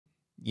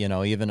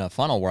even a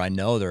funnel where I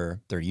know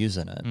they're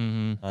using it.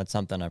 Mm-hmm. That's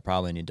something I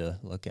probably need to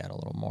look at a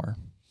little more.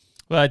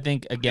 Well, I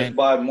think again, just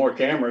buy more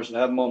cameras and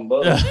have them on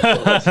both.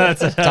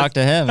 Talk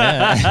to him.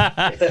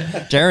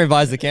 Yeah. Jeremy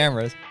buys the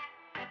cameras.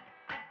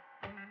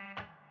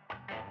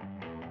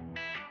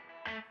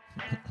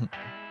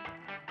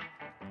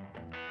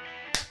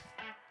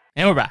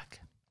 And we're back.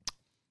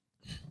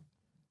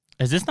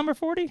 Is this number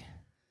 40?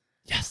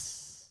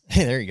 Yes.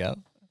 Hey, there you go.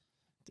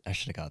 I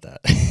should have got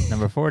that.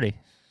 Number 40.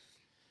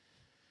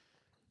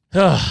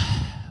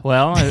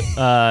 Well,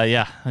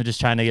 yeah, I'm just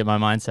trying to get my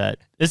mindset.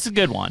 This is a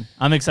good one.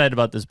 I'm excited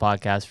about this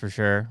podcast for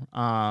sure.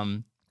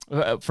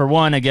 For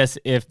one, I guess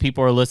if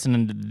people are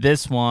listening to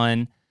this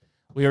one,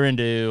 we are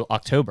into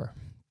October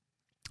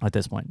at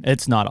this point.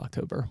 It's not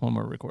October when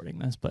we're recording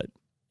this, but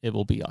it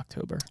will be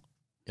October.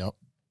 Yep.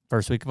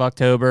 First week of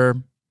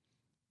October.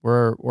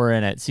 We're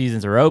in it.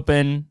 Seasons are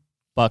open.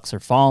 Bucks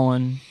are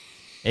falling.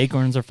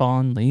 Acorns are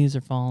falling. Leaves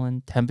are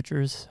falling.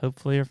 Temperatures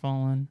hopefully are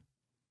falling.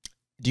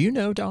 Do you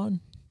know Don?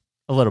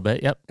 A little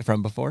bit, yep.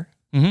 From before?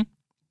 Mm-hmm.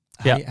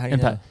 Yeah. How you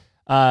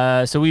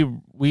know? So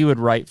we would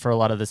write for a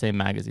lot of the same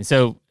magazines.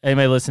 So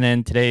anybody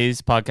listening,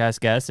 today's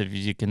podcast guest, if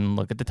you can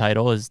look at the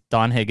title, is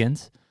Don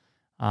Higgins.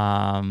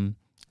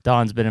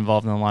 Don's been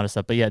involved in a lot of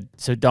stuff. But yeah,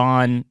 so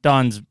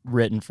Don's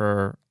written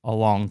for a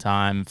long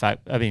time. In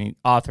fact,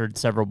 authored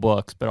several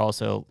books, but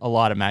also a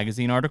lot of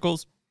magazine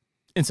articles.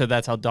 And so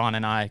that's how Don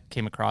and I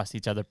came across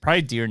each other.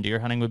 Probably deer and deer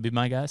hunting would be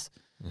my guess.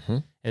 Mm-hmm.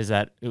 Is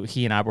that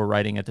he and I were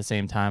writing at the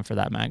same time for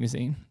that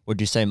magazine.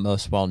 Would you say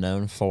most well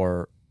known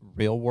for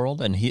Real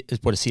World? And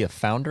is he a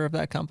founder of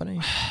that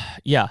company?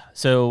 Yeah.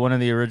 So one of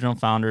the original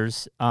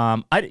founders.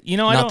 Not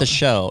the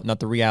show, not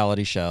the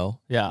reality show.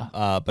 Yeah.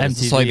 But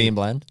it's a soybean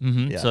blend.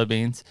 Mm-hmm. Yeah.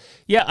 Soybeans.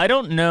 Yeah. I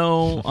don't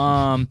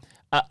know.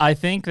 I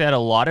think that a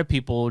lot of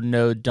people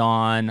know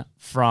Don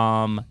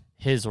from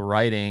his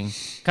writing,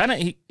 kind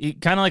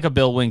of like a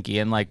Bill Winke,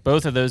 and like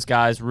both of those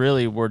guys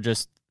really were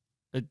just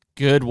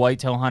good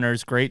whitetail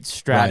hunters, great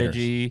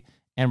strategy,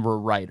 and were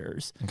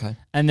writers. Okay.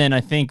 And then I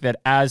think that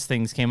as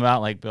things came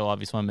about, like Bill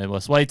obviously went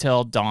Midwest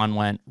Whitetail, Don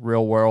went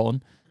Real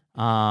World,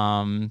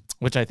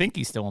 which I think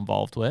he's still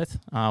involved with.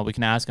 We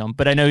can ask him,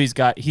 but I know he's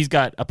got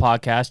a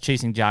podcast.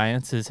 Chasing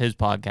Giants is his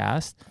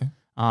podcast. Okay.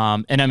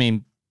 And I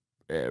mean,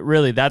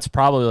 really, that's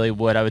probably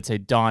what I would say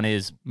Don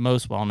is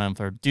most well known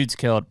for. Dude's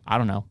killed, I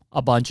don't know,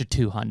 a bunch of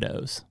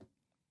 200s.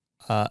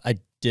 I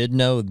did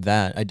know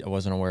that. I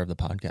wasn't aware of the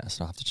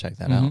podcast. I'll have to check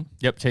that out.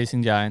 Yep,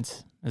 Chasing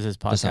Giants is his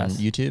podcast. Just on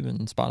YouTube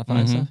and Spotify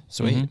and stuff?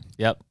 Sweet.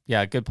 Yep.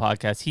 Yeah, good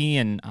podcast. He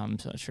and I'm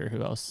not sure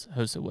who else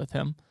hosted with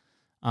him.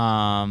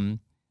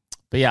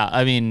 But yeah,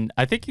 I mean,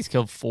 I think he's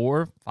killed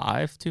 4,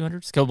 5,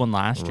 200s. Killed one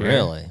last year.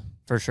 Really?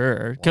 For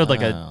sure. Killed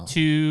like a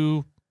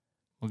 2.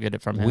 We'll get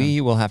it from him.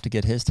 We will have to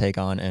get his take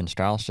on, and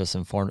Strauss just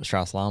informed,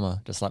 Strauss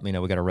Lama just let me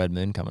know we got a red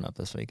moon coming up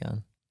this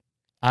weekend.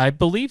 I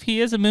believe he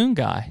is a moon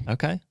guy.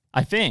 Okay.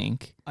 I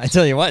think. I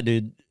tell you what,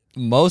 dude,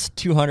 most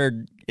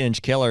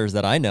 200-inch killers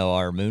that I know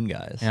are moon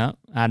guys. Yeah,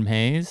 Adam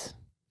Hayes.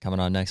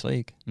 Coming on next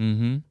week.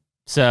 Mm-hmm.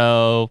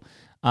 So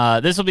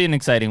this will be an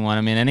exciting one.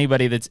 I mean,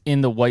 anybody that's in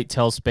the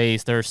whitetail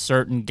space, there are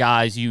certain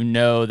guys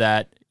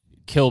that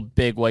kill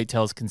big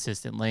whitetails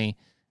consistently.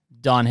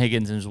 Don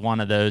Higgins is one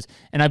of those.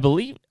 And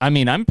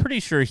I'm pretty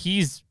sure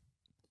he's,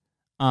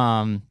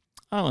 I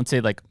won't say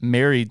like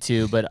married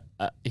to, but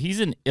he's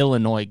an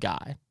Illinois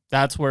guy.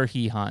 That's where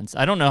he hunts.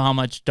 I don't know how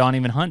much Don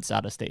even hunts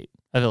out of state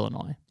of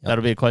Illinois. Yep.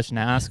 That'll be a question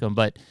to ask him.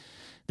 But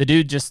the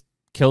dude just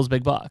kills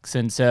big bucks.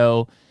 And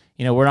so,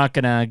 we're not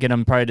going to get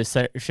him probably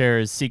to share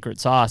his secret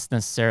sauce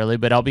necessarily,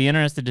 but I'll be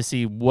interested to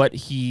see what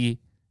he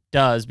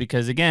does.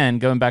 Because again,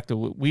 going back to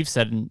what we've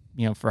said,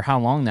 for how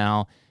long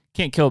now,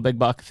 can't kill a big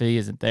buck if he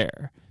isn't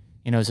there.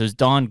 So is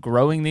Don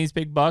growing these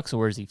big bucks,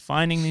 or is he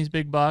finding these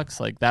big bucks?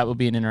 Like, that would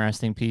be an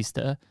interesting piece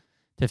to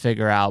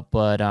figure out.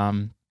 But,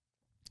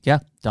 yeah,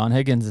 Don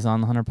Higgins is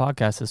on the HUNTR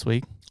Podcast this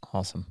week.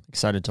 Awesome.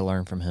 Excited to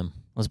learn from him.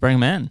 Let's bring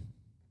him in.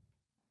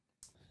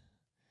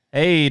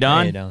 Hey,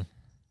 Don. Hey, Don.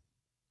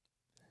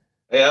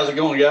 Hey, how's it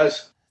going,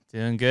 guys?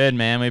 Doing good,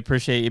 man. We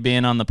appreciate you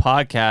being on the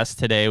podcast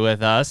today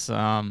with us.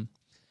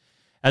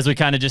 As we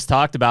kind of just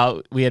talked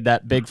about, we had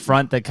that big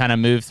front that kind of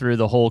moved through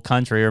the whole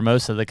country, or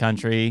most of the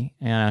country,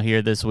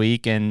 here this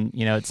week. And,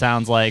 it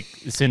sounds like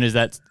as soon as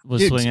that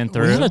was swinging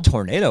through. We had a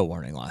tornado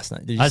warning last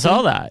night. Did you I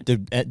saw that.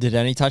 Did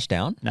any touch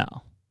down? No.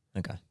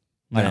 Okay.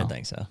 No. I didn't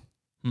think so.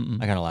 Mm-mm.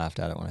 I kind of laughed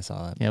at it when I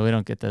saw that. Yeah, we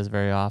don't get those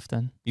very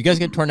often. You guys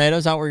get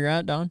tornadoes out where you're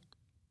at, Don?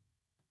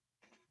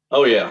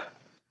 Oh, yeah.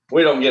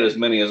 We don't get as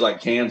many as like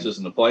Kansas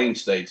and the Plain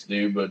States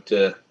do, but,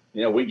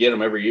 we get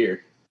them every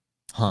year.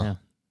 Huh.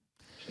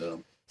 Yeah.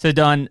 So,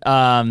 Don,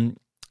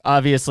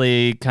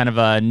 obviously kind of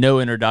a no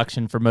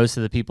introduction for most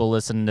of the people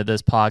listening to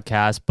this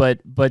podcast,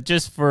 but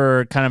just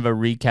for kind of a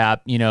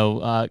recap,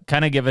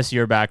 kind of give us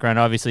your background.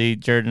 Obviously,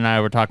 Jared and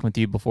I were talking with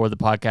you before the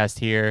podcast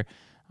here,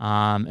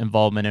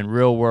 involvement in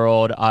Real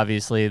World,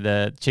 obviously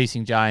the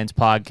Chasing Giants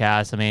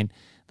podcast. I mean,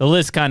 the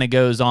list kind of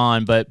goes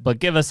on, but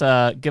give us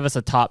a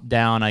top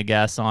down, I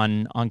guess,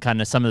 on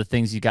kind of some of the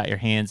things you got your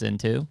hands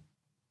into.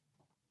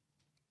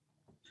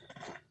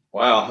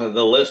 Wow,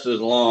 the list is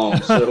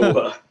long.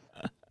 So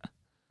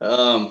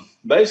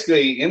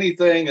basically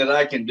anything that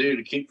I can do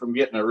to keep from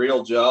getting a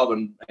real job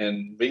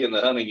and be in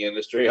the hunting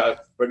industry, I've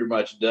pretty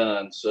much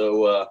done.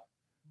 So,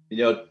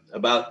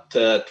 about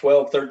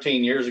 12,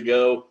 13 years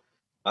ago,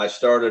 I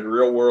started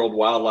Real World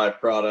Wildlife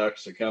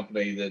Products, a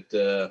company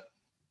that,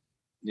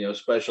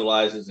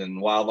 specializes in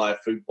wildlife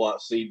food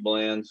plot seed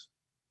blends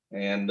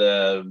and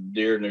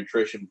deer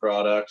nutrition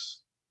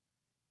products.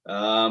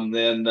 I've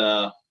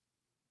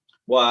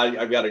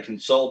got a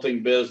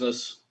consulting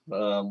business,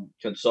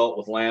 consult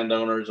with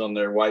landowners on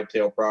their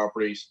whitetail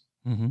properties.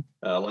 Mm-hmm.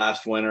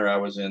 Last winter, I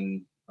was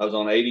on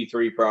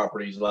 83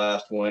 properties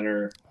last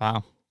winter.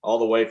 Wow. All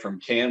the way from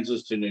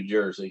Kansas to New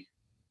Jersey.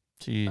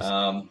 Jeez.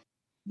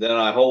 Then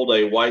I hold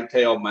a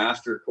whitetail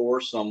master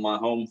course on my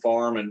home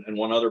farm and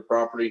one other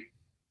property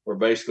where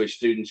basically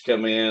students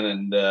come in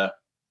and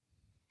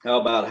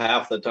how about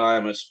half the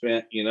time is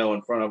spent,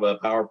 in front of a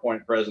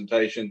PowerPoint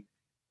presentation,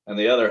 and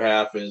the other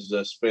half is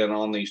spent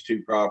on these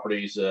two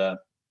properties.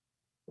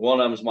 One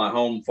of them is my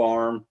home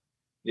farm.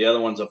 The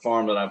other one's a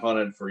farm that I've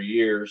hunted for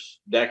years,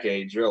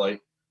 decades, really.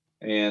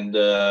 And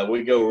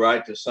we go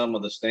right to some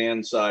of the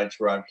stand sites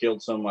where I've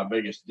killed some of my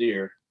biggest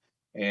deer.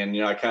 And,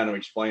 I kind of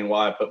explain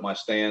why I put my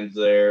stands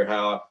there,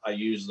 how I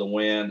use the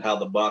wind, how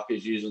the buck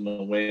is using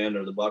the wind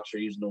or the bucks are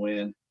using the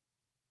wind.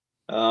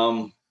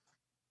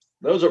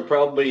 Those are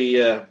probably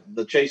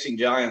the Chasing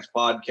Giants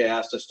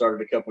podcast I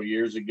started a couple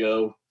years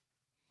ago,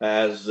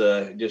 as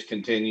it just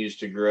continues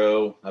to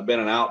grow. I've been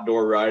an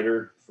outdoor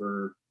writer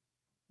for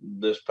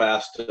this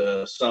past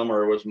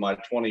summer was my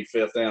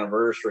 25th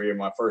anniversary of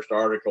my first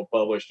article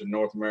published in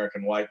North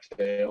American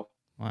Whitetail.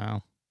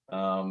 Wow.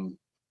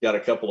 Got a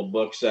couple of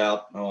books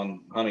out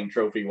on hunting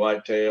trophy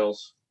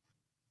whitetails.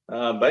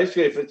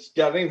 Basically, if it's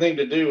got anything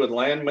to do with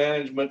land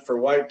management for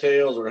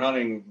whitetails or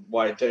hunting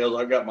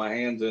whitetails, I've got my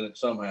hands in it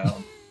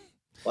somehow.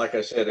 Like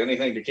I said,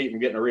 anything to keep them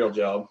getting a real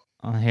job.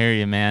 I hear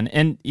you, man.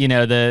 And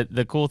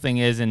the cool thing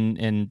is,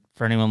 and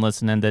for anyone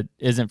listening that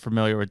isn't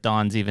familiar with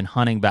Don's even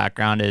hunting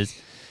background, is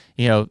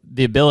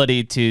the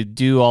ability to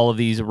do all of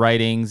these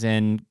writings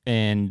and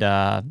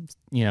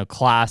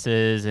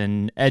classes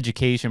and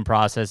education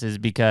processes,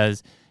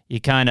 because you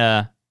kind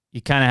of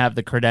have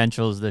the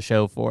credentials to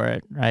show for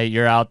it, right?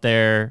 You're out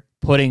there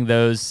putting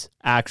those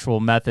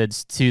actual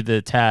methods to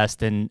the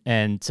test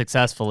and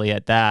successfully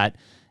at that.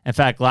 In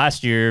fact,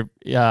 last year,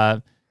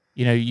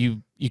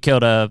 you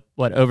killed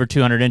over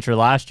 200 incher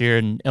last year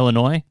in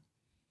Illinois.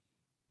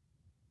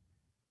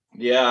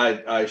 Yeah,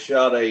 I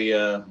shot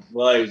it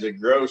was a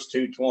gross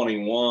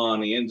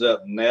 221. He ends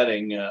up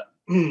netting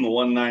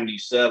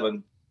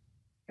 197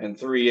 and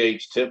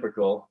 3/8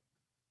 typical.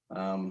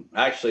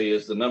 Actually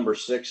is the number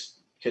 6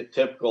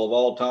 typical of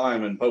all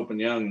time in Pope and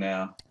Young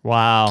now.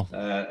 Wow.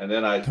 And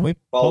then I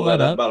followed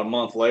that up about a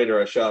month later.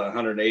 I shot a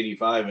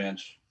 185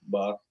 inch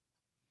buck.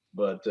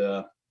 But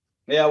the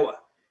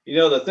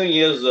thing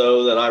is,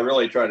 though, that I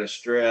really try to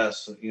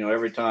stress,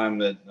 every time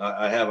that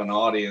I have an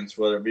audience,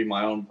 whether it be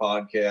my own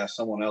podcast,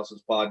 someone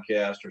else's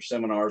podcast, or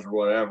seminars or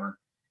whatever,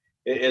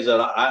 is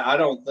that I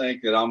don't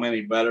think that I'm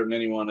any better than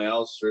anyone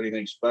else or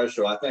anything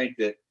special. I think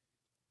that,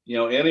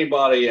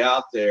 anybody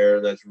out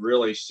there that's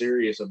really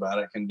serious about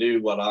it can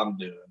do what I'm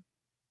doing.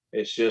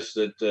 It's just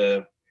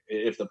that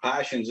if the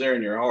passion's there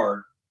in your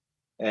heart,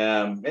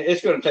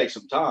 it's going to take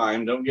some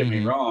time. Don't get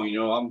me wrong.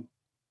 I'm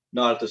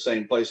not at the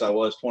same place I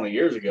was 20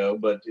 years ago,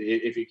 but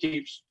if you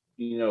keep,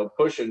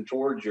 pushing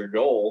towards your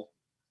goal,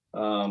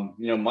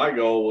 my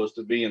goal was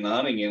to be in the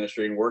hunting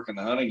industry and work in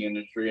the hunting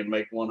industry and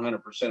make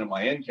 100% of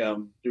my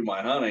income through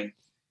my hunting.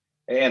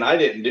 And I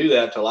didn't do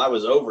that till I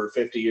was over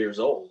 50 years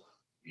old.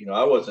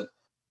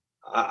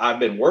 I've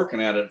been working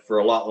at it for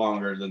a lot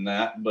longer than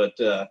that, but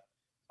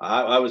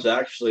I was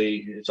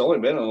actually, it's only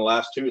been in the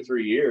last 2 or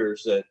 3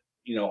 years that,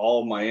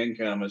 all of my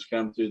income has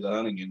come through the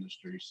hunting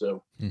industry.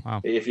 So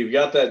If you've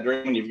got that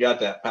dream, you've got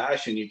that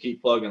passion, you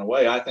keep plugging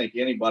away. I think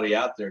anybody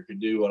out there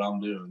could do what I'm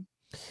doing.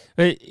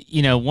 But,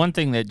 one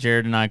thing that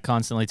Jared and I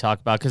constantly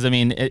talk about, because, at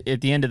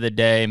the end of the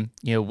day,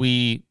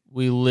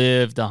 we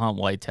live to hunt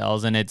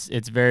whitetails, and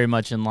it's very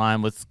much in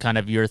line with kind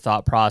of your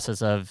thought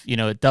process of,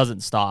 it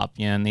doesn't stop.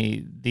 And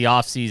the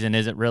off season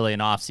isn't really an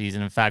off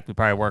season. In fact, we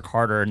probably work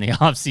harder in the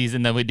off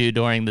season than we do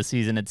during the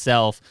season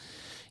itself.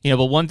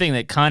 But one thing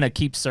that kind of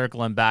keeps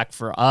circling back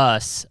for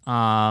us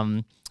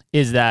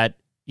is that,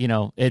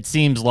 it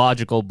seems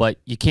logical, but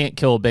you can't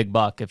kill a big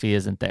buck if he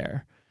isn't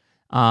there.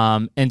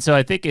 And so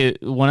I think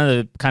one of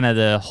the kind of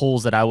the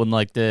holes that I would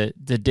like to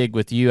dig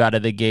with you out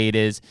of the gate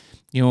is,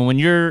 when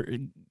you're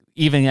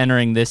even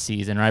entering this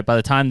season, right? By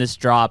the time this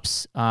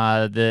drops,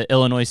 the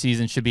Illinois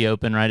season should be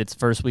open, right? It's the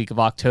first week of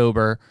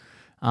October.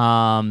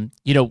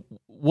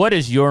 What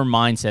is your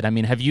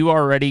mindset? Have you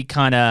already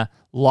kind of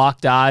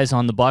locked eyes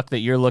on the buck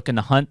that you're looking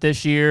to hunt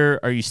this year?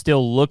 Are you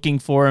still looking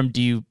for him?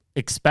 Do you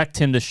expect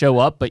him to show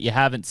up, but you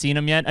haven't seen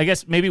him yet? I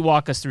guess maybe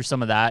walk us through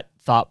some of that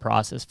thought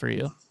process for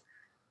you.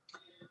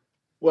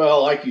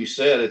 Well, like you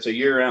said, it's a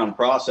year-round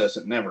process.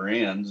 It never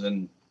ends.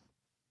 And,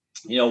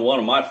 one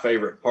of my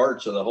favorite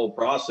parts of the whole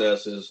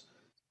process is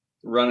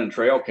running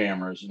trail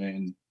cameras.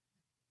 And,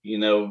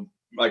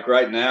 like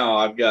right now,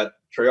 I've got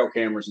trail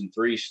cameras in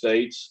 3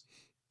 states.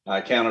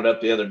 I counted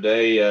up the other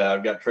day.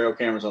 I've got trail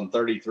cameras on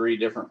 33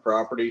 different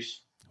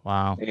properties.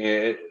 Wow.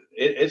 And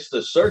it's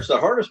the search. The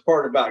hardest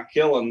part about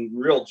killing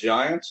real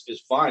giants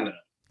is finding them.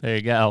 There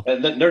you go.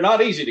 And they're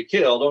not easy to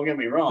kill, don't get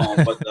me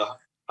wrong, but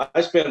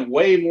I spend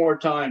way more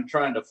time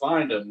trying to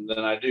find them than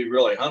I do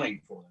really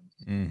hunting for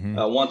them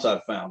once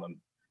I've found them.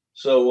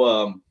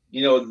 So,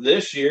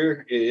 this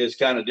year is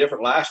kind of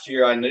different. Last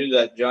year, I knew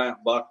that giant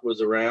buck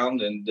was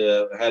around and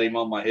had him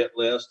on my hit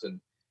list,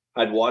 and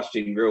I'd watched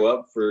him grow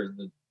up for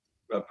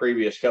the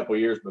previous couple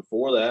of years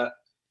before that.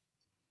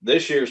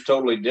 This year's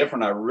totally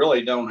different. I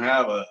really don't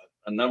have a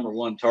number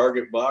one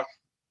target buck.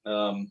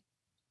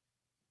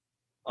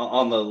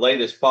 On the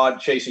latest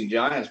Chasing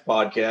Giants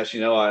podcast,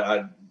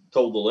 I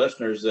told the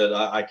listeners that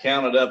I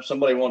counted up.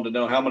 Somebody wanted to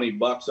know how many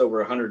bucks over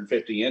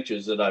 150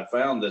 inches that I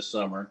found this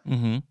summer.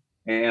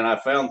 And I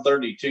found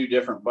 32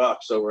 different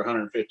bucks over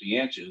 150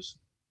 inches,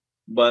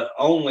 but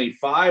only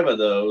 5 of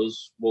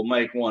those will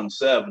make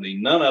 170.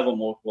 None of them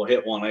will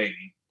hit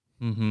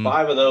 180.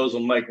 5 of those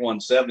will make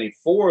 170.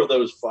 4 of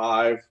those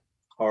 5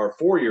 are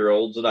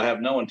 4-year-olds that I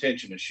have no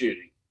intention of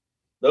shooting.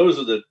 Those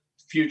are the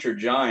future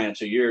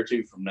giants a year or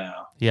 2 from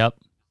now. Yep.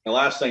 The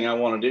last thing I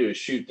want to do is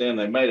shoot them.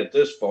 They made it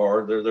this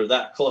far. They're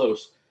that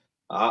close.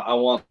 I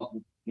want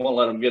to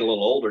let them get a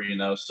little older,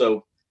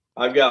 So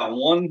I've got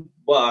one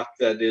buck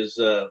that is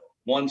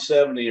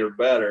 170 or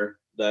better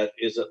that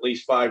is at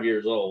least 5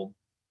 years old.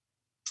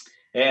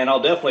 And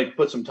I'll definitely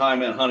put some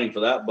time in hunting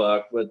for that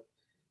buck. But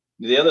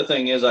the other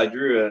thing is I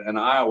drew an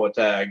Iowa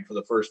tag for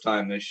the first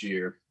time this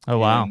year. Oh,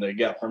 wow. And they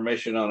got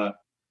permission on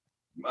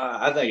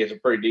I think it's a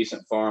pretty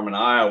decent farm in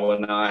Iowa.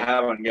 Now, I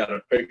haven't got a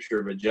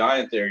picture of a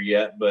giant there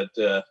yet, but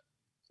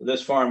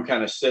this farm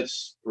kind of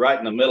sits right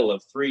in the middle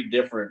of 3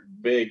 different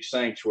big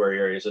sanctuary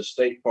areas, a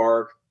state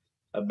park,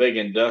 a big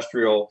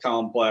industrial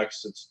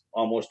complex. It's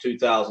almost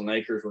 2,000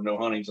 acres where no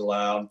hunting's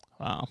allowed.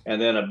 Wow. And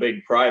then a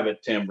big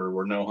private timber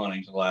where no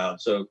hunting's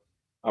allowed. So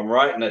I'm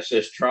right in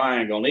this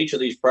triangle, and each of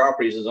these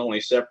properties is only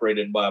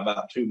separated by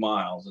about 2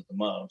 miles at the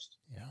most.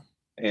 Yeah.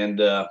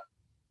 And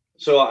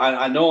so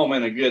I know I'm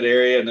in a good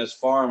area, and this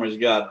farm has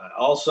got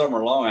all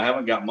summer long. I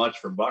haven't got much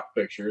for buck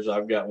pictures.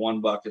 I've got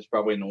one buck that's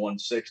probably in the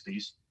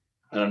 160s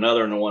and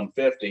another in the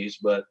 150s,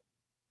 but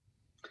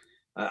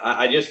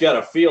I just got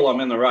to feel I'm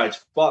in the right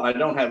spot. And I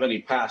don't have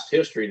any past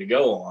history to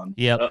go on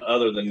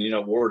other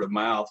than, word of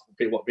mouth,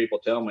 what people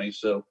tell me.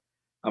 So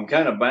I'm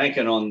kind of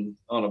banking on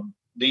a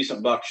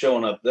decent buck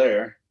showing up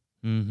there.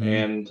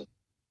 And,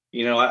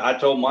 I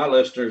told my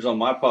listeners on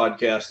my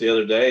podcast the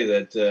other day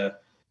that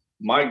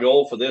my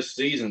goal for this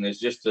season is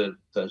just to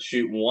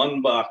shoot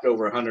one buck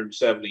over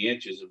 170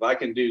 inches. If I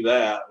can do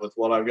that with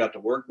what I've got to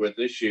work with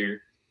this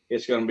year,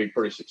 it's going to be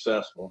pretty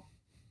successful.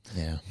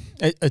 Yeah.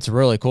 It's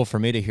really cool for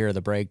me to hear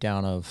the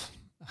breakdown of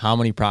how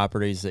many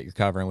properties that you're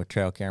covering with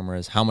trail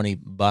cameras, how many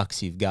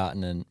bucks you've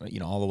gotten, and,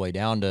 all the way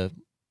down to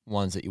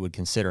ones that you would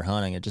consider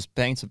hunting. It just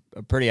paints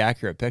a pretty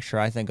accurate picture,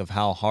 I think, of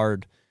how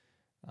hard,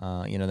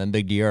 them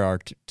big deer are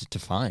to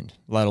find,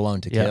 let alone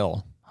to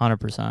kill.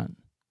 100%.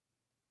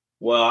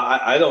 Well,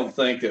 I don't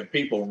think that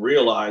people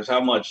realize how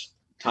much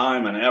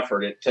time and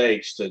effort it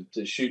takes to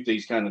shoot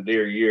these kind of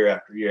deer year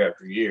after year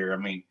after year. I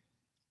mean,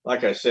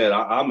 like I said,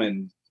 I'm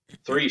in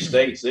 3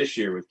 states this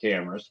year with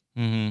cameras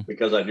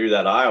because I drew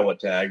that Iowa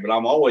tag, but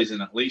I'm always in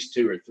at least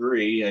 2 or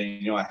 3.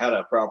 And, I had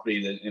a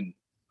property that in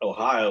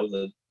Ohio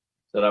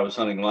that I was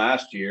hunting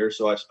last year.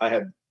 So I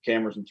had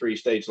cameras in 3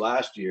 states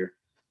last year,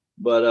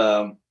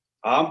 but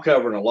I'm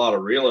covering a lot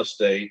of real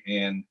estate.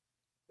 And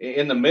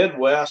in the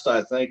Midwest,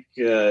 I think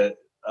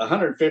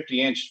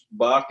 150-inch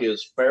buck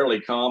is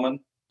fairly common.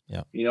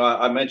 Yeah.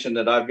 I mentioned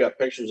that I've got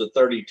pictures of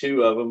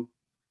 32 of them,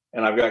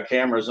 and I've got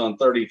cameras on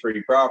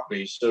 33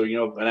 properties. So,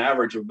 an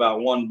average of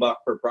about 1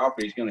 buck per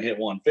property is going to hit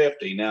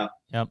 150. Now,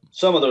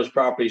 some of those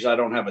properties, I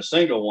don't have a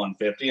single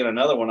 150, and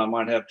another one I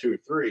might have 2 or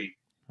 3.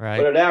 Right.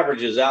 But it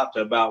averages out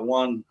to about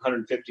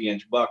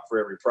 150-inch buck for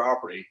every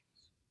property.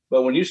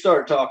 But when you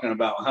start talking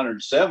about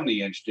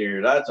 170-inch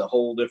deer, that's a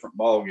whole different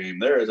ballgame.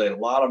 There is a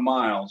lot of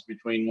miles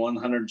between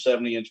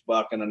 170-inch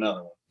buck and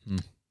another one.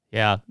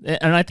 Yeah,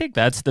 and I think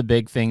that's the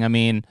big thing. I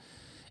mean,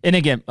 and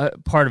again,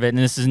 part of it, and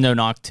this is no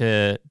knock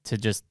to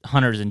just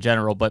hunters in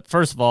general, but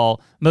first of all,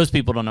 most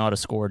people don't know how to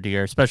score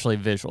deer, especially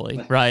visually,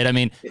 right? I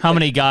mean, how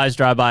many guys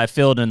drive by a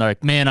field and they're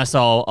like, man, I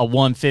saw a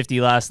 150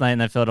 last night in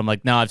that field. I'm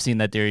like, no, I've seen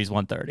that deer. He's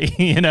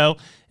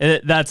 130,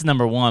 that's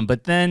number one.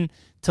 But then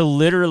to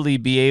literally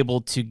be able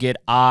to get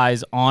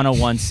eyes on a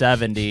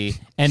 170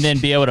 and then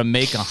be able to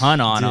make a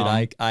hunt on them.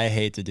 Dude, I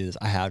hate to do this.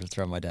 I have to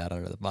throw my dad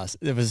under the bus.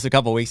 It was a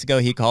couple of weeks ago.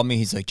 He called me.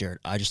 He's like, Jared,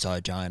 I just saw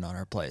a giant on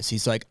our place.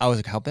 He's like, I was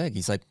like, how big?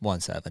 He's like,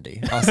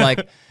 170. I was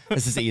like,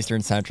 this is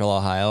eastern central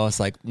Ohio. I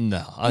was like,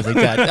 no. I was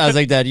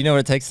like, Dad, you know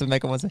what it takes to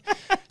make a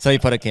 170? So he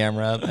put a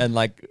camera up, and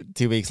like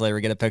 2 weeks later,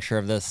 we get a picture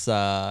of this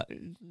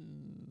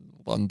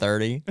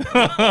 130,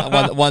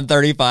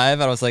 135.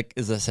 And I was like,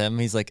 is this him?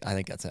 He's like, I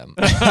think that's him.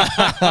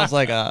 I was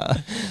like,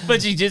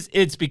 But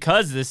it's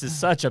because this is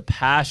such a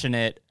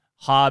passionate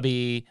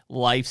hobby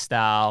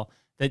lifestyle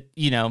that,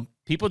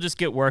 people just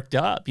get worked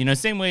up.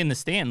 Same way in the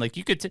stand. Like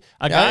you could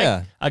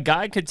a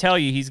guy could tell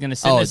you he's going to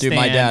sit in the stand.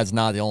 My dad's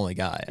not the only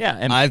guy. Yeah,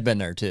 and I've been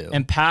there too.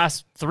 And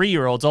pass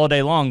 3-year-olds all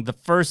day long. The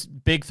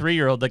first big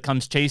 3-year-old that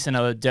comes chasing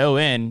a doe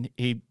in,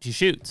 he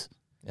shoots.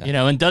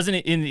 Yeah. And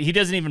he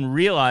doesn't even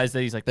realize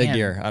that he's like, big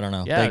deer. I don't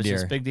know. Yeah, big deer.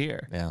 Just big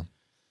deer. Yeah.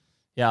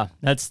 Yeah,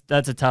 that's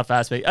a tough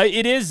aspect.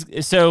 It is.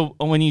 So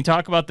when you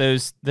talk about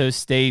those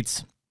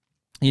states,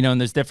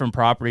 and those different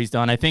properties,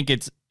 Don, I think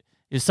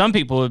some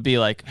people would be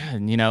like,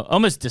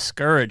 almost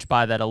discouraged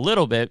by that a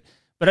little bit.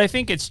 But I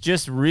think it's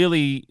just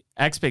really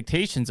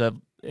expectations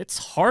of it's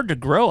hard to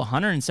grow a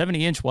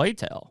 170-inch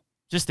whitetail.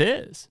 Just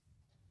is.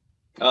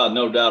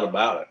 No doubt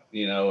about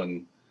it.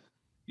 And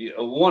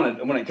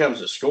when it comes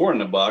to scoring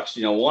the bucks,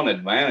 one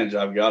advantage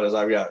I've got is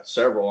I've got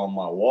several on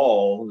my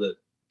wall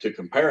to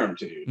compare them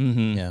to.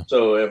 Mm-hmm. Yeah.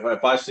 So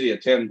if I see a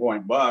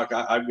 10-point buck,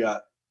 I've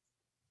got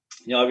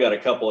a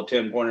couple of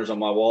 10-pointers on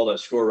my wall that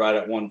score right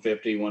at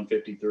 150,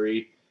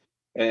 153.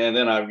 And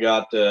then I've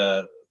got 3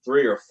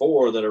 or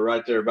 4 that are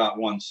right there about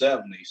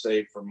 170,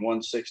 say from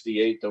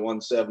 168 to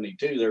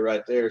 172, they're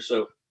right there.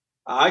 So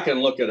I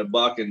can look at a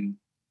buck and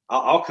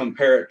I'll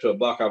compare it to a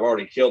buck I've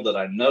already killed that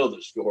I know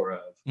the score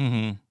of.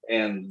 Mm-hmm.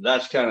 And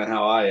that's kind of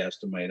how I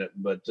estimate it.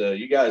 But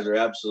you guys are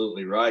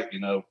absolutely right.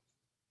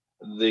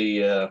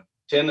 The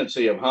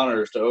tendency of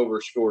hunters to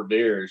overscore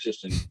deer is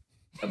just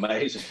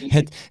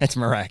amazing. It's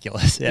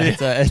miraculous. Yeah,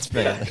 it's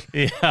been.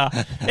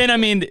 Yeah. And I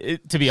mean,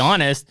 to be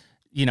honest,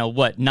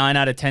 9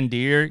 out of 10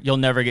 deer you'll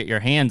never get your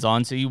hands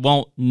on, so you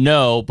won't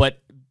know.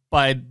 But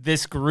by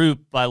this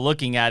group, by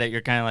looking at it,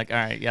 you're kind of like, all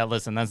right, yeah,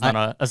 listen, that's not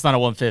a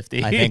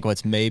 150. I think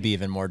what's maybe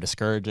even more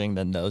discouraging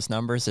than those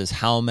numbers is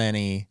how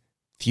many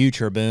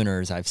future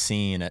booners I've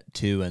seen at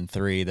 2 and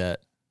 3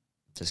 that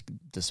just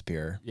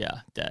disappear. Yeah,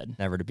 dead,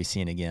 never to be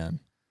seen again.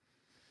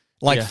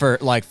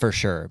 For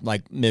sure,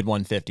 like mid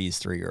 150s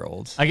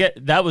 3-year-olds. I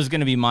get that was going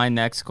to be my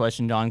next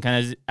question, Don.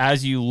 Kind of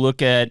as you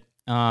look at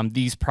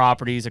these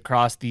properties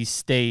across these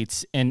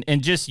states and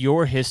just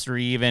your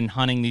history, even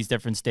hunting these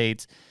different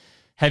states,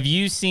 have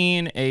you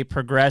seen a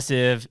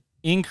progressive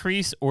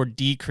increase or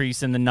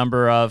decrease in the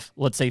number of,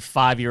 let's say,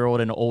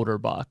 5-year-old and older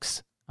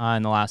bucks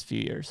in the last few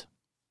years?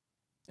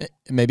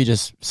 Maybe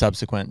just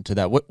subsequent to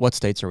that, what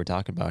states are we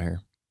talking about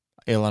here?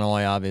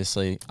 Illinois,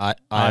 obviously.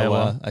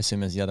 Iowa, I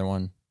assume, is the other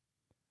one.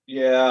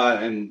 Yeah,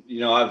 and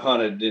I've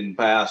hunted in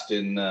past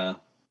in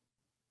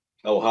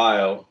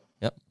Ohio.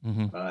 Yep.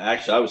 Mm-hmm.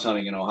 Actually, I was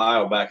hunting in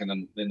Ohio back in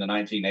the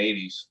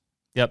 1980s.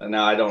 Yep. And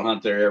now I don't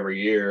hunt there every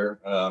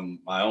year.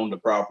 I owned a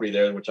property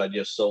there, which I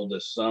just sold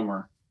this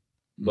summer.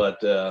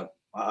 But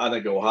I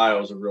think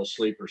Ohio is a real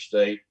sleeper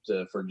state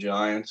for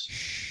giants.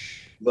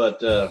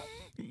 But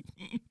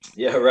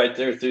yeah, right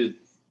there through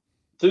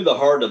the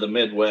heart of the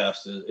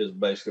Midwest is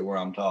basically where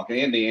I'm talking.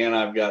 Indiana,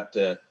 I've got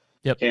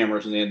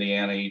cameras in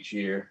Indiana each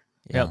year.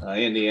 Yep.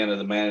 Indiana,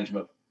 the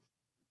management,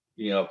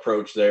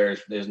 approach there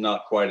is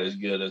not quite as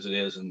good as it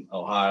is in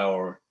Ohio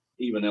or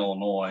even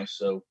Illinois.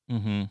 So,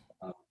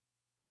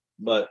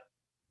 but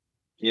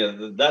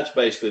yeah, that's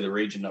basically the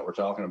region that we're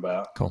talking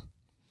about. Cool.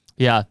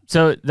 Yeah.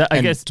 So I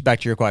guess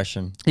back to your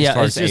question.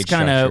 Yeah, it's just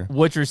kind of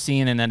what you're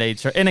seeing in that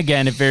age. And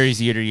again, it varies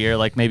year to year.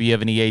 Like maybe you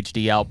have an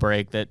EHD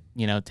outbreak that,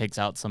 takes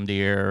out some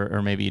deer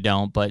or maybe you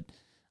don't. But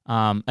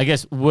I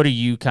guess what are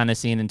you kind of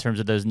seeing in terms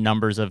of those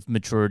numbers of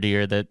mature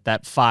deer,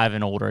 that 5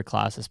 and older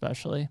class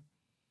especially?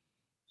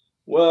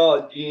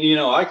 Well,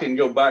 I can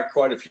go back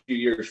quite a few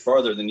years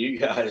farther than you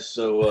guys.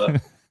 So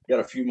got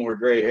a few more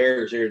gray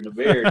hairs here in the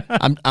beard.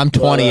 I'm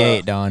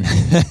 28, Don.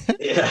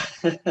 Yeah.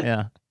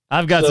 Yeah.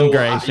 I've got some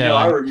gray.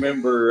 I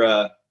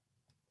remember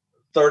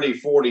 30,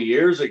 40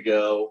 years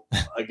ago,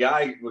 a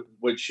guy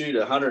would shoot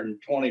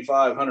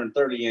 125,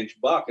 130 inch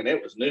buck, and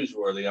it was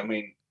newsworthy. I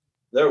mean,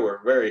 there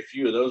were very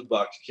few of those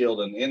bucks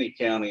killed in any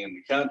county in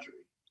the country.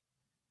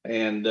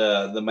 And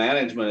the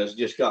management has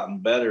just gotten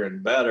better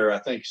and better. I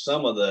think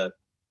some of the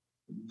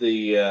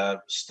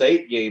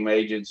state game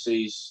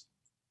agencies,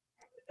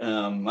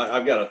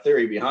 I've got a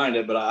theory behind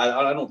it, but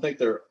I don't think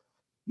they're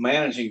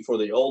managing for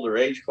the older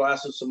age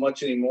classes so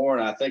much anymore.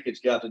 And I think it's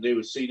got to do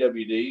with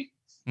CWD.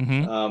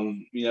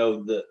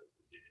 Mm-hmm.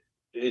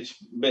 It's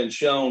been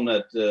shown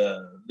that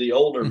the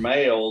older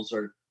males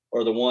are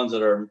the ones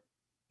that are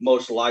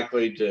most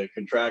likely to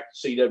contract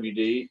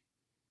CWD.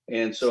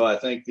 And so I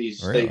think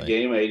these state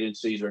game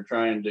agencies are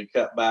trying to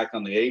cut back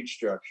on the age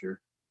structure.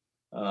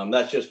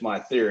 That's just my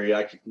theory.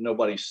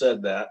 Nobody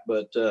said that,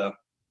 but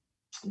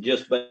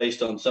just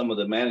based on some of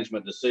the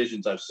management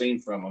decisions I've seen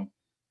from them,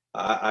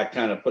 I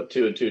kind of put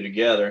 2 and 2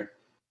 together.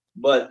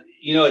 But,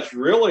 it's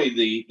really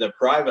the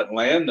private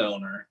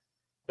landowner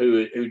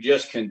who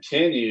just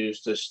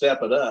continues to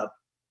step it up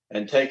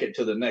and take it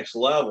to the next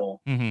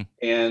level. Mm-hmm.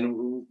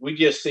 And we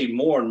just see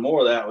more and more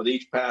of that with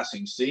each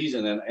passing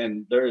season.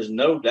 And there is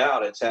no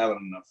doubt it's having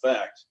an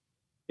effect.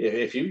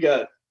 If you've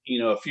got,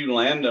 a few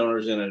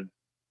landowners in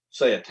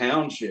a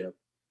township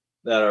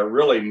that are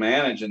really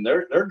managing,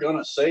 they're going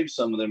to save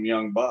some of them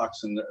young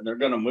bucks, and they're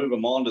going to move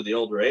them on to the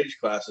older age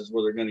classes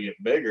where they're going to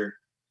get bigger.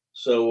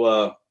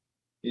 So,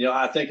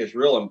 I think it's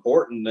real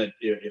important that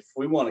if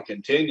we want to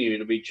continue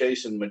to be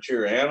chasing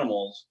mature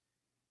animals,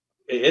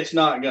 it's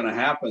not going to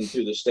happen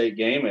through the state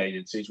game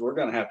agencies. We're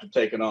going to have to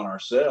take it on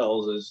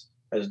ourselves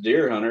as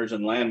deer hunters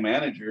and land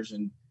managers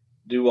and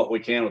do what we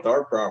can with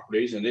our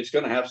properties. And it's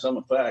going to have some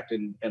effect.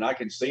 And I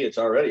can see it's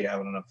already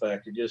having an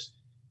effect. It just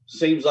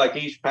seems like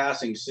each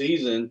passing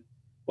season,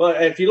 well,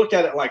 if you look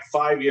at it like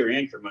 5-year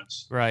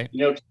increments, right?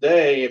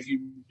 Today, if you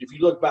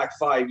look back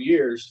 5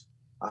 years,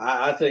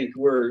 I think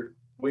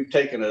we've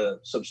taken a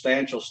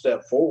substantial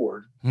step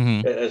forward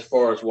as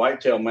far as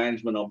whitetail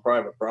management on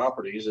private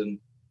properties. And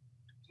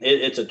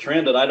it's a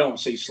trend that I don't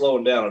see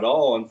slowing down at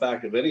all. In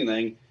fact, if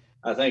anything,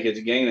 I think it's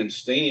gaining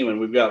steam, and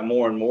we've got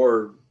more and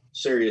more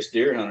serious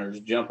deer hunters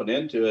jumping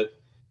into it,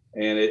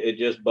 and it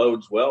just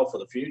bodes well for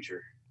the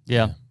future.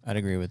 Yeah, I'd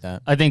agree with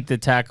that. I think to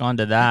tack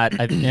onto that,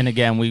 and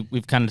again,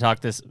 we've kind of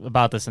talked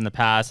about this in the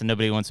past, and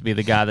nobody wants to be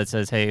the guy that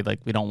says, hey, like,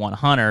 we don't want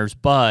hunters,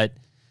 but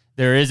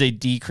there is a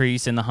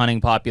decrease in the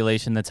hunting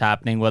population that's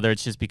happening, whether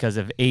it's just because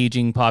of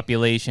aging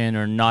population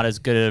or not as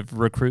good of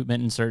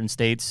recruitment in certain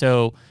states.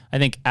 So I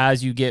think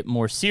as you get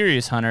more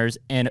serious hunters,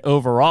 and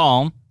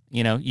overall,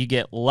 you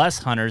get less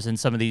hunters in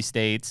some of these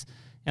states,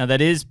 that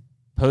is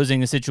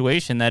posing a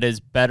situation that is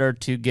better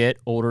to get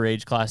older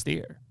age class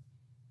deer.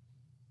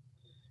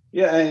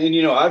 Yeah,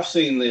 and I've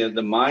seen the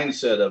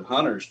mindset of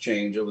hunters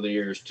change over the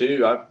years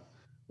too.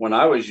 When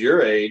I was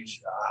your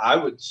age, I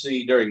would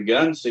see during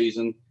gun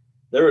season,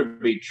 there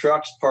would be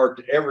trucks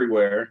parked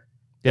everywhere.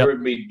 There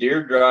would be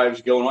deer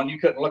drives going on. You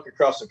couldn't look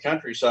across the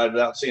countryside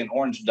without seeing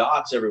orange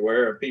dots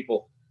everywhere of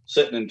people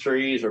sitting in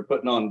trees or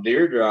putting on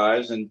deer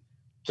drives. And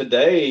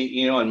today,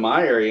 in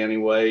my area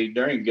anyway,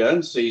 during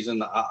gun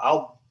season,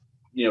 I'll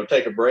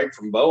take a break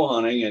from bow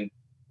hunting, and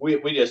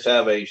we just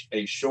have a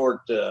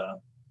short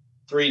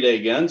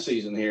 3-day gun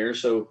season here.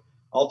 So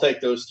I'll take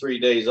those 3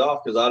 days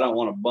off because I don't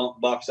want to bump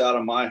bucks out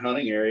of my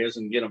hunting areas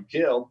and get them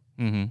killed.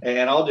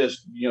 And I'll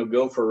just,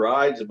 go for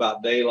rides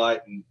about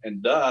daylight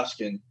and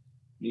dusk, and,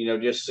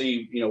 just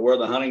see, where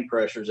the hunting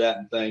pressure's at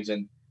and things.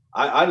 And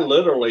I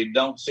literally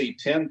don't see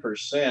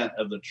 10%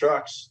 of the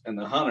trucks and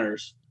the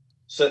hunters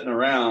sitting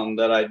around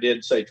that I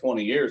did, say,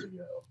 20 years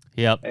ago.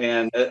 Yep.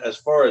 And as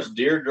far as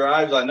deer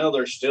drives, I know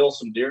there's still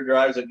some deer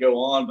drives that go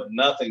on, but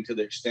nothing to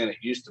the extent it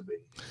used to be.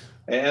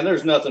 And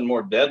there's nothing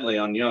more deadly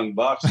on young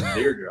bucks than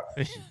deer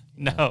drives.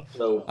 No.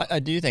 So I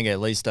do think at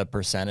least a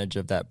percentage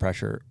of that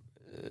pressure,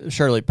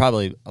 surely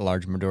probably a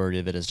large majority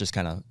of it is just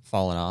kind of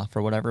fallen off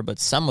or whatever, but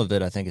some of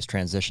it I think is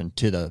transitioned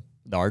to the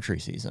archery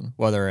season,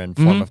 whether in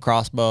form of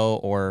crossbow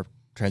or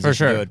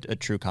transition to a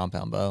true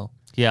compound bow.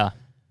 Yeah.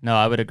 No,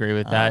 I would agree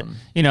with that.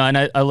 And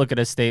I look at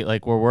a state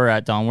like where we're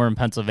at, Don, we're in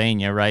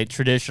Pennsylvania, right?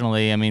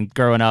 Traditionally, I mean,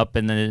 growing up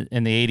in the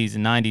 80s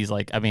and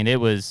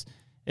 90s,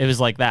 it was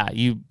like that.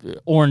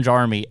 Orange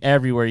Army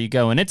everywhere you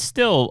go, and it's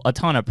still a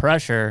ton of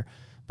pressure,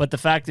 but the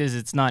fact is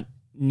it's not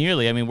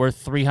nearly. We're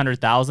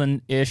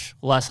 300,000-ish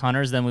less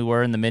hunters than we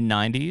were in the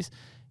mid-90s,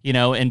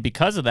 and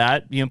because of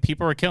that,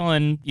 people are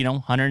killing,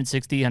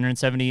 160,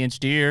 170-inch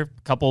deer.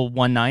 A couple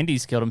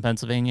 190s killed in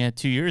Pennsylvania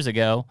 2 years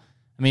ago.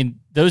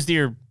 Those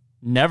deer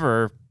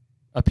never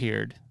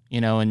appeared,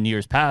 in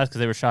years past because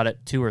they were shot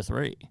at 2 or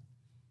 3.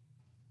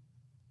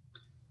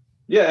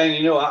 Yeah,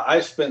 and I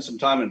spent some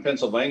time in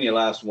Pennsylvania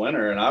last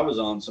winter, and I was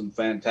on some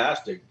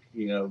fantastic,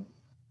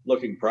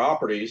 looking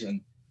properties,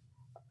 and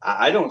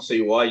I don't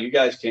see why you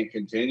guys can't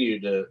continue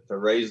to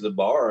raise the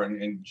bar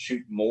and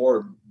shoot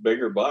more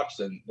bigger bucks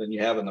than you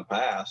have in the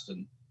past.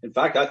 And in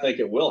fact, I think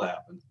it will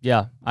happen.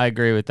 Yeah, I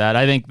agree with that.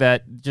 I think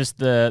that just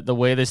the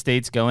way the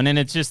state's going, and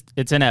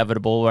it's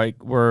inevitable. Right,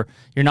 you're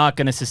not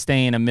going to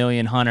sustain 1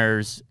 million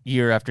hunters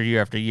year after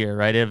year after year,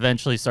 right? It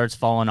eventually starts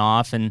falling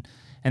off, and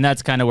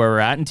that's kind of where we're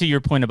at. And to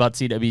your point about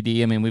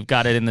CWD, we've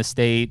got it in the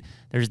state.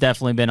 There's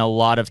definitely been a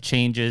lot of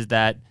changes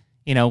that,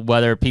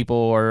 whether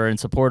people are in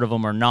support of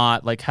them or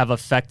not, have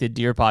affected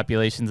deer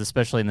populations,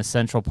 especially in the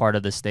central part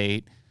of the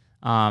state.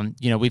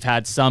 We've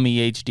had some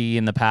EHD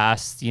in the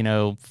past,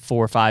 4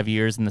 or 5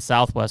 years in the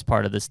southwest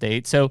part of the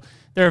state. So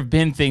there have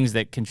been things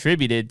that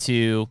contributed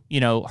to,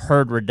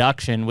 herd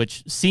reduction,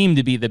 which seemed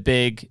to be the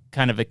big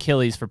kind of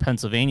Achilles for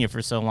Pennsylvania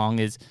for so long.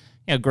 Is,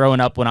 growing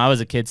up when I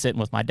was a kid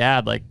sitting with my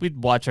dad,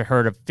 we'd watch a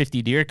herd of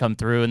 50 deer come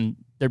through and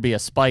there'd be a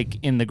spike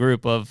in the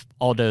group of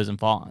all does and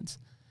fawns.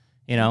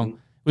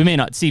 We may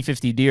not see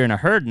 50 deer in a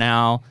herd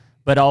now,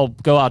 but I'll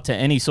go out to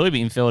any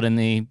soybean field in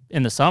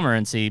the summer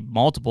and see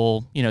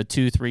multiple,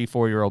 2, 3,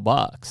 4-year-old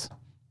bucks.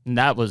 And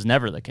that was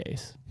never the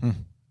case.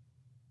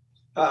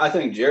 I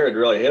think Jared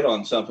really hit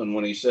on something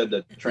when he said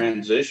that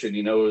transition,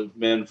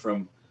 men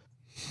from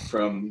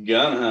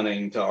gun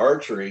hunting to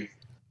archery.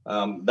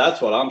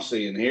 That's what I'm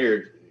seeing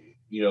here,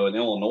 in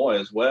Illinois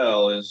as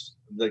well, is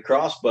the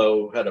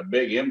crossbow had a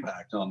big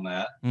impact on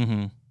that,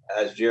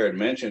 as Jared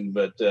mentioned.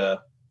 But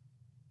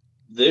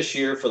this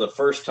year, for the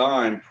first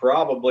time,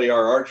 probably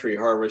our archery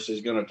harvest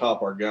is going to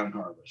top our gun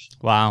harvest.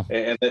 Wow.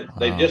 And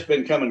they've just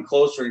been coming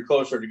closer and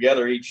closer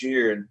together each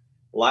year. And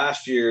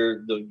last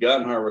year, the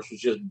gun harvest was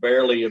just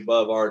barely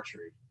above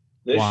archery.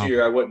 This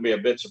year, I wouldn't be a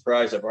bit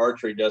surprised if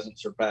archery doesn't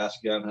surpass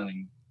gun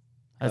hunting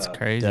That's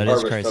crazy. That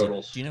is harvest crazy.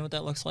 totals. Do you know what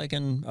that looks like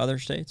in other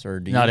states, or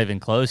do you? Not even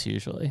close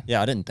usually.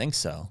 Yeah, I didn't think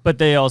so. But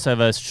they also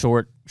have a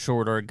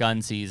shorter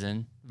gun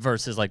season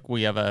versus like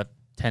we have a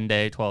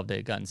 10-day,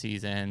 12-day gun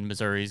season.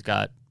 Missouri's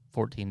got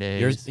 14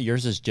 days.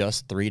 Yours is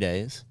just 3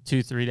 days.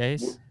 2-3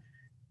 days.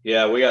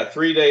 Yeah, we got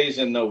 3 days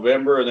in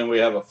November, and then we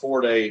have a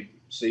 4-day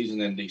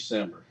season in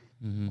December.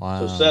 Mm-hmm.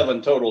 Wow. So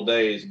 7 total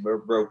days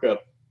broke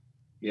up,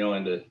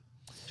 into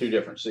 2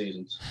 different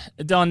seasons.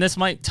 Don, this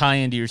might tie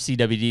into your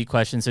CWD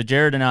question. So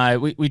Jared and I,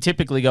 we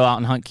typically go out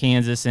and hunt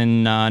Kansas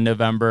in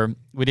November.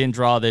 We didn't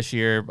draw this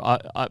year.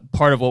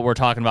 Part of what we're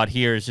talking about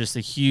here is just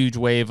a huge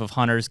wave of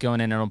hunters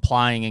going in and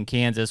applying in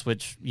Kansas,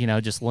 which,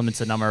 just limits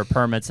the number of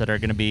permits that are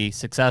going to be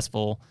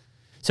successful.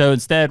 So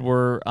instead,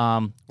 we're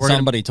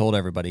somebody told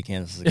everybody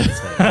Kansas is a good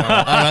state.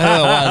 I don't know who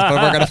it was,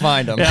 but we're gonna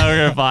find them. Yeah, we're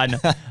gonna find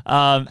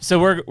them. So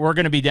we're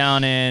gonna be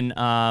down in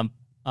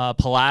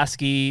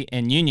Pulaski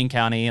and Union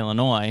County,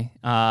 Illinois,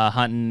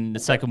 hunting the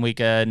second week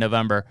of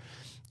November.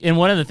 And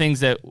one of the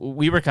things that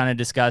we were kind of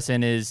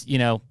discussing is,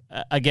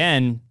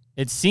 again,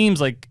 it seems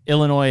like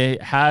Illinois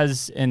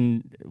has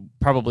and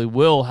probably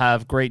will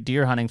have great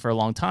deer hunting for a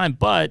long time,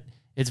 but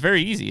it's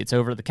very easy. It's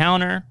over the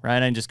counter,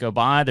 right? I can just go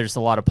by. There's a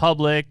lot of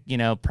public,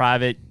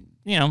 private,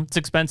 it's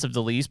expensive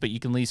to lease, but you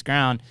can lease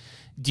ground.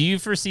 Do you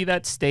foresee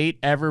that state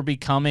ever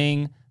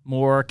becoming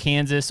more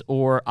Kansas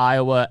or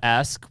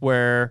Iowa-esque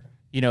where,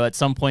 at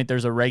some point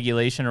there's a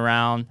regulation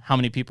around how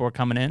many people are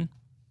coming in?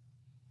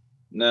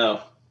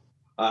 No,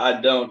 I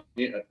don't.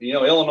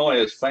 Illinois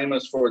is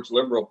famous for its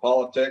liberal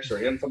politics,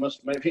 or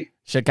infamous, maybe.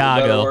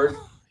 Chicago.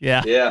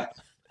 Yeah. Yeah.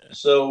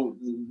 So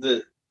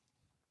the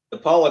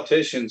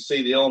politicians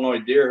see the Illinois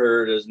deer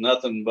herd as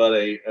nothing but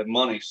a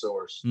money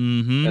source,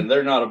 and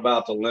they're not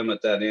about to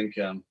limit that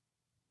income.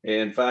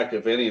 In fact,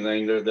 if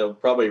anything, they'll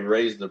probably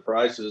raise the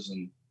prices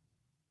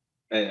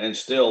and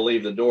still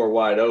leave the door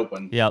wide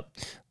open. Yep.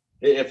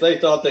 If they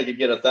thought they could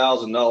get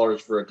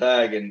 $1,000 for a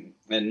tag and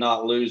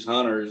not lose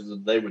hunters,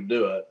 they would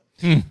do it.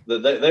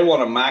 They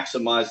want to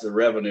maximize the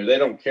revenue. They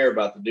don't care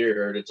about the deer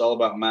herd. It's all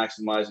about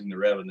maximizing the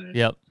revenue.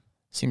 Yep.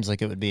 Seems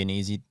like it would be an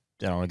easy.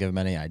 I don't want to give them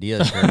any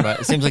ideas here,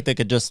 but it seems like they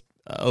could just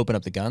open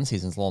up the gun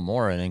seasons a little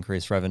more and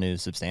increase revenue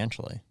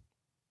substantially.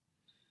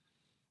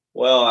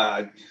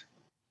 Well,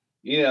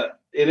 in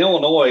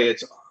Illinois,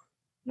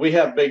 we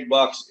have big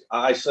bucks,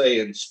 I say,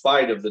 in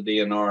spite of the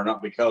DNR,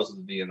 not because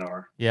of the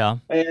DNR. Yeah.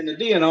 And the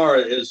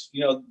DNR is,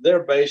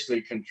 they're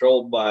basically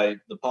controlled by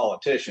the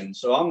politicians.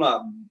 So I'm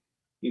not,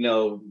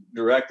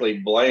 directly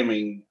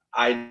blaming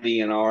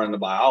IDNR and the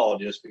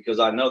biologists, because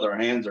I know their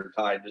hands are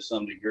tied to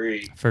some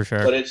degree. For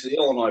sure. But it's the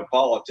Illinois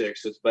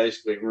politics that's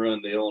basically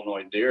ruined the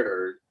Illinois deer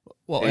herd.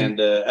 Well,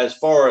 and as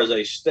far as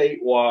a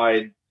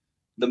statewide,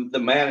 the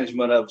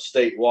management of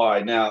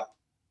statewide, now,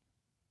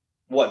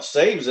 what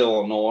saves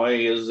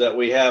Illinois is that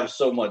we have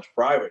so much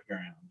private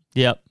ground.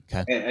 Yep.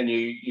 Okay. And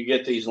you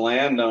get these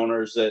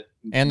landowners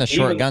and the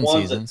short gun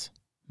seasons.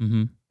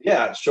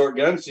 Yeah, short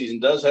gun season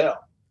does help.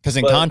 Because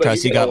in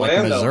contrast, you got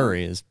like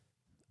Missouri is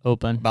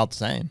open about the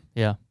same.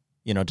 Yeah.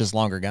 Just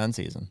longer gun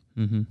season.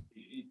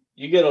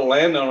 You get a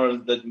landowner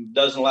that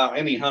doesn't allow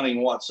any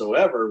hunting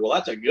whatsoever. Well,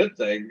 that's a good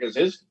thing, because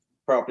his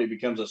property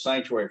becomes a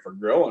sanctuary for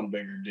growing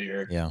bigger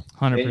deer. Yeah.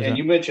 100%. And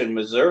you mentioned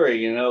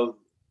Missouri,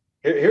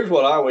 here's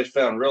what I always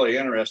found really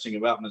interesting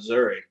about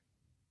Missouri.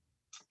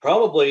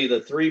 Probably the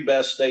 3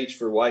 best states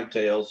for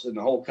whitetails in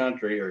the whole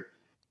country are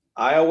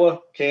Iowa,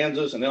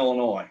 Kansas, and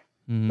Illinois.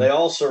 They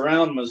all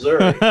surround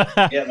Missouri.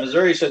 Yet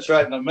Missouri sits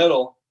right in the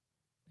middle.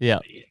 Yeah.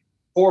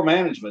 Poor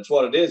management's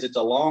what it is. It's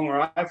a long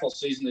rifle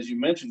season, as you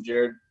mentioned,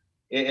 Jared,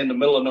 in the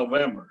middle of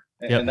November.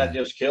 And that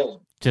just kills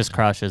them. Just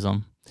crushes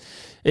them.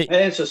 And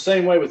it's the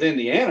same way with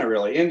Indiana,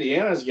 really.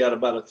 Indiana's got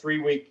about a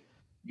 3-week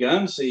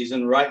gun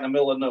season right in the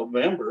middle of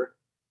November.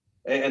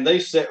 And they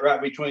sit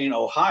right between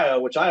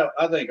Ohio, which I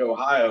think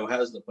Ohio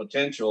has the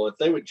potential. If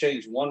they would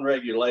change one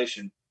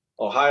regulation,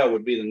 Ohio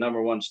would be the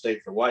 #1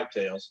 state for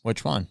whitetails.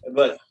 Which one?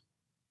 But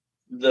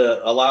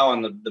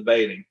allowing the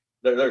baiting.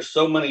 There's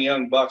so many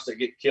young bucks that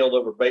get killed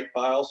over bait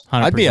piles.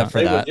 100%. I'd be up for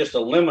They that. would just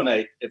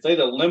if they'd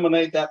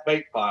eliminate that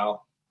bait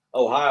pile,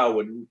 Ohio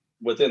would,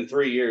 within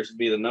 3 years,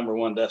 be the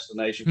 #1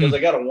 destination, because they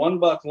got a 1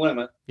 buck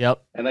limit.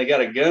 Yep. And they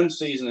got a gun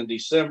season in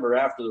December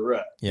after the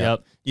rut.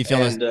 Yep. You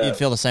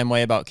feel the same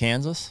way about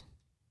Kansas?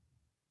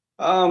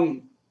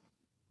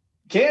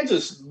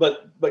 Kansas,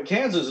 but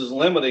Kansas is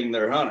limiting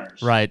their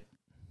hunters, Right.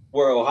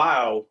 where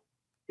Ohio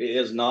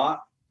is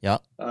not. Yeah.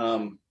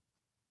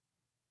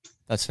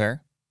 That's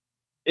fair.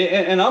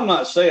 And I'm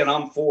not saying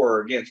I'm for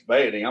or against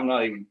baiting. I'm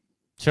not even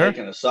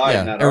taking a side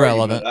in that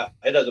irrelevant. argument.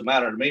 It doesn't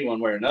matter to me one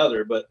way or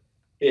another. But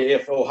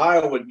if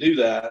Ohio would do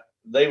that,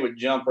 they would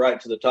jump right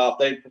to the top.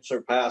 They'd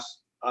surpass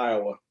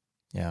Iowa.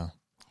 Yeah.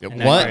 Isn't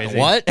that crazy?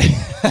 What?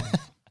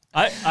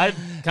 I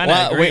kind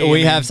of agree.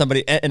 We have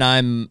somebody,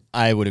 and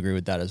I would agree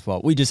with that as well.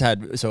 We just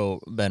had,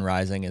 Ben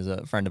Rising is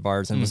a friend of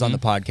ours and was on the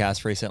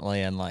podcast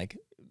recently, and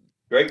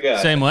Great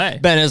guy. Same way.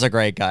 Ben is a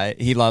great guy.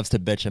 He loves to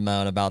bitch and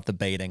moan about the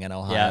baiting in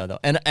Ohio, though,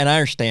 and I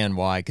understand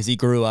why, because he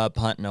grew up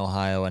hunting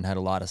Ohio and had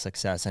a lot of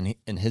success. And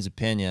in his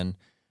opinion,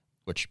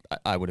 which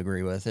I would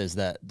agree with, is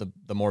that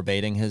the more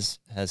baiting has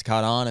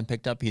caught on and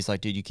picked up, he's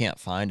like, dude, you can't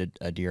find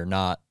a deer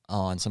not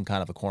on some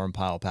kind of a corn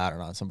pile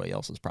pattern on somebody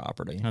else's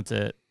property. That's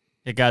it.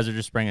 The guys are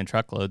just bringing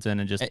truckloads in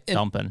and just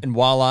dumping. And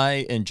while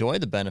I enjoy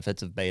the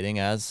benefits of baiting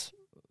as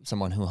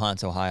someone who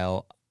hunts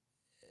Ohio,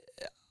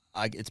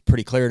 it's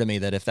pretty clear to me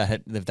that if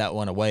that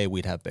went away,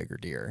 we'd have bigger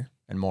deer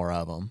and more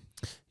of them.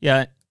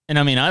 Yeah, and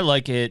I mean, I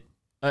like it.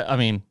 I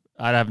mean,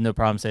 I'd have no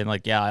problem saying,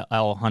 like, yeah,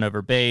 I'll hunt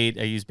over bait.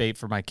 I use bait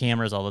for my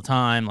cameras all the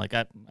time. Like,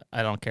 I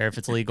don't care if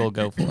it's legal,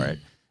 go for it.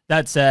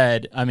 That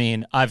said, I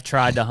mean, I've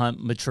tried to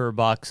hunt mature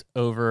bucks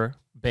over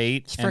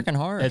bait. It's freaking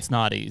hard. It's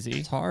not easy.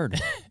 It's hard.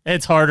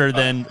 It's harder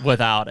than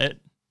without it.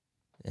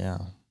 Yeah.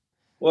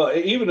 Well,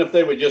 even if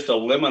they would just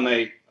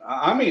eliminate,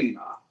 I mean,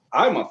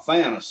 I'm a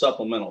fan of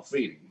supplemental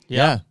feeding.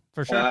 Yeah,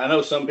 for sure. I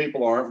know some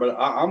people aren't, but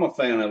I'm a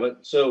fan of it.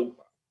 So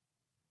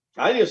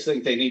I just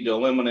think they need to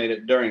eliminate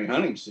it during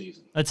hunting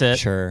season. That's it.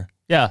 Sure.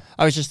 Yeah.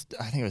 I think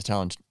I was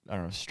telling, I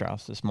don't know,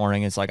 Strauss this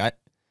morning. It's like,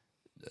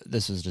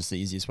 this is just the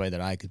easiest way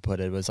that I could put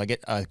it. It was like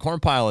a corn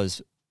pile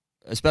is,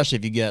 especially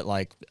if you get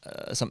like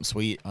something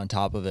sweet on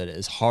top of it,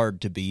 is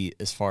hard to beat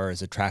as far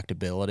as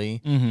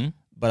attractability. Mm-hmm.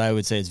 But I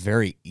would say it's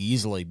very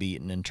easily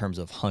beaten in terms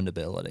of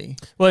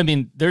huntability. Well, I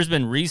mean, there's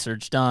been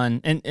research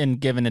done, and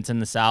given it's in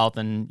the South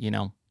and, you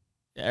know,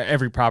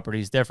 every property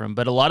is different,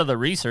 but a lot of the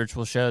research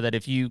will show that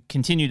if you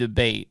continue to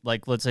bait,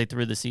 like let's say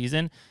through the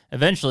season,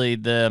 eventually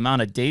the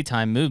amount of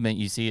daytime movement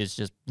you see is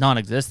just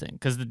non-existent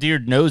because the deer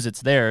knows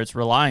it's there. It's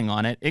relying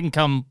on it. It can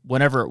come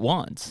whenever it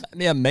wants.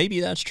 Yeah,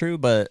 maybe that's true,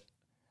 but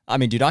I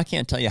mean, dude, I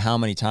can't tell you how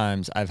many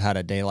times I've had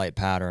a daylight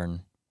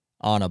pattern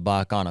on a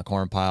buck on a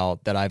corn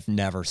pile that I've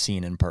never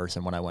seen in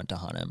person when I went to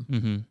hunt him.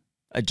 Mm-hmm.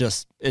 It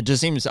just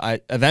seems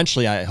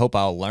eventually I hope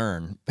I'll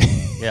learn.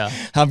 Yeah.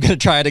 I'm going to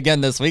try it again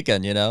this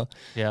weekend, you know?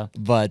 Yeah.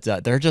 But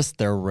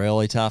they're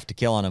really tough to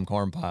kill on them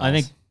corn piles.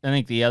 I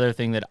think the other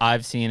thing that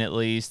I've seen at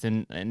least,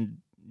 and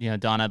you know,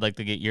 Don, I'd like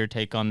to get your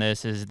take on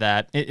this, is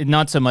that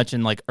not so much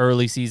in like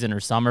early season or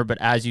summer, but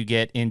as you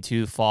get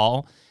into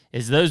fall,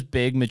 is those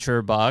big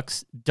mature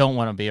bucks don't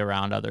want to be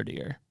around other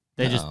deer.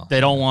 They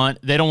don't want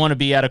to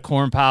be at a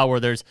corn pile where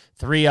there's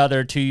 3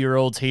 other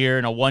 2-year-olds here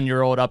and a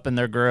 1-year-old up in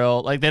their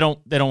grill. Like they don't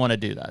want to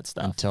do that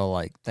stuff until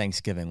like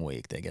Thanksgiving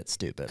week. They get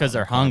stupid because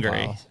they're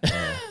hungry.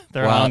 Yeah.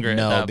 They're hungry.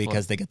 No,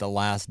 because they get the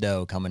last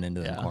doe coming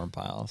into the corn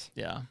piles.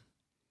 Yeah.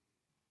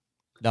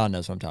 Don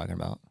knows what I'm talking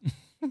about.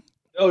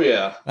 Oh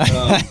yeah.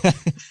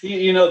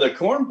 You know, the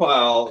corn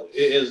pile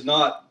is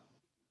not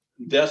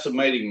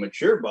decimating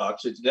mature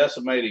bucks, it's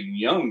decimating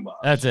young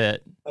bucks. That's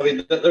it. I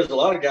mean, there's a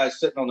lot of guys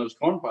sitting on those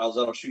corn piles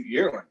that'll shoot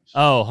yearlings.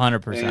 Oh,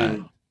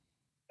 100%.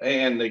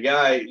 And the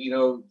guy, you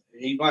know,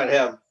 he might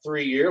have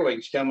 3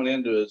 yearlings coming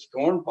into his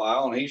corn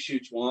pile and he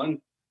shoots one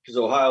because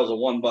Ohio's a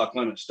 1 buck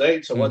limit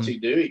state. So what's he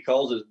do? He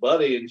calls his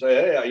buddy and say,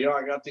 hey, you know,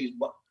 I got these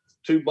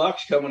 2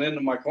 bucks coming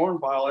into my corn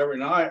pile every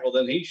night. Well,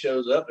 then he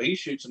shows up and he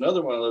shoots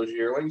another one of those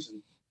yearlings,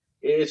 and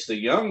it's the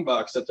young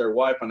bucks that they're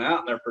wiping out,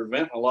 and they're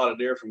preventing a lot of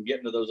deer from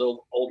getting to those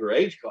older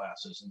age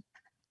classes. And,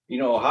 you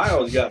know,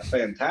 Ohio's got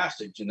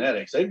fantastic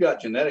genetics. They've got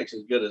genetics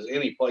as good as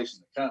any place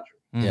in the country.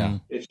 Yeah.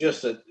 It's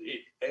just that,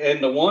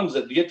 and the ones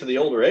that get to the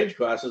older age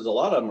classes, a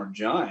lot of them are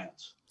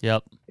giants.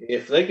 Yep.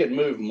 If they could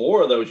move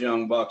more of those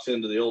young bucks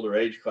into the older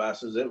age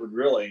classes, it would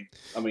really,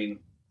 I mean,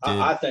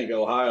 I think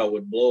Ohio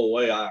would blow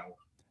away Iowa.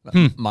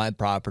 My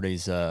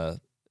property's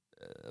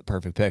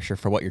perfect picture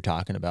for what you're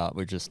talking about.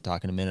 We were just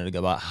talking a minute ago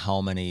about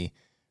how many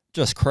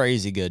just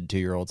crazy good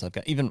 2-year-olds I've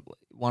got, even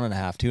 1.5,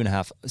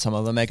 2.5. Some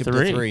of them make it to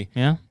 3.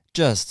 Yeah.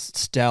 Just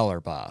stellar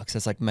bucks.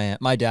 It's like, man,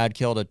 my dad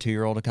killed a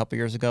 2-year-old a couple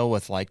years ago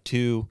with like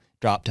 2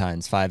 drop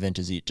tines, 5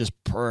 inches each.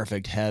 Just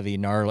perfect, heavy,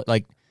 gnarly,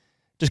 like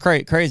just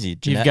crazy.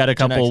 You've got a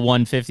couple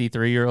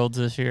 153-year-olds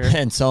this year.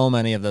 And so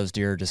many of those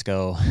deer just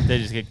go. They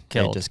just get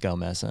killed. They just go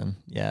missing.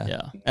 Yeah.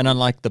 Yeah. And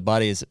unlike the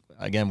buddies,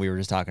 again, we were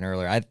just talking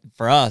earlier.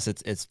 For us,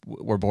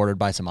 we're bordered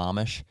by some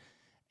Amish,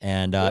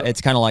 and it's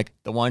kind of like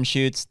the one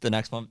shoots, the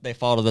next one they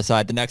fall to the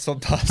side, the next one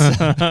busts.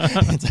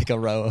 It's like a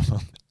row of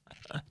them,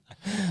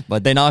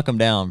 but they knock them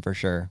down for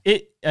sure.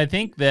 I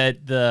think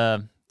that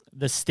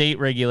the state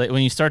regulate,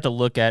 when you start to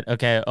look at,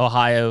 okay,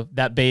 Ohio,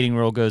 that baiting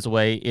rule goes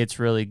away. It's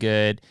really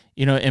good.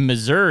 You know, in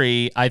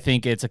Missouri, I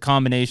think it's a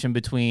combination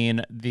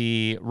between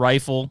the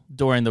rifle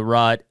during the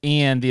rut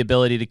and the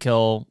ability to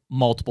kill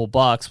multiple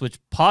bucks, which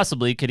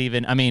possibly could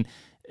even, I mean,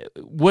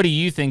 what do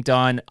you think,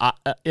 Don,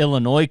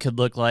 Illinois could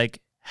look like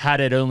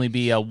had it only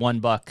be a 1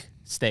 buck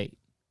state?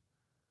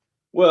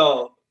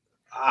 Well,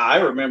 I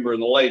remember in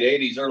the late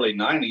 80s, early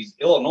 90s,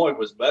 Illinois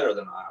was better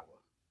than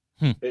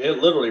Iowa.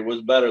 It literally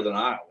was better than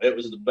Iowa. It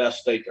was the best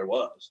state there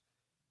was.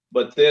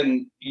 But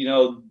then, you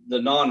know,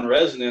 the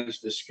non-residents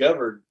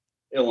discovered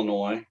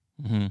Illinois,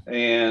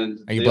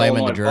 and are you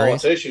blaming the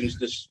juries? Politicians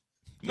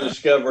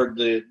discovered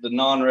the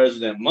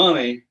non-resident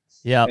money,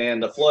 yeah,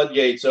 and the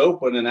floodgates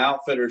open, and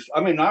outfitters.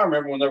 I mean, I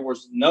remember when there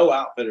was no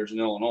outfitters in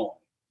Illinois.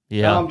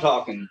 Yeah, now I'm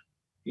talking,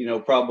 you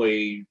know,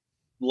 probably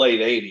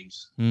late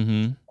 80s.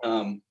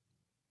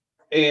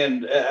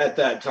 And at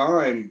that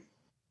time,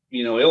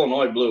 you know,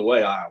 Illinois blew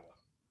away Iowa.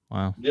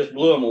 Wow. Just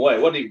blew them away.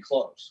 Wasn't even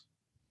close.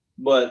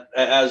 But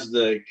as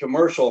the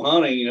commercial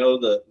hunting,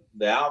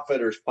 the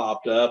outfitters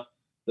popped up,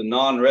 the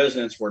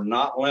non-residents were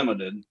not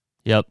limited.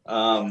 Yep.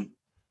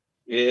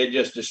 It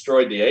just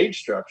destroyed the age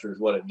structure is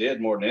what it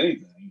did more than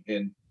anything.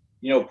 And,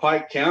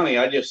 Pike County,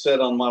 I just said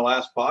on my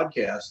last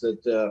podcast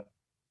that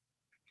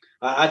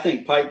I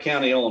think Pike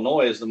County,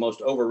 Illinois is the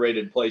most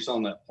overrated place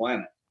on that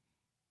planet.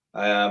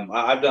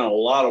 I've done a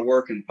lot of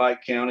work in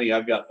Pike County.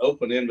 I've got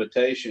open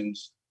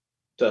invitations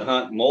to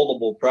hunt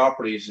multiple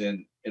properties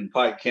in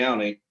Pike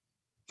County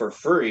for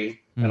free.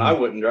 Mm-hmm. And I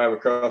wouldn't drive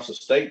across the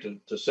state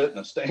to sit in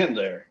a stand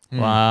there.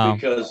 Wow.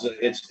 Because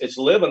it's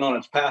living on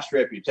its past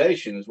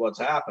reputation is what's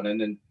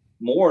happening. And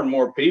more and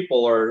more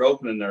people are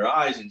opening their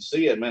eyes and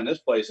seeing, man, this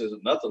place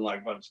isn't nothing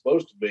like what it's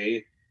supposed to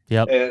be.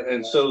 Yep.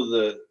 And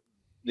so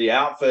the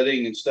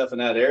outfitting and stuff in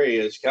that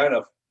area is kind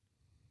of,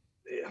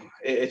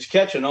 it's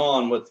catching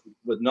on with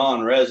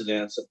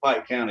non-residents. That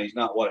Pike County is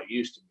not what it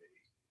used to be.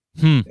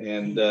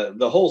 And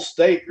the whole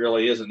state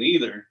really isn't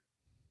either.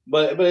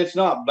 But it's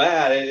not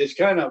bad. It's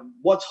kind of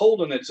what's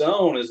holding its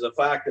own is the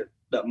fact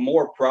that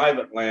more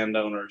private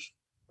landowners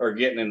are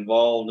getting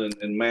involved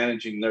in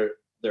managing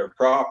their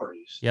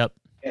properties. Yep.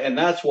 And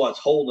that's what's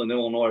holding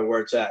Illinois where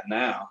it's at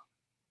now.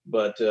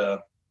 But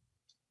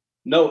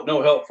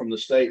no help from the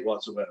state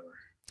whatsoever.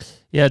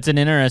 Yeah, it's an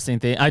interesting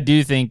thing. I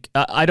do think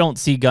I don't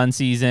see gun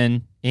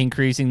season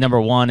increasing. Number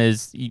one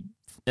is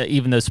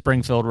even though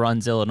Springfield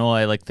runs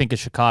Illinois, like think of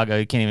Chicago,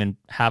 you can't even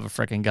have a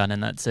freaking gun in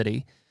that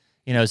city.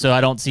 So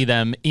I don't see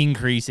them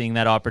increasing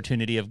that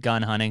opportunity of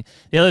gun hunting.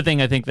 The other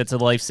thing I think that's a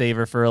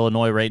lifesaver for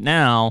Illinois right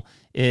now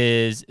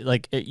is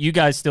like you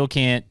guys still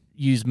can't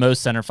use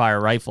most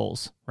centerfire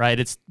rifles, right?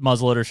 It's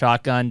muzzleloader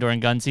shotgun during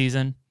gun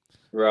season.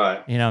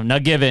 Right.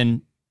 Not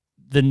given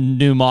the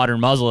new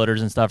modern muzzleloaders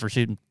and stuff are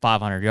shooting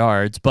 500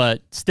 yards,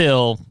 but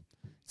still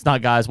it's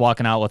not guys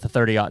walking out with a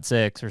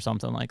 30-06 or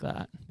something like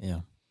that.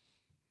 Yeah.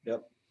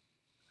 Yep.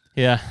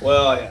 Yeah.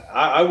 Well,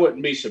 I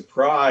wouldn't be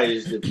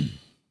surprised if,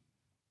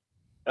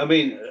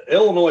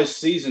 Illinois'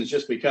 seasons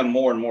just become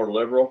more and more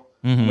liberal.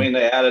 Mm-hmm.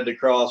 They added the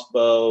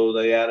crossbow,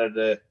 they added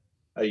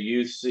a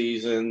youth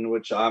season,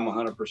 which I'm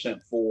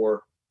 100%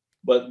 for,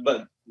 but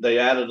they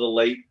added a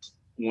late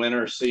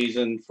winter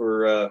season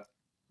for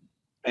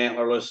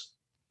antlerless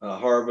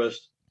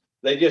harvest.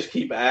 They just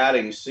keep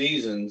adding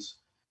seasons,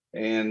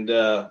 and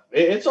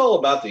it's all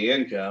about the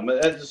income.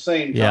 At the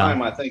same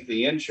time, I think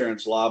the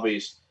insurance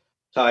lobby's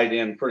tied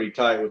in pretty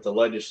tight with the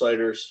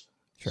legislators.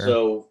 Sure.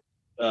 So,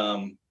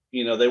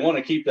 they want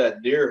to keep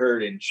that deer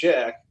herd in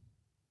check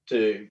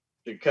to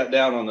cut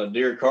down on the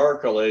deer car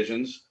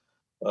collisions,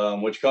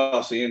 which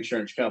costs the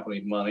insurance company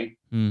money.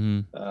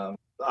 Mm-hmm.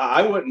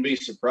 I wouldn't be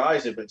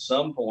surprised if at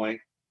some point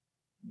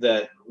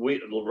that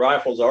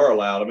rifles are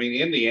allowed.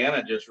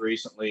 Indiana just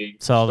recently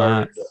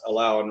started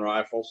allowing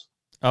rifles.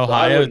 Ohio so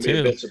I wouldn't too. be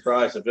a bit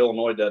surprised if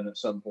Illinois doesn't at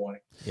some point.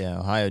 Yeah,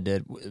 Ohio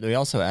did. They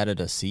also added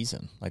a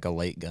season, like a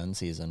late gun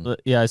season.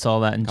 Yeah, I saw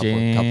that in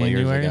January, couple of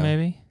years ago.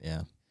 maybe.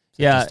 Yeah.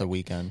 Yeah, just a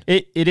weekend.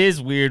 It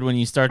is weird when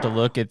you start to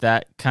look at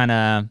that kind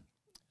of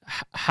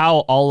how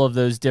all of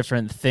those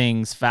different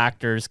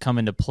factors come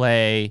into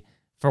play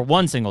for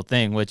one single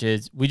thing, which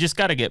is we just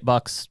got to get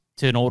bucks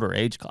to an older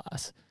age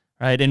class,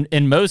 right?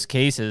 In most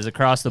cases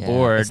across the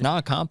board. It's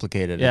not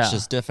complicated. Yeah. It's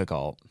just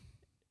difficult.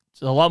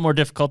 It's a lot more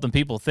difficult than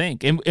people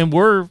think. And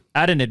we're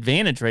at an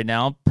advantage right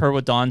now, per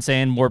what Don's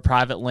saying, more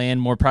private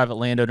land, more private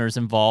landowners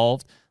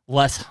involved,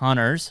 less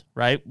hunters,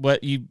 right?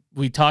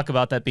 We talk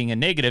about that being a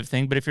negative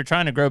thing, but if you're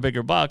trying to grow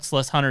bigger bucks,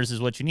 less hunters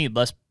is what you need.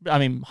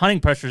 Hunting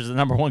pressure is the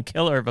number one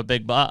killer of a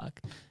big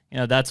buck.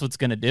 That's what's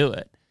going to do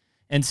it.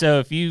 And so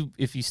if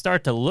you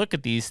start to look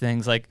at these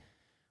things, like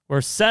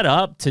we're set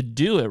up to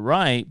do it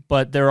right,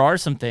 but there are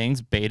some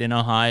things, bait in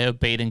Ohio,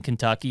 bait in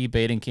Kentucky,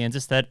 bait in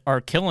Kansas, that are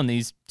killing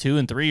these 2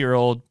 and 3 year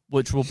old,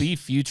 which will be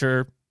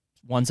future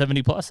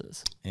 170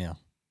 pluses. Yeah.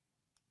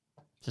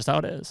 Just how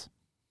it is.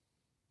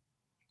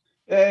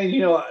 And,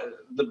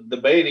 the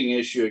baiting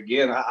issue,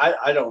 again,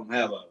 I don't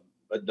have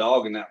a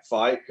dog in that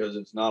fight because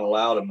it's not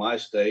allowed in my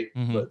state.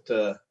 Mm-hmm.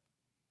 But,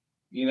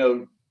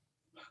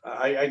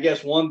 I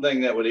guess one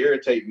thing that would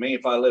irritate me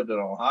if I lived in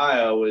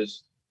Ohio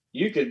is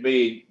you could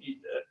be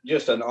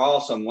just an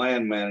awesome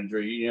land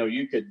manager.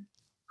 You could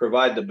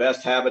provide the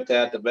best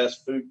habitat, the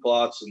best food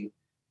plots,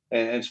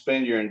 and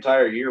spend your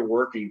entire year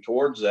working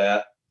towards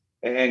that.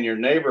 And your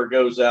neighbor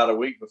goes out a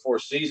week before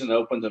season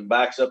opens and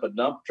backs up a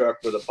dump truck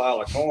with a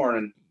pile of corn,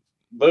 and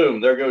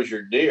boom, there goes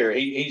your deer.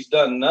 He's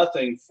done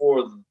nothing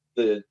for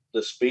the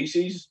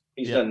species.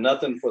 He's done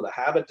nothing for the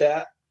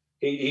habitat.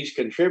 He's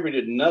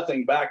contributed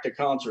nothing back to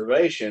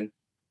conservation,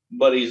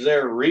 but he's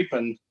there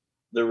reaping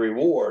the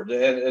reward.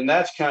 And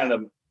that's kind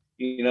of,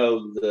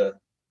 the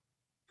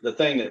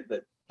thing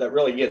that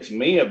really gets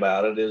me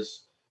about it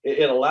is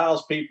it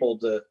allows people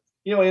to,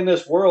 in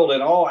this world,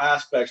 in all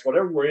aspects,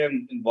 whatever we're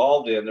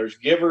involved in, there's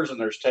givers and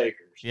there's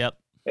takers. Yep.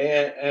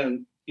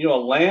 And a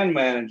land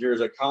manager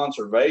is a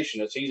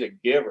conservationist. He's a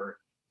giver.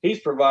 He's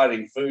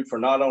providing food for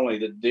not only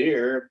the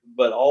deer,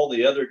 but all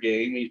the other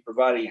game. He's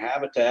providing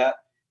habitat.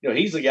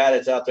 he's the guy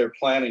that's out there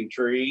planting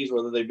trees,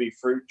 whether they be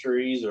fruit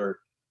trees or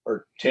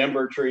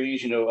timber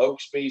trees,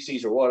 oak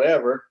species or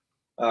whatever.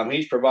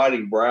 He's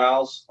providing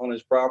browse on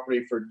his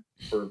property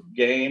for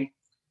game,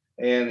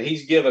 and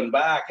he's giving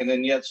back. And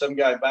then yet some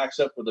guy backs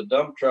up with a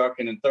dump truck,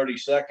 and in 30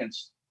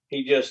 seconds,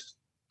 he just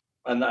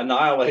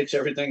annihilates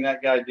everything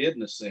that guy did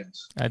in a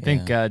sense. I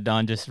think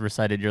Don just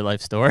recited your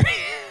life story.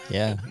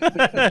 Yeah.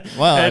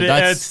 Well,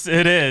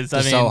 it is.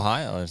 I mean,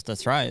 Ohio.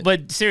 That's right.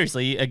 But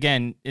seriously,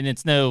 again, and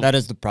that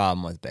is the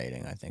problem with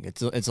baiting. I think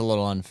it's a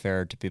little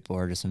unfair to people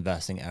who are just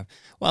investing.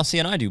 Well, see,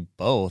 and I do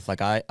both.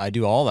 Like I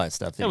do all that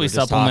stuff. That we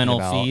supplemental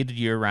feed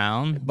year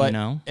round, but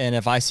and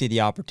if I see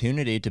the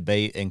opportunity to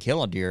bait and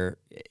kill a deer,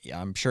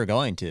 I'm sure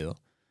going to.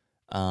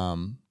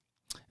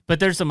 But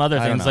there's some other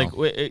things, like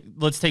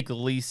let's take a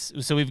lease.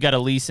 So we've got a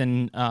lease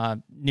in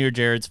near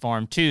Jared's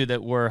farm too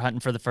that we're hunting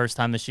for the first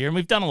time this year, and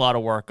we've done a lot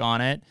of work on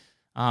it.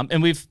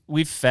 And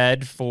we've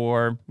fed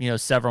for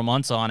several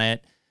months on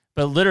it.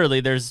 But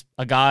literally, there's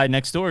a guy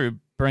next door who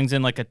brings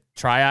in like a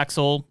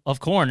triaxle of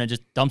corn and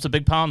just dumps a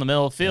big pile in the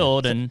middle of the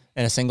field, and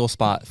in a single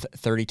spot,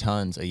 30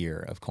 tons a year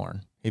of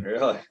corn.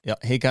 Really? Yeah,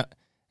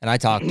 and I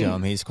talked to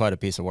him. He's quite a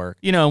piece of work.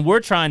 And we're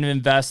trying to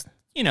invest.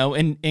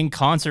 In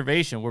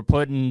conservation, we're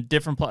putting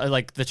different,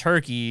 like the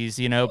turkeys,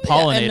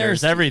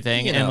 pollinators,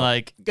 everything. And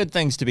like good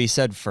things to be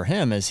said for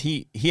him is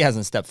he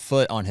hasn't stepped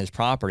foot on his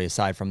property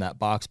aside from that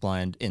box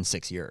blind in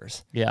 6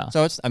 years. Yeah.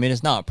 So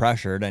it's not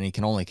pressured, and he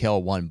can only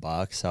kill one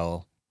buck.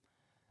 So,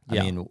 I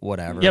mean,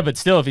 whatever. Yeah, but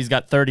still, if he's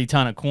got 30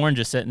 ton of corn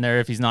just sitting there,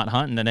 if he's not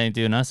hunting, it ain't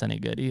doing us any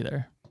good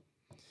either.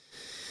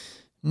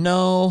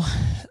 No,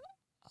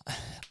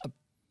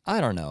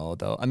 I don't know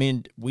though. I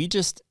mean,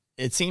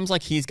 it seems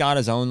like he's got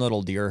his own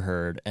little deer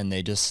herd, and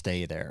they just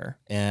stay there.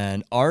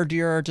 And our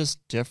deer are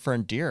just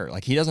different deer.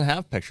 Like, he doesn't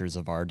have pictures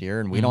of our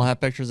deer, and we don't have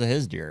pictures of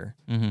his deer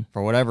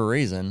for whatever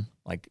reason.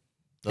 Like,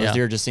 those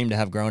deer just seem to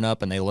have grown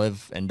up, and they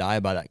live and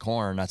die by that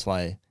corn. That's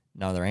why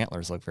none of their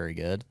antlers look very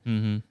good.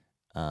 They're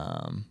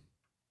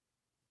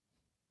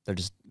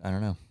just, I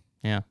don't know.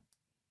 Yeah.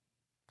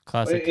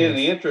 Classic. In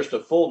the interest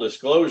of full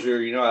disclosure,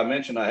 I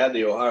mentioned I had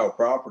the Ohio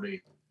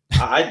property.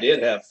 I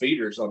did have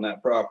feeders on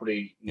that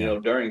property,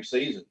 during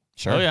season.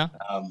 Sure. Oh, yeah.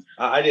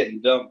 I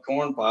didn't dump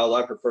corn piles.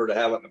 I prefer to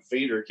have it in a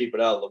feeder, keep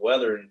it out of the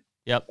weather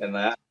and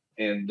that.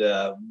 And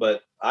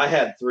but I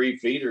had 3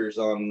 feeders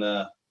on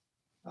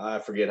I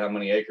forget how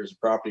many acres the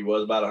property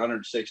was, about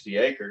 160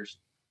 acres.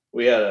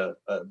 We had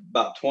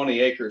about 20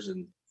 acres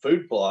in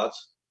food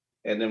plots,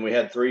 and then we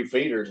had 3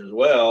 feeders as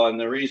well. And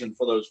the reason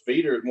for those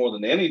feeders more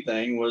than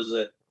anything was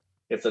that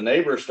if the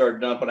neighbors started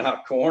dumping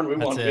out corn, we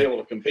wanted to be able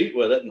to compete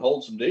with it and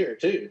hold some deer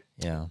too.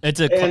 Yeah. And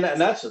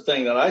that's the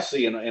thing that I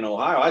see in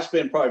Ohio. I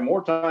spend probably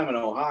more time in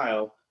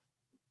Ohio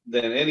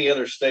than any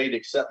other state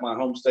except my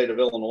home state of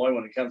Illinois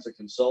when it comes to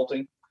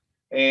consulting.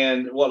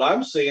 And what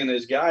I'm seeing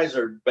is guys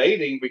are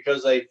baiting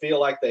because they feel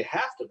like they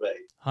have to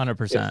bait.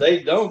 100%. If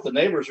they don't, the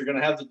neighbors are going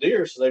to have the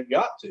deer, so they've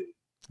got to.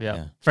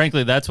 Yeah.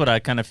 Frankly, that's what I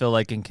kind of feel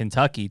like in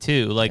Kentucky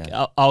too. Like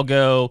I'll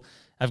go.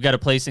 I've got a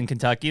place in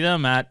Kentucky that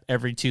I'm at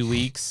every 2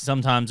 weeks.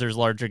 Sometimes there's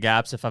larger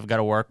gaps if I've got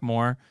to work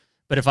more.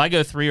 But if I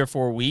go 3 or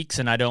 4 weeks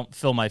and I don't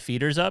fill my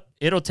feeders up,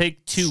 it'll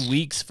take 2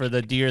 weeks for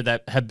the deer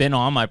that have been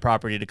on my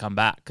property to come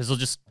back because they'll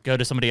just go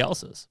to somebody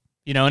else's.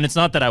 And it's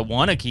not that I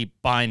want to keep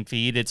buying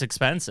feed. It's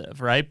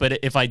expensive, right? But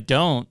if I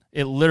don't,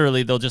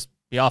 they'll just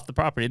be off the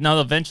property.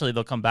 Now, eventually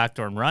they'll come back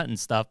to and rut and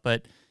stuff.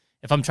 But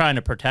if I'm trying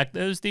to protect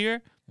those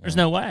deer, there's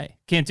no way.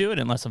 Can't do it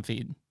unless I'm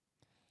feeding.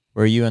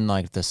 Were you in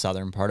like the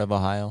southern part of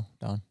Ohio,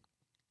 Don?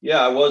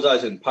 Yeah, I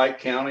was in Pike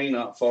County,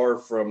 not far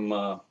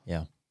from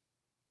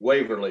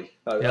Waverly.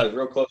 I was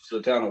real close to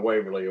the town of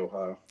Waverly,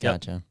 Ohio.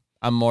 Gotcha.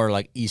 I'm more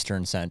like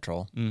eastern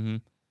central.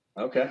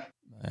 Okay.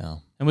 Yeah.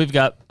 And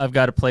I've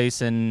got a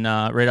place in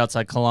right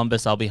outside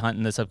Columbus. I'll be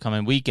hunting this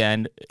upcoming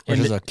weekend. Which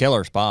is a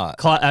killer spot.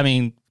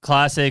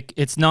 Classic.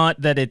 It's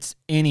not that it's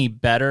any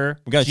better.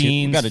 We got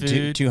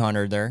a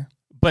 200 there.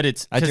 But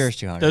it's yours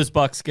 200. Those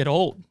bucks get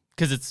old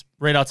because it's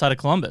right outside of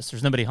Columbus.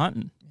 There's nobody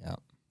hunting.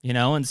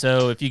 Yeah. And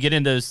so if you get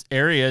in those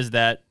areas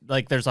that,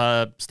 like, there's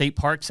a state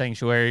park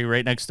sanctuary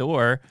right next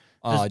door.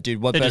 Oh, dude,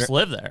 they just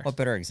live there. What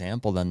better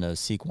example than those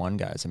Seek One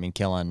guys? I mean,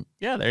 killing.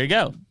 Yeah, there you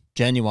go.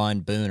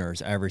 Genuine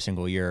booners every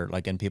single year,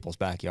 like in people's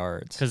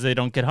backyards. Because they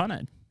don't get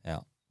hunted. Yeah.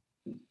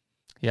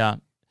 Yeah.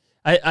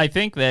 I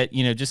think that,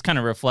 just kind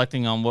of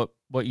reflecting on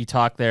what you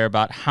talked there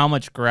about how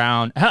much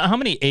ground, how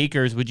many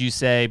acres would you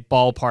say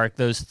ballpark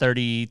those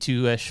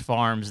 32-ish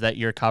farms that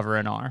you're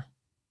covering are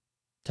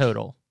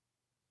total?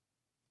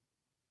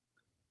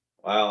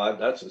 Wow,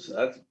 that's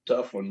a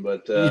tough one,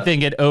 but you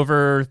think it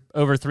over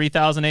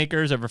 3,000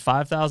 acres, over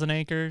 5,000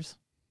 acres?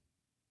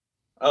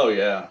 Oh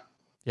yeah.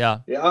 Yeah.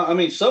 Yeah, I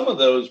mean, some of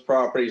those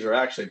properties are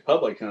actually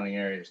public hunting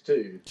areas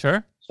too.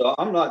 Sure. So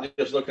I'm not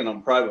just looking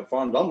on private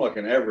farms. I'm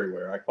looking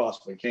everywhere I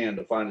possibly can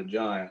to find a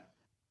giant.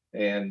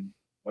 And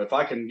if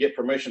I can get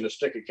permission to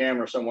stick a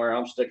camera somewhere,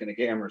 I'm sticking a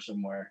camera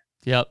somewhere.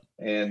 Yep.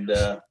 And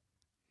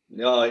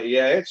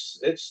yeah,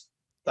 it's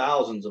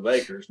thousands of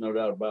acres, no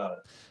doubt about it.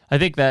 I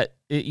think that,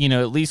 you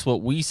know, at least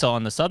what we saw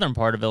in the southern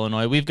part of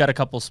Illinois, we've got a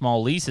couple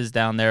small leases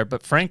down there,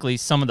 but frankly,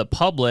 some of the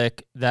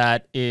public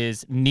that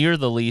is near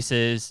the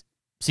leases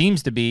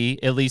seems to be,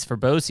 at least for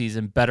bow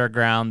season, better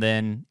ground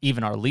than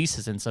even our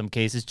leases in some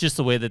cases, just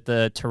the way that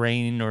the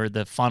terrain or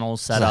the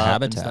funnels set up.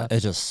 Habitat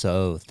is just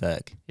so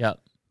thick. Yep.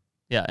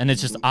 Yeah, and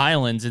it's just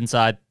islands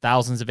inside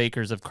thousands of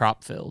acres of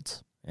crop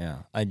fields. Yeah,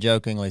 I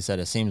jokingly said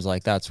it seems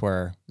like that's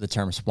where the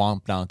term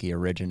swamp donkey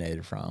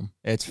originated from.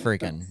 It's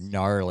freaking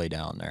gnarly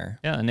down there.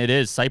 Yeah, and it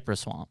is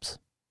cypress swamps.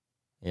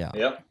 Yeah.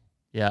 Yep.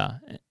 Yeah,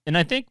 and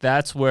I think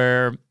that's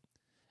where,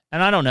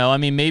 and I don't know, I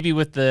mean, maybe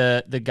with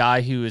the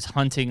guy who is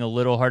hunting a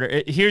little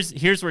harder,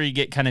 here's where you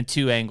get kind of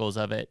two angles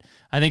of it.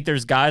 I think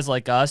there's guys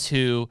like us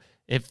who,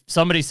 if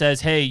somebody says,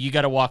 hey, you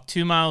got to walk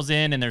 2 miles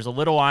in and there's a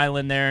little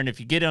island there, and if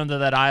you get onto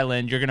that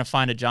island, you're going to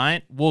find a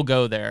giant, we'll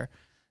go there.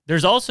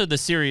 There's also the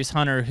serious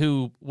hunter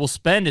who will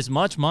spend as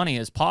much money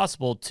as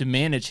possible to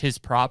manage his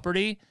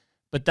property,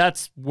 but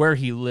that's where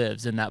he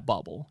lives, in that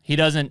bubble.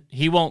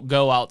 He won't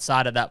go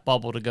outside of that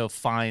bubble to go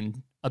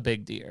find a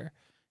big deer.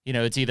 You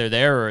know, it's either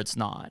there or it's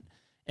not.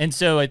 And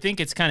so I think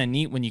it's kind of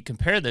neat when you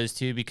compare those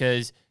two,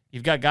 because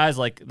you've got guys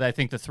like, I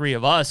think the three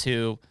of us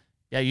who,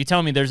 yeah, you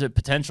tell me there's a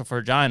potential for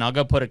a giant, I'll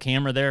go put a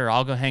camera there, or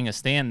I'll go hang a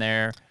stand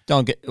there.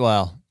 Don't get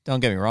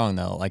me wrong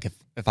though. Like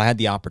if I had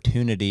the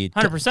opportunity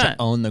to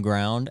own the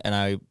ground and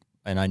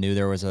I knew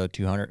there was a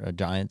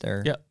giant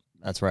there, yep,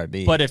 that's where I'd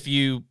be. But if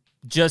you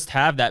just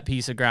have that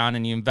piece of ground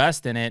and you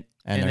invest in it,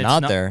 and they're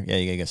not there, yeah,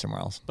 you gotta get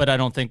somewhere else. But I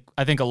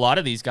think a lot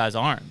of these guys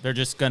aren't. They're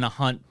just gonna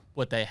hunt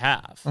what they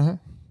have. Mm-hmm.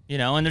 You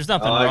know, and there's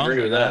nothing wrong I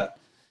agree with that.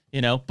 You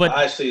know, but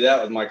I see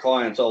that with my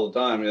clients all the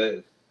time.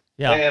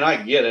 Yeah, and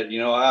I get it. You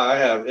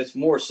know, it's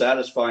more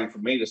satisfying for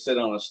me to sit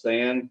on a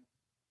stand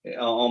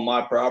on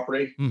my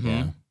property,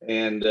 mm-hmm.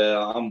 and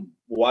I'm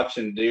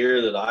watching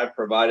deer that I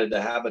provided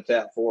the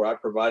habitat for. I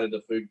provided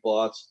the food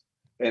plots,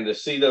 and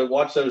to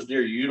watch those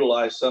deer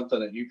utilize something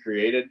that you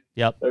created.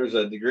 Yep. There's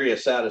a degree of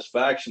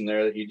satisfaction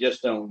there that you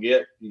just don't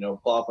get, you know,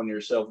 plopping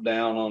yourself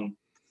down on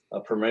a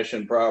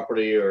permission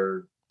property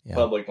or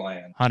public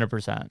land.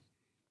 100%.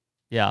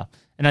 Yeah.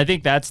 And I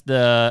think that's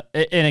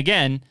and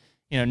again,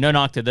 you know, no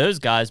knock to those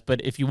guys,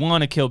 but if you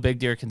want to kill big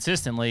deer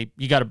consistently,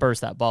 you got to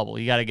burst that bubble.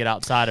 You got to get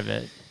outside of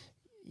it.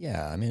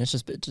 Yeah. I mean, it's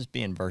just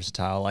being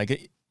versatile.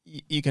 Like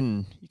you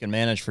can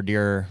manage for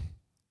deer,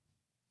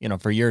 you know,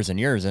 for years and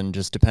years, and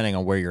just depending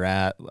on where you're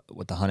at,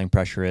 what the hunting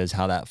pressure is,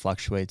 how that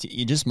fluctuates,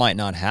 you just might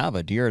not have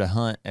a deer to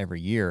hunt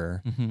every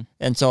year. Mm-hmm.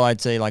 And so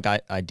I'd say, like,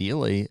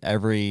 ideally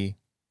every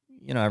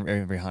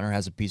hunter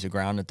has a piece of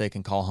ground that they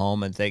can call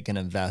home and they can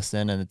invest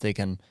in and that they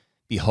can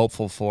be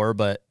hopeful for.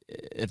 But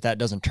if that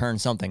doesn't turn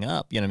something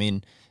up, you know what I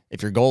mean?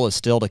 If your goal is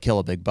still to kill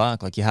a big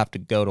buck, like, you have to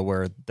go to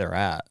where they're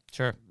at.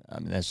 Sure. I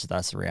mean,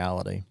 that's the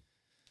reality.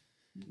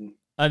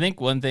 I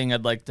think one thing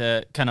I'd like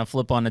to kind of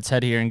flip on its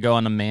head here and go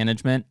on a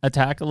management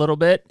attack a little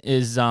bit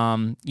is,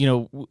 you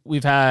know,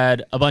 we've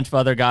had a bunch of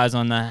other guys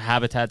on the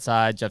habitat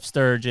side, Jeff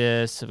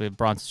Sturgis, we have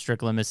Bronson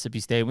Strickland, Mississippi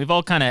State. We've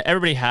all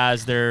everybody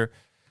has their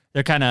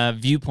kind of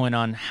viewpoint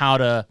on how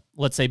to,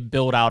 let's say,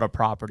 build out a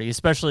property,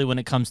 especially when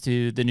it comes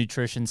to the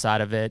nutrition side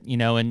of it, you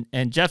know,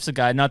 and Jeff's a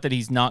guy, not that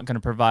he's not going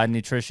to provide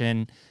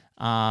nutrition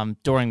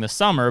during the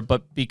summer,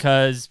 but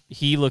because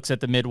he looks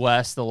at the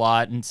Midwest a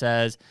lot and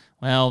says,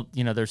 well,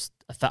 you know, there's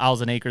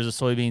 1,000 acres of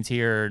soybeans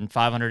here and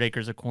 500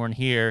 acres of corn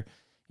here.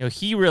 You know,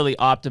 he really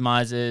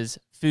optimizes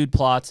food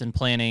plots and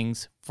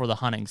plantings for the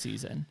hunting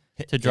season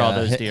to draw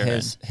those deer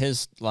in.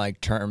 His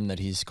like term that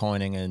he's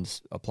coining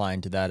and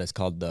applying to that is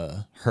called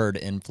the herd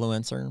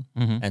influencer.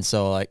 Mm-hmm. And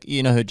so, like,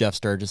 you know who Jeff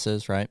Sturgis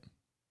is, right?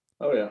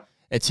 Oh yeah.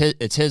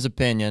 It's his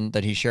opinion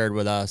that he shared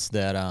with us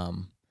that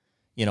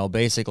you know,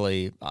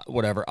 basically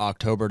whatever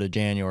October to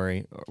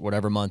January or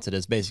whatever months it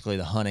is, basically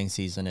the hunting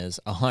season is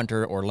a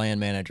hunter or land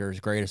manager's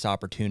greatest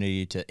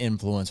opportunity to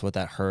influence what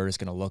that herd is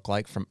going to look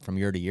like from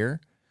year to year.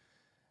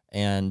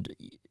 And,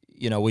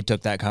 you know, we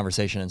took that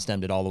conversation and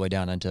stemmed it all the way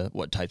down into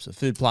what types of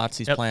food plots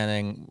he's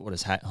planning, what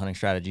his hunting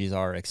strategies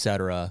are, et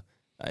cetera.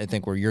 I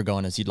think where you're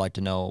going is you'd like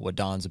to know what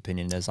Don's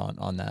opinion is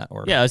on that.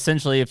 Or yeah,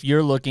 essentially, if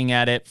you're looking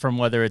at it from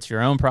whether it's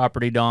your own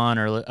property, Don,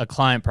 or a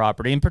client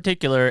property, in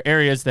particular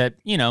areas that,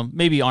 you know,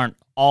 maybe aren't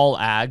all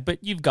ag,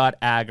 but you've got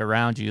ag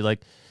around you,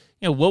 like,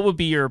 you know, what would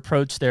be your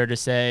approach there to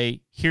say,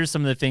 here's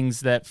some of the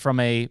things that from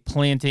a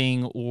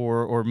planting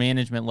or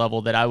management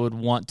level that I would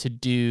want to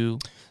do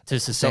to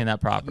sustain that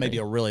property? Maybe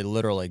a really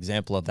literal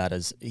example of that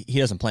is he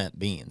doesn't plant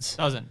beans.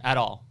 Doesn't at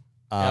all.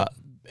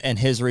 And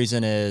his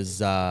reason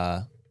is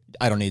I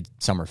don't need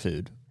summer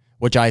food,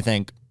 which I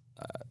think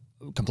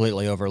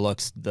completely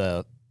overlooks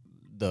the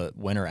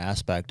winter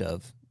aspect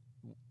of,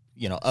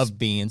 you know, of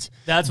beans.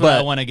 That's what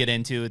I want to get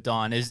into with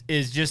Don is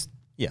just,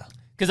 yeah,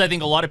 because I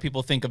think a lot of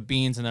people think of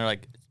beans and they're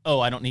like, oh,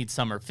 I don't need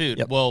summer food.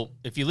 Yep. Well,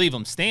 if you leave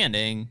them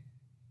standing,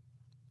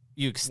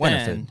 you extend.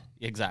 Winter food.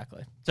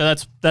 Exactly. So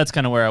that's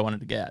kind of where I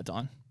wanted to get at,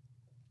 Don.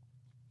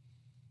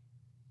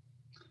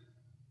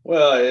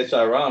 Well, it's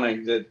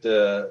ironic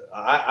that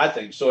I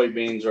think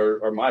soybeans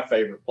are my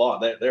favorite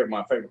plot. They're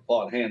my favorite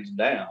plot, hands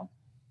down.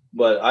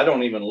 but I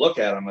don't even look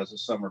at them as a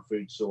summer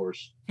food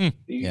source.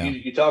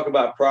 You talk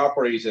about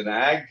properties in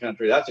ag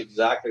country. That's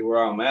exactly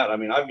where I'm at. I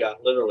mean, I've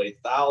got literally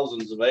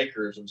thousands of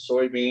acres of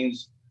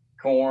soybeans,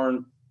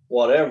 corn,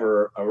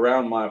 whatever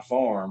around my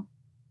farm.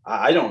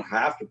 I don't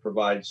have to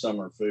provide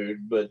summer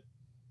food, but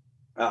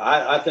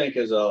I think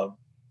as a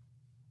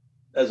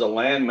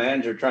land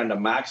manager trying to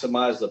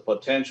maximize the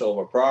potential of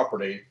a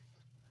property,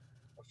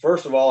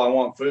 first of all, I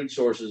want food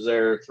sources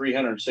there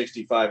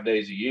 365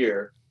 days a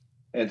year.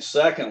 And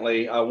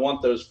secondly, I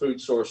want those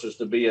food sources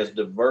to be as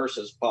diverse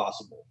as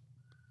possible.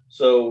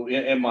 So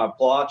in my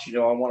plots, I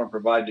want to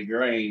provide the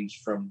grains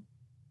from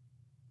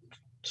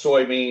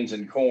soybeans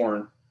and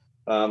corn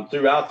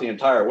throughout the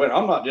entire winter.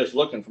 I'm not just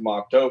looking from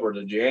October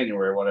to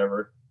January or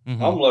whatever.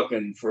 Mm-hmm. I'm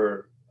looking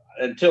for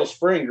until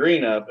spring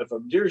green up. If a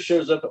deer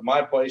shows up at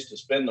my place to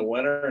spend the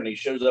winter and he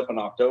shows up in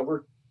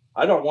October,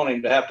 I don't want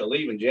him to have to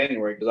leave in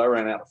January because I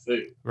ran out of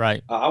food.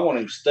 Right. I want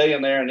him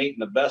staying there and eating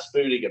the best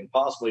food he can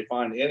possibly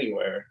find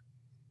anywhere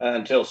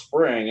until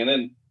spring. And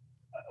then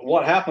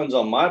what happens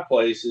on my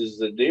place is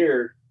the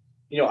deer,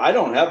 I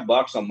don't have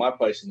bucks on my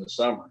place in the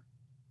summer.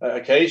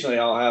 Occasionally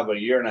I'll have a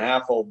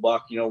 1.5-year-old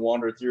buck,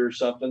 wander through or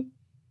something.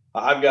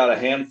 I've got a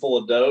handful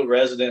of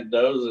resident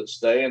does that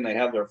stay and they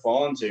have their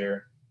fawns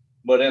here.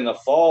 But in the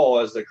fall,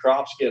 as the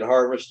crops get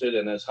harvested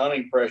and as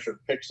hunting pressure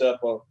picks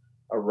up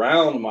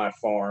around my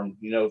farm,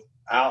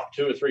 out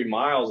 2 or 3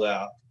 miles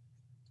out,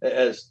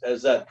 as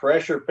that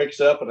pressure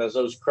picks up and as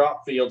those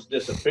crop fields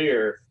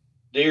disappear,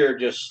 deer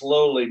just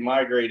slowly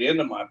migrate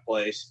into my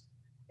place.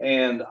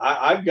 And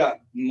I've got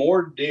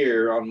more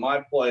deer on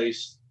my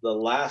place the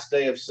last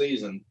day of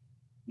season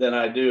than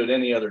I do at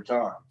any other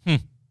time.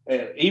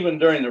 And even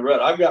during the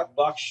rut, I've got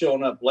bucks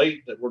showing up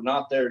late that were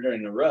not there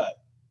during the rut.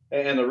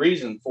 And the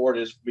reason for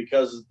it is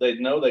because they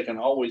know they can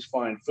always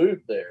find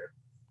food there.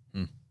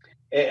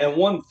 And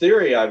one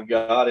theory I've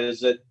got is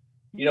that,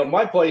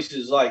 my place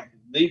is like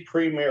the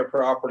premier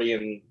property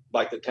in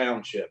like the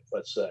township,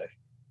 let's say.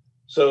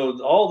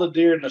 So all the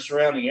deer in the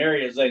surrounding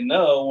areas, they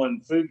know when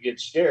food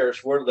gets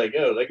scarce, where do they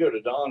go? They go to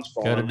Don's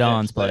farm. Go to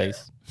Don's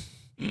place.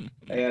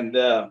 And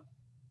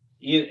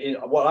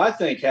what I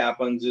think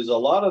happens is a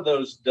lot of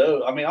those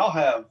doe, I'll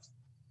have,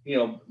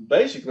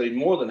 basically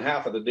more than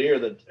half of the deer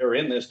that are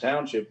in this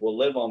township will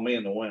live on me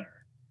in the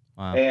winter.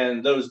 Wow.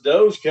 And those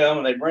does come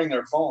and they bring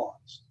their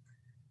fawns.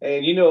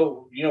 And, we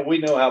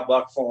know how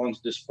buck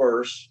fawns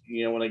disperse,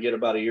 when they get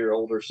about a year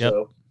old or so.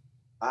 Yep.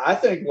 I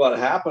think what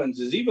happens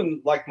is even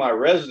like my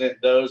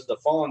resident does, the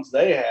fawns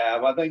they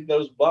have, I think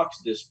those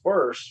bucks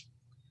disperse.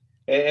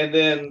 And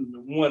then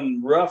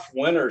when rough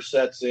winter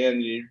sets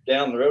in,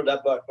 down the road,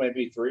 that buck may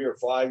be 3 or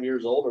 5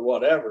 years old or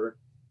whatever.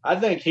 I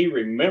think he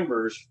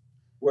remembers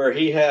where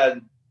he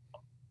had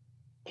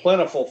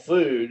plentiful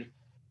food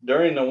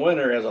during the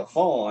winter as a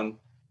fawn,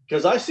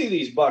 because I see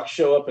these bucks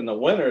show up in the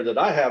winter that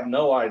I have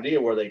no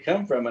idea where they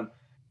come from. And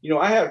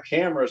I have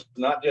cameras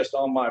not just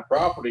on my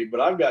property,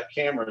 but I've got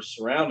cameras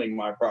surrounding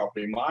my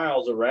property,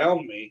 miles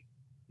around me,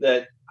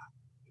 that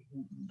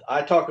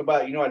I talk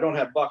about. I don't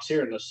have bucks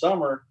here in the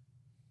summer,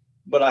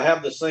 but I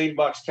have the same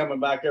bucks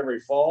coming back every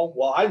fall.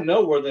 Well, I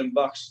know where them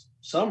bucks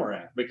summer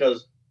at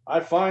because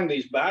I find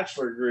these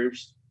bachelor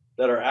groups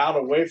that are out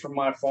away from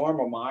my farm,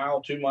 1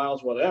 mile, 2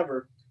 miles,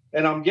 whatever,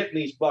 and I'm getting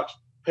these bucks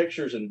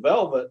pictures in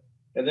velvet,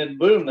 and then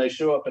boom, they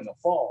show up in the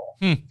fall.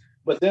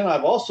 But then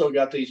I've also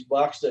got these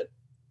bucks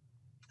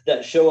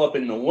that show up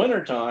in the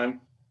wintertime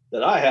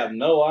that I have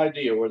no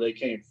idea where they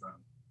came from.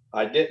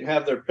 I didn't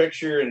have their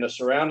picture in the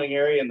surrounding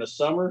area in the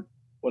summer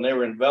when they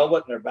were in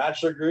velvet in their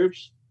bachelor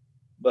groups,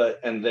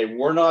 and they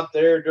were not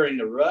there during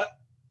the rut.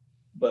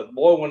 But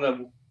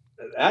boy,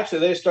 actually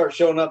they start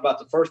showing up about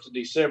the 1st of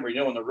December,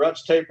 when the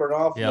rut's tapering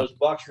off and those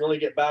bucks really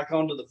get back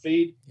onto the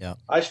feed,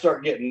 I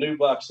start getting new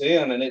bucks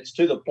in. And it's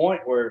to the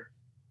point where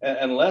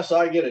unless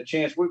I get a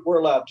chance, we're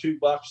allowed 2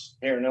 bucks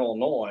here in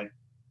Illinois.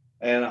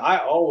 And I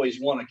always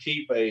want to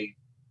keep a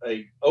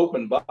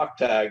open buck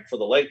tag for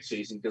the late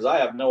season because I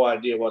have no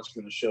idea what's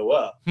going to show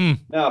up.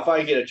 Now, if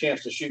I get a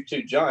chance to shoot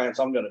 2 giants,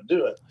 I'm going to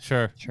do it.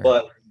 Sure.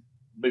 But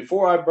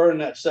before I burn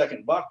that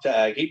second buck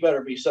tag, he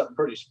better be something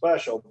pretty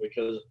special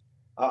because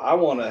I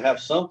want to have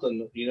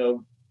something,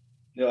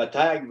 a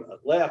tag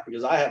left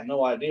because I have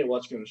no idea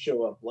what's going to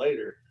show up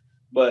later.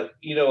 But,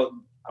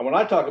 when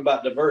I talk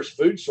about diverse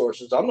food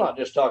sources, I'm not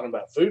just talking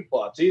about food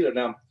plots either.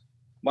 Now,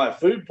 my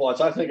food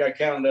plots, I think I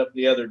counted up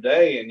the other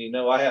day, and,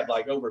 I had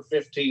like over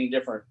 15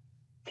 different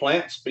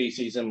plant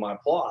species in my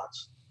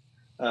plots.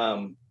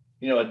 A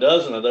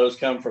dozen of those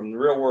come from the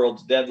Real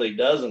World's Deadly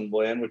Dozen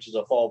blend, which is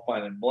a fall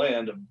planted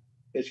blend.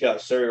 It's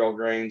got cereal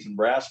grains and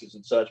brassicas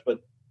and such. But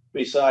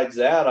besides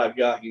that, I've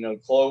got,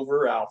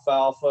 clover,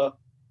 alfalfa,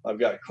 I've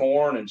got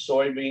corn and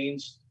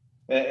soybeans.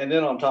 And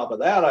then on top of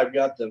that, I've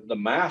got the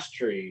mass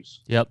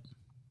trees. Yep.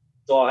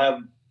 So I have,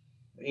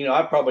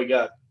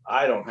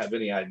 I don't have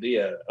any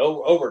idea,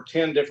 over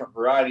 10 different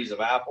varieties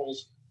of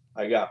apples.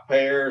 I got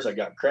pears, I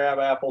got crab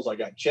apples, I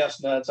got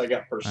chestnuts, I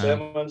got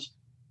persimmons.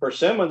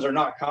 Persimmons are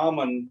not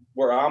common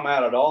where I'm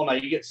at all. Now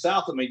you get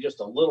south of me just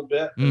a little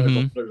bit,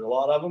 there's a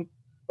lot of them,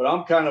 but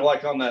I'm kind of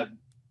like on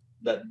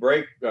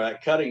break,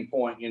 that cutting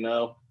point,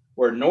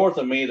 where north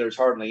of me there's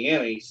hardly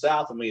any,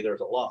 south of me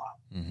there's a lot.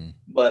 Mm-hmm.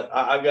 But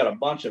I've got a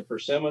bunch of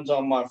persimmons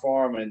on my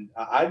farm, and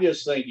I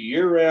just think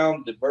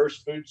year-round diverse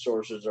food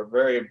sources are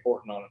very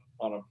important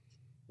on a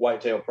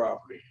whitetail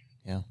property.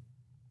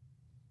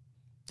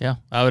 Yeah,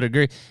 I would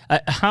agree. I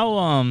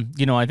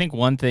think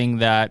one thing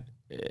that,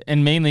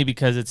 and mainly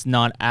because it's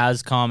not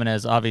as common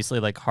as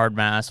obviously like hard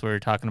mass, where you're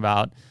talking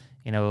about,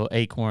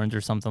 acorns or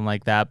something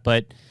like that.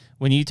 But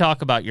when you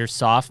talk about your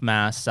soft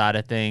mass side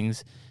of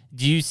things,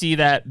 do you see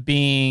that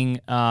being,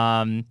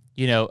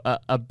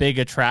 a big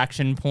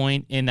attraction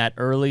point in that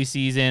early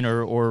season,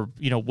 or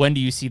when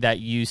do you see that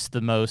use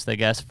the most, I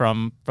guess,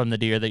 from the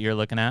deer that you're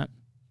looking at?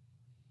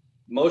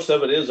 Most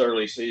of it is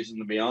early season,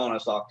 to be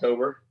honest,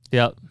 October.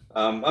 Yep.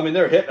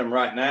 They're hitting them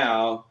right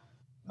now,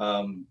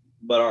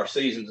 but our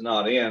season's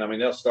not in.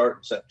 They'll start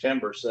in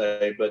September,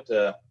 say, but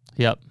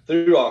yep,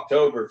 through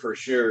October for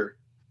sure.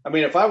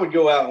 If I would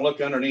go out and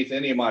look underneath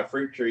any of my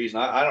fruit trees,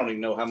 and I don't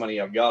even know how many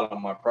I've got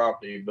on my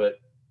property, but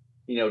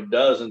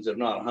dozens, if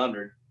not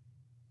 100.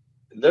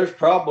 There's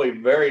probably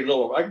very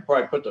little. I could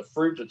probably put the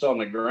fruit that's on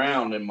the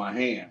ground in my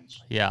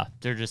hands. Yeah,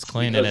 they're just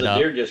cleaning it up.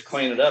 The deer just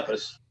clean it up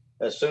as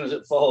soon as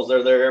it falls.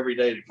 They're there every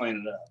day to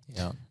clean it up.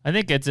 Yeah, I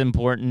think it's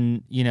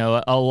important.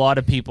 A lot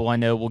of people I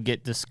know will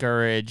get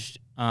discouraged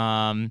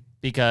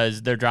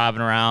because they're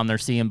driving around, they're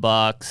seeing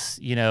bucks,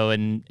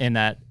 in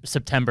that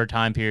September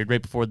time period,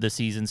 right before the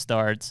season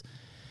starts,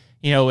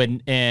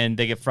 and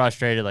they get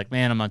frustrated, like,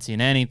 man, I'm not seeing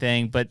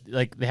anything. But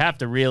like, they have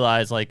to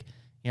realize, like,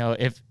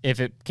 if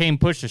it came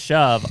push to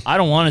shove, I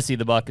don't want to see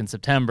the buck in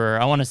September.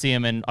 I want to see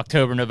him in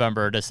October,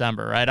 November, or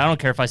December, right? I don't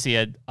care if I see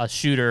a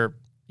shooter,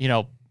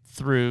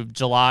 through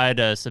July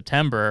to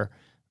September,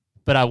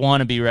 but I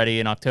want to be ready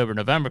in October,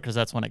 November, because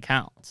that's when it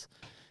counts.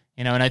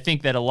 And I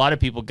think that a lot of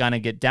people kind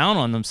of get down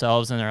on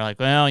themselves, and they're like,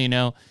 well,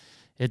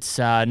 it's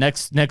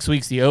next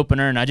week's the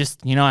opener, and I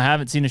just, I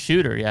haven't seen a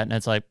shooter yet. And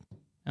it's like,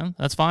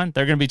 that's fine.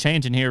 They're going to be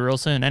changing here real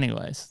soon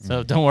anyways.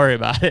 So don't worry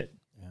about it.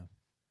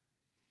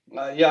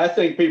 I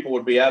think people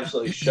would be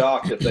absolutely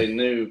shocked if they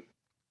knew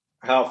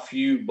how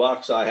few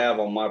bucks I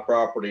have on my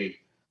property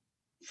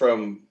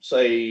from,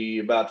 say,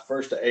 about the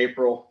 1st of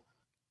April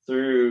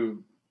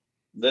through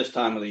this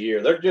time of the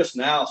year. They're just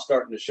now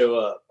starting to show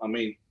up.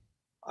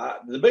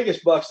 The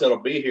biggest bucks that'll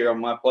be here on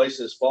my place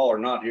this fall are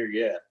not here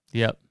yet.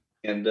 Yep.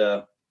 And,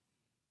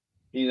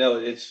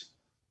 it's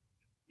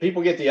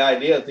people get the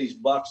idea that these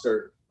bucks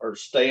are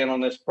staying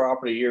on this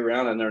property year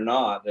round, and they're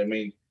not.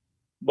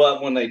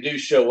 But when they do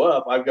show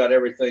up, I've got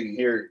everything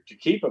here to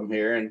keep them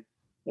here. And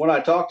when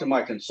I talk to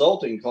my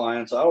consulting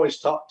clients, I always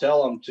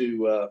tell them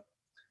to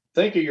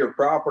think of your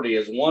property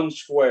as one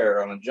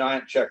square on a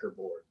giant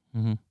checkerboard.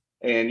 Mm-hmm.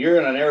 And you're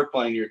in an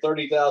airplane, you're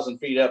 30,000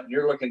 feet up, and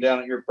you're looking down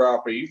at your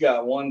property. You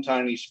got one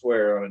tiny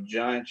square on a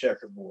giant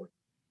checkerboard.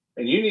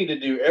 And you need to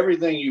do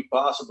everything you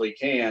possibly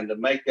can to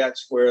make that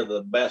square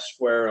the best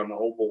square on the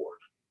whole board.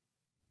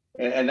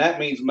 And that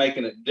means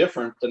making it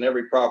different than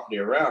every property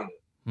around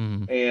it.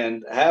 Mm-hmm.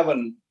 And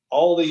having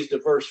all these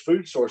diverse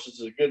food sources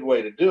is a good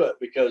way to do it,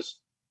 because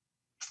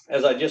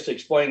as I just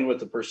explained with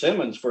the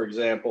persimmons, for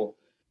example,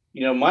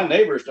 my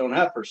neighbors don't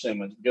have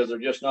persimmons because they're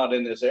just not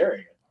in this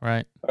area.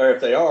 Right. Or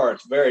if they are,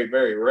 it's very,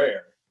 very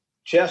rare.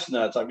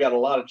 Chestnuts, I've got a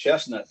lot of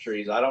chestnut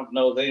trees. I don't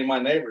know if any of my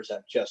neighbors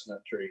have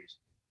chestnut trees.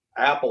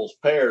 Apples,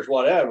 pears,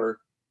 whatever.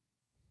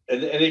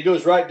 And it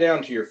goes right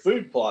down to your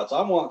food plots.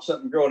 I want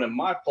something growing in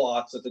my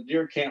plots that the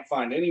deer can't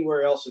find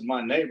anywhere else in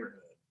my neighborhood.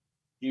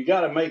 You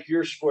got to make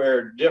your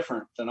square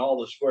different than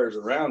all the squares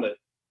around it.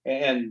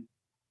 And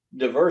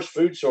diverse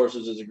food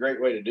sources is a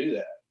great way to do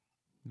that.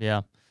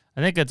 Yeah.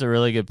 I think that's a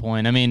really good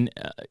point.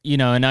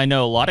 And I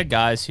know a lot of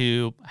guys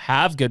who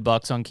have good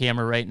bucks on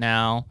camera right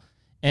now.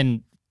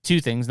 And two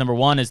things. Number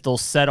one is they'll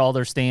set all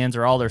their stands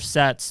or all their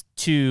sets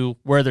to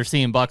where they're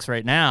seeing bucks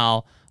right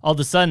now. All of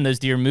a sudden, those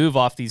deer move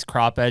off these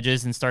crop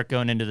edges and start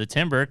going into the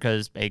timber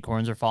because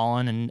acorns are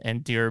falling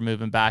and deer are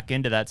moving back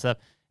into that stuff.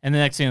 And the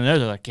next thing they're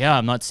like, yeah,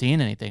 I'm not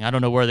seeing anything. I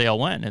don't know where they all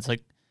went. And it's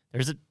like,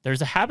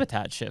 there's a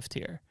habitat shift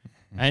here.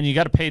 And you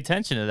got to pay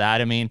attention to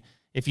that.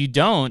 If you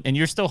don't, and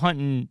you're still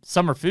hunting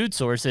summer food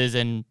sources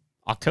in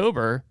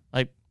October,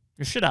 like,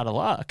 you're shit out of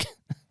luck.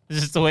 It's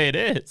just the way it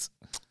is.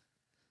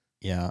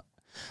 Yeah.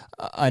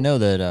 I know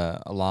that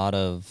a lot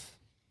of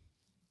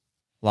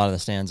the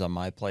stands on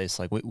my place,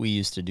 like we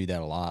used to do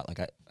that a lot. Like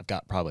I've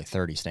got probably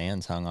 30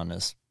 stands hung on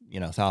this,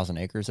 1,000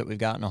 acres that we've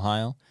got in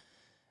Ohio.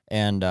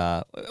 And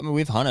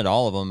we've hunted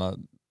all of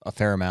them a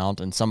fair amount,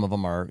 and some of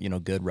them are,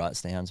 good rut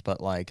stands.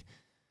 But like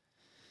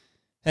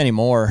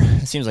anymore,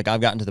 it seems like I've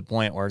gotten to the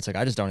point where it's like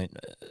I just don't,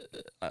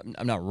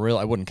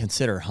 I wouldn't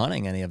consider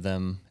hunting any of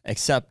them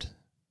except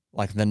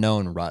like the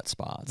known rut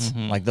spots.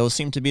 Mm-hmm. Like those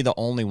seem to be the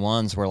only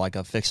ones where like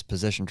a fixed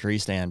position tree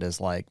stand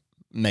is like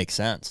makes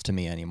sense to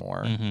me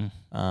anymore.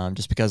 Mm-hmm.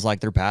 Just because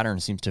like their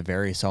pattern seems to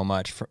vary so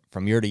much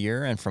from year to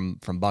year and from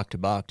buck to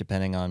buck,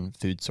 depending on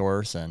food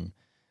source and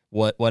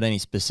what any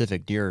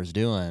specific deer is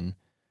doing.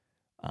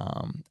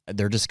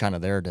 They're just kind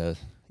of there to,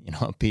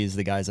 appease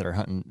the guys that are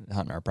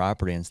hunting our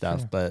property and stuff.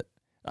 Sure. But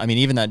I mean,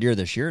 even that deer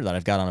this year that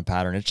I've got on a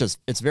pattern,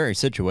 it's very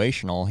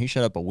situational. He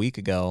showed up a week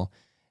ago,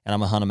 and I'm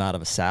gonna hunt him out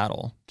of a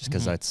saddle just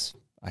because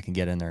I can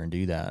get in there and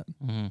do that.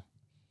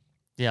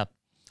 Yeah.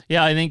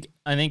 Yeah, I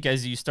think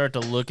as you start to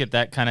look at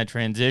that kind of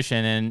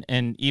transition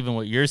and even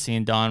what you're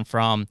seeing, Don,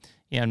 from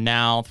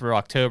now through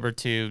October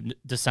to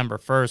December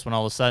 1st, when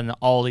all of a sudden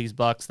all these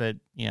bucks that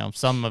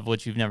some of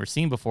which you've never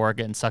seen before are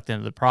getting sucked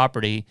into the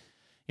property,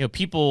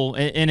 people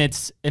and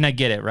I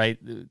get it, right?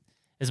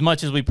 As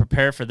much as we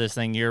prepare for this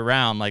thing year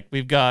round, like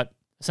we've got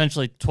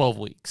essentially 12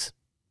 weeks.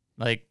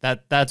 Like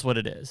that's what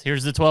it is.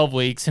 Here's the 12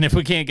 weeks. And if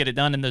we can't get it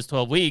done in those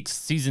 12 weeks,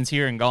 season's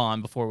here and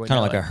gone before we kind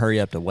of like a hurry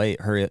up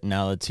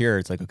now it's here.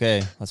 It's like,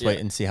 okay, let's wait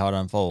and see how it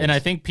unfolds. And I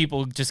think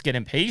people just get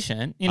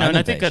impatient, and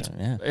I think that's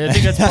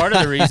part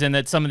of the reason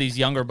that some of these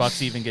younger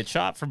bucks even get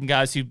shot from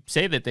guys who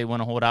say that they want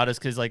to hold out is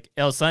because like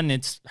all of a sudden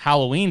it's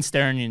Halloween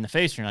staring you in the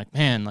face. And you're like,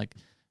 man, like,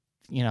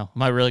 am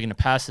I really going to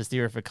pass this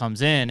deer if it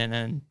comes in? And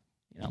then,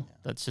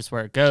 that's just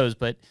where it goes.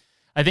 But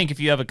I think if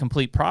you have a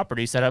complete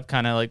property set up,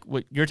 kind of like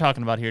what you're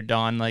talking about here,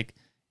 Don, like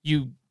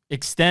you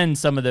extend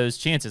some of those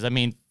chances. I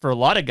mean, for a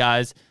lot of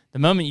guys, the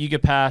moment you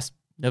get past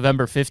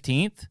November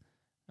 15th,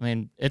 I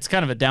mean, it's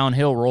kind of a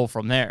downhill roll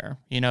from there,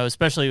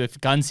 especially if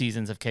gun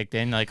seasons have kicked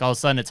in. Like all of a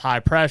sudden it's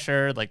high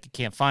pressure, like you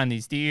can't find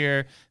these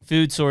deer,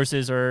 food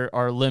sources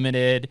are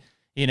limited,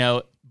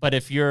 but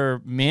if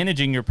you're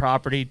managing your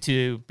property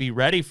to be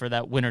ready for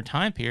that winter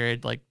time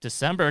period, like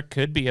December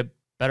could be a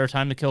better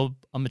time to kill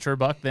a mature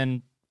buck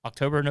than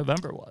October or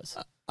November was.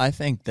 I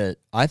think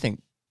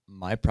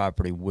my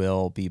property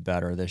will be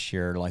better this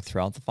year, like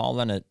throughout the fall,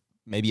 than it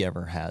maybe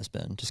ever has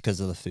been, just because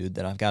of the food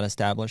that I've got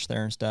established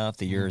there and stuff.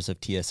 The years of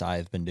TSI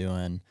I've been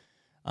doing,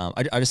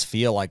 I just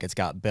feel like it's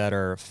got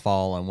better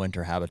fall and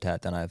winter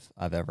habitat than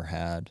I've ever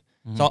had.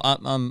 So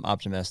I'm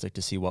optimistic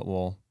to see what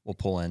we'll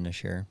pull in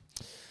this year.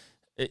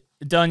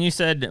 Don, you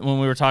said when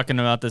we were talking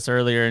about this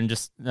earlier and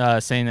just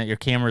saying that your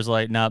camera's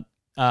lighting up,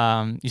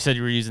 you said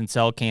you were using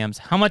cell cams.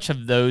 How much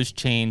have those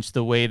changed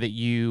the way that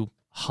you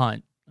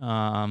hunt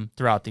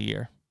throughout the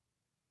year?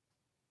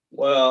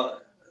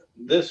 Well,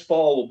 this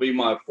fall will be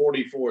my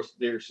 44th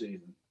deer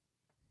season.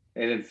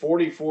 And in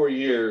 44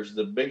 years,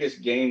 the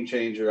biggest game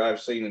changer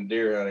I've seen in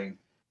deer hunting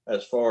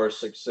as far as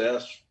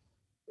success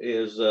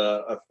is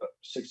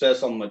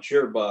success on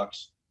mature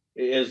bucks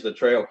is the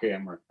trail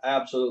camera.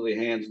 Absolutely,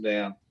 hands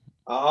down.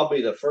 I'll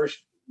be the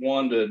first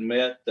one to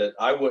admit that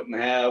I wouldn't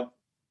have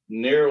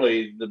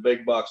nearly the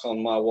big bucks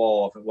on my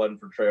wall if it wasn't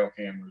for trail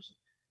cameras.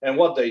 And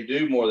what they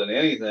do more than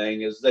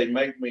anything is they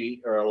make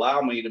me or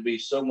allow me to be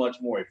so much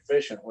more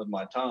efficient with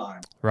my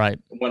time. Right.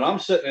 When I'm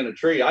sitting in a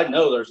tree, I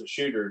know there's a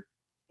shooter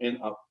in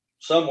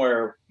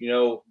somewhere,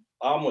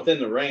 I'm within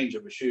the range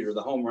of a shooter,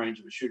 the home range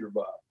of a shooter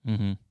buck.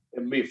 And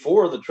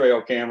before the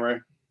trail camera,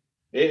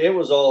 it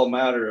was all a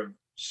matter of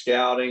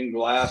scouting,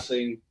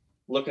 glassing,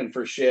 looking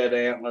for shed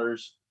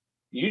antlers.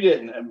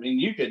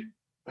 You could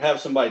have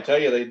somebody tell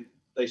you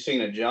they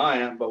seen a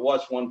giant, but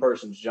what's one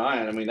person's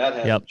giant? I mean, that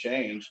hasn't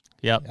changed.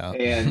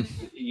 And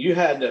you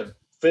had to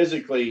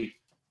physically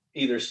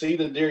either see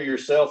the deer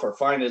yourself or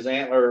find his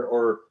antler,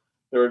 or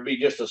there would be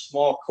just a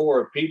small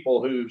core of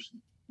people whose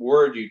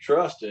word you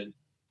trusted.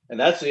 And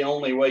that's the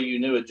only way you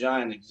knew a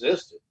giant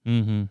existed.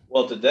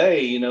 Well,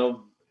 today,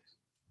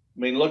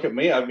 look at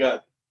me. I've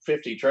got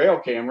 50 trail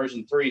cameras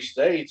in 3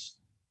 states,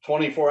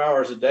 24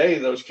 hours a day.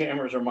 Those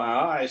cameras are my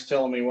eyes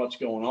telling me what's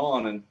going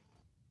on. And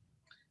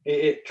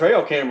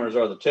trail cameras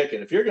are the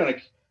ticket. If you're going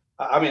to,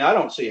 I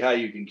don't see how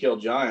you can kill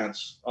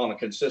giants on a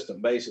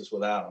consistent basis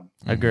without them.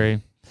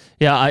 Agree.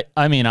 Yeah.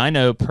 I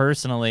know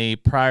personally,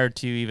 prior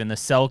to even the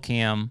cell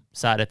cam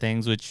side of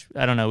things, which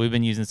I don't know, we've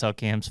been using cell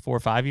cams 4 or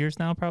 5 years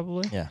now,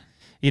 probably. Yeah.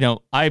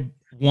 I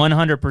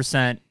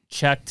 100%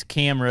 checked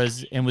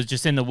cameras and was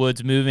just in the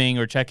woods moving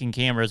or checking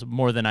cameras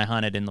more than I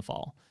hunted in the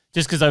fall,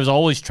 just because I was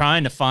always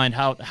trying to find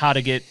how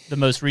to get the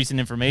most recent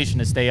information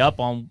to stay up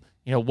on,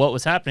 what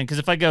was happening. Because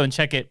if I go and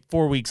check it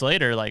 4 weeks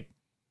later, like,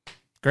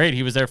 great,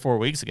 he was there 4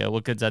 weeks ago.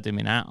 What good's that do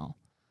me now?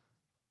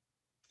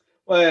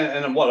 Well,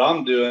 and what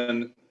I'm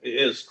doing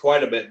is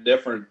quite a bit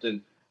different.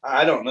 And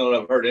I don't know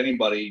that I've heard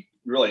anybody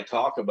really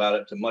talk about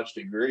it to much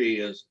degree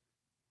is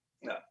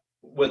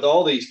with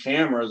all these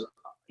cameras,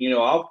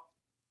 I'll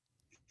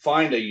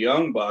find a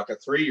young buck, a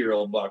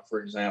 3-year-old buck,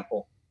 for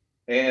example,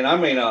 and I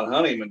may not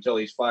hunt him until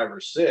he's 5 or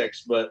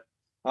 6, but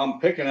I'm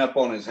picking up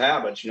on his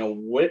habits.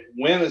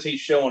 When is he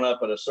showing up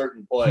at a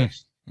certain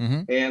place?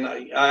 And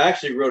I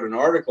actually wrote an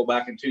article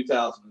back in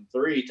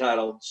 2003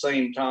 titled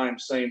 "Same Time,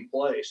 Same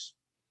Place."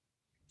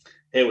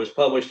 It was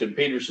published in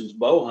Peterson's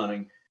Bow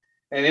Hunting,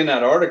 and in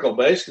that article,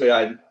 basically,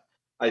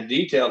 I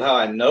detailed how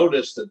I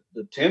noticed that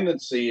the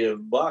tendency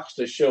of bucks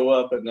to show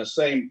up in the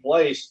same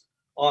place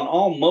on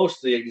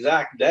almost the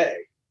exact day,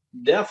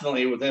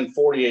 definitely within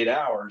 48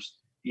 hours,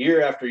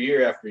 year after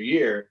year after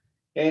year.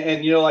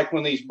 And like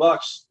when these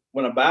bucks,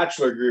 when a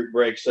bachelor group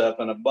breaks up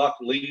and a buck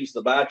leaves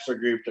the bachelor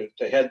group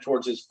to head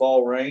towards his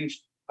fall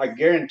range, I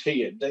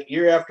guarantee you that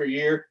year after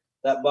year,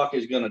 that buck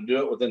is going to do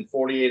it within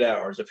 48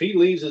 hours. If he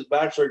leaves his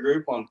bachelor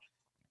group on,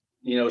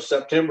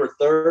 September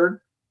 3rd,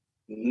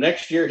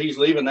 next year he's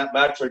leaving that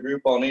bachelor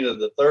group on either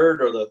the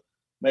third or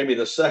maybe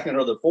the second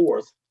or the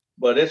fourth,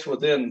 but it's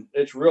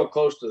real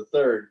close to the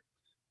third.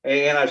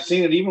 And I've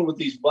seen it even with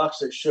these bucks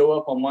that show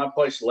up on my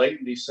place late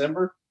in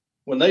December.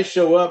 When they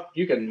show up,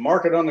 you can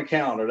mark it on the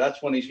calendar.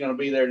 That's when he's going to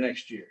be there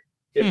next year,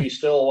 if he's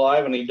still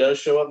alive and he does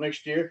show up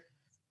next year.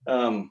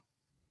 And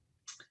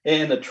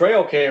the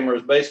trail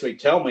cameras basically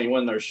tell me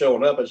when they're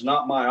showing up. It's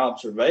not my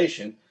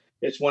observation.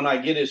 It's when I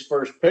get his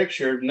first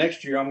picture.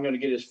 Next year, I'm going to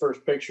get his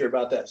first picture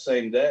about that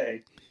same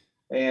day.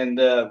 And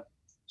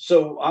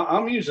so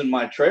I'm using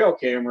my trail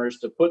cameras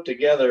to put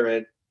together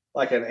an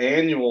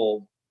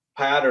annual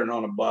pattern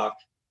on a buck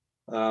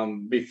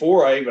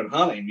before I even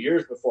hunt him,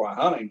 years before I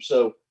hunt him.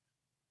 So,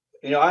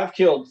 I've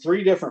killed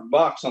 3 different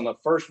bucks on the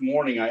first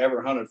morning I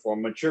ever hunted for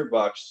them, mature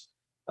bucks.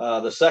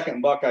 The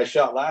second buck I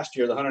shot last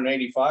year, the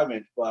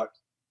 185-inch buck,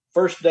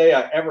 first day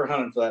I ever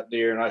hunted for that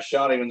deer, and I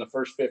shot him in the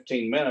first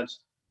 15 minutes.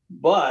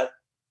 But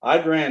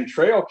I'd ran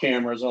trail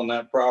cameras on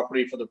that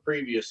property for the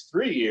previous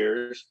 3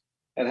 years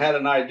and had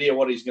an idea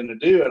what he's going to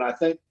do. And I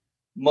think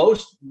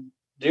most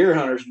deer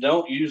hunters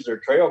don't use their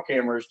trail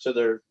cameras to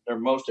their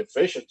most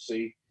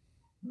efficiency.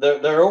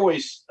 They're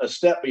always a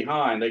step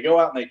behind. They go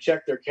out and they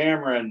check their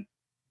camera and,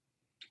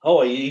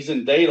 oh, he's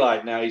in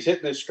daylight now. He's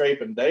hitting this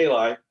scrape in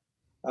daylight.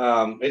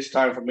 It's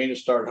time for me to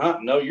start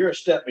hunting. No, you're a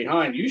step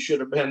behind. You should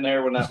have been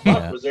there when that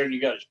buck was there and you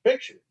got his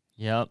picture.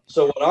 Yep.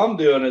 So what I'm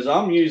doing is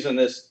I'm using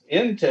this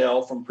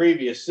intel from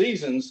previous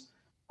seasons.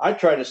 I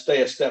try to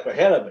stay a step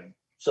ahead of him.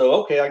 So,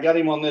 okay, I got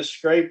him on this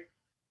scrape,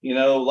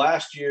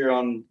 last year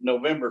on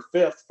November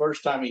 5th,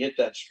 first time he hit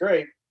that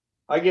scrape.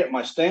 I get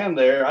my stand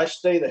there. I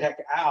stay the heck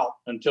out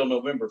until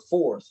November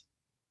 4th.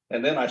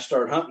 And then I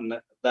start hunting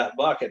that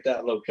buck at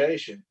that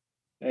location.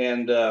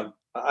 And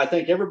I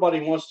think everybody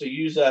wants to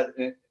use that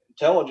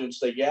intelligence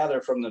they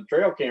gather from the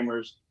trail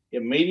cameras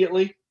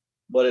immediately,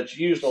 but it's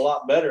used a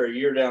lot better a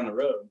year down the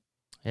road.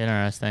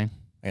 Interesting.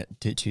 I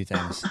got two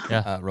things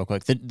real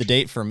quick. The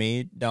date for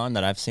me, Don,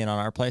 that I've seen on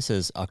our place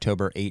is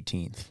October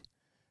 18th.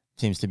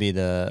 Seems to be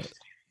the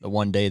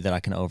one day that I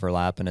can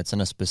overlap, and it's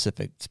in a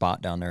specific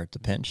spot down there at the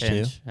pinch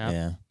too.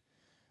 Yeah.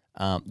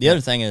 The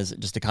other thing is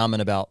just a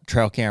comment about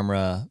trail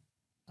camera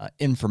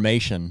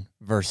information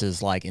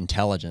versus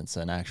intelligence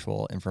and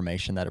actual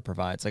information that it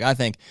provides. I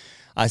think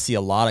I see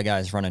a lot of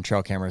guys running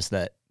trail cameras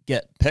that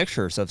get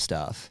pictures of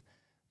stuff,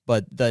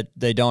 but that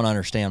they don't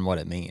understand what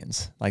it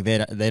means.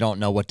 They don't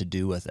know what to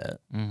do with it.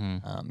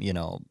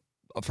 Mm-hmm.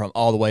 From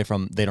all the way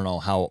from they don't know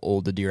how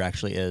old the deer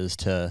actually is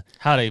to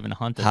how to even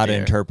hunt the how deer. To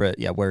interpret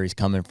where he's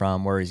coming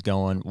from, where he's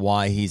going,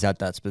 why he's at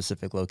that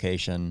specific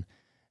location.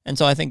 And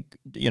so I think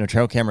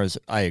trail cameras,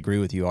 I agree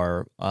with you,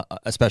 are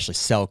especially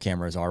cell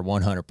cameras are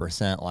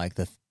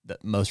 100% the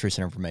most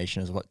recent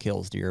information is what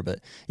kills deer, but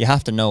you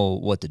have to know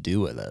what to do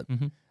with it.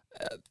 Mm-hmm.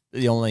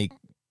 The only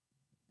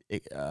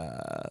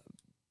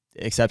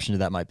exception to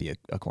that might be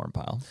a corn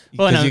pile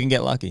because you can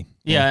get lucky.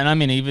 Yeah, and I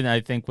mean, even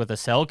I think with a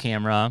cell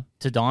camera,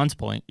 to Don's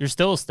point, you're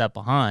still a step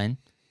behind.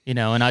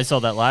 And I saw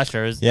that last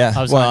year.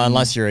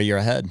 Unless you're a year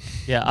ahead.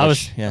 Yeah, I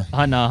was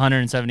hunting a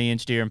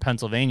 170-inch deer in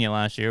Pennsylvania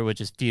last year, which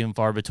is few and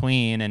far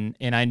between.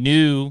 And I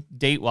knew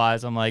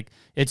date-wise, I'm like,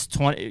 it's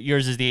 20.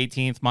 Yours is the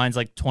 18th. Mine's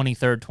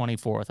 23rd,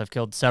 24th. I've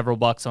killed several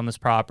bucks on this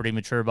property,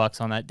 mature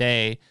bucks on that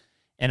day.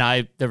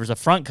 And there was a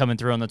front coming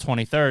through on the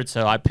 23rd,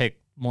 so I picked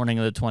morning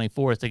of the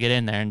 24th to get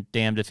in there, and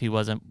damned if he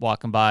wasn't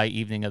walking by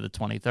evening of the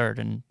 23rd.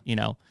 And,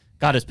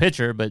 got his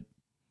picture, but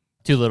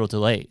too little too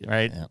late,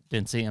 right? Yeah.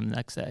 Didn't see him the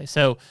next day.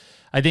 So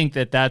I think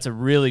that's a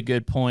really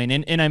good point.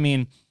 And I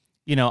mean,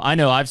 I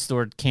know I've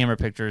stored camera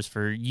pictures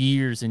for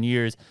years and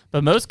years,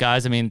 but most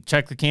guys, I mean,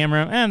 check the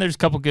camera and there's a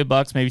couple good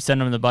bucks, maybe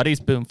send them to the buddies,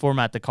 boom,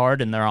 format the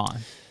card and they're on.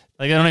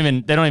 They don't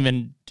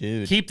even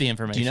keep the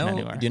information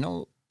anywhere.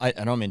 I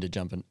don't mean to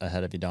jump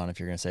ahead of you, Don, if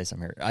you're going to say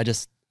something here.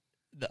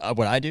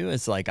 What I do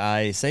is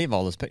I save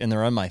all those pictures and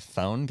they're on my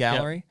phone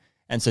gallery. Yep.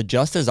 And so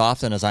just as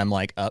often as I'm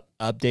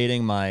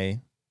updating my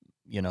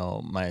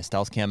my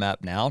Stealth Cam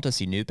app now to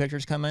see new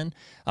pictures come in,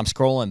 I'm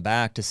scrolling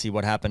back to see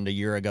what happened a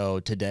year ago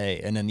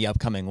today. And then the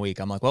upcoming week,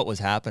 I'm like, what was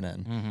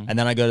happening? Mm-hmm. And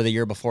then I go to the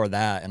year before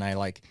that and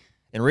I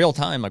in real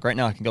time, right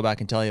now I can go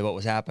back and tell you what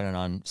was happening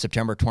on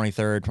September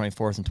 23rd,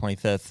 24th, and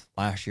 25th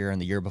last year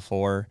and the year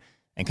before,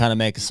 and kind of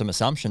make some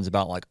assumptions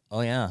about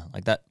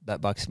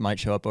that buck might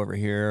show up over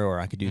here, or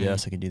I could do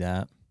this, I could do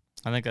that.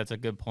 I think that's a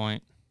good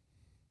point.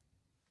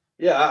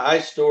 Yeah, I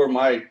store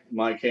my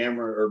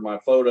camera or my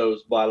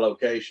photos by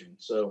location.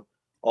 So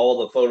all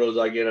the photos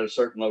I get at a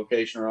certain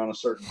location or on a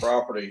certain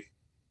property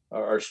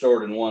are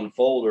stored in one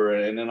folder,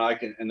 and then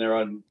they're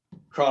on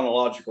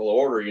chronological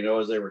order,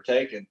 as they were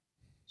taken.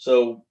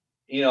 So,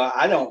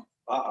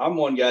 I'm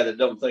one guy that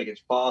don't think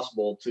it's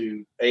possible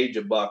to age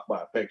a buck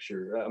by a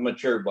picture, a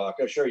mature buck.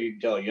 I'm sure you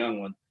can tell a young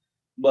one,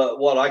 but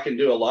what I can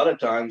do a lot of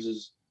times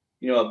is,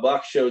 a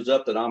buck shows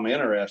up that I'm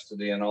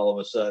interested in all of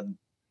a sudden,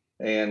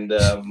 and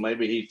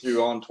maybe he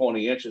threw on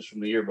 20 inches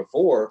from the year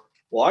before.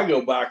 Well, I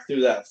go back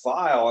through that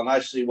file and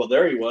I see, well,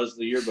 there he was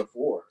the year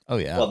before. Oh,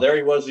 yeah. Well, there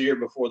he was the year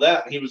before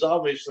that. He was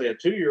obviously a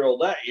 2-year-old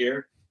that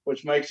year,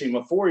 which makes him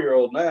a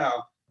 4-year-old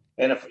now.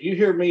 And if you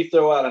hear me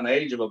throw out an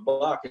age of a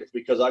buck, it's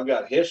because I've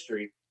got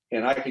history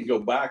and I can go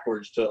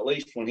backwards to at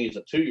least when he's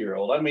a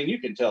 2-year-old. I mean, you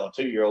can tell a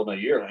 2-year-old and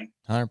a yearling,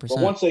 100%. but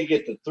once they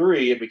get to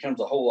 3, it becomes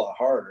a whole lot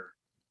harder.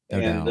 No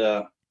and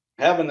doubt.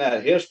 Having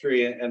that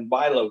history and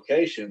by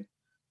location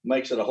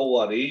makes it a whole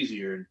lot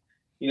easier.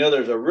 You know,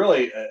 there's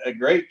a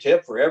great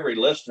tip for every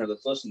listener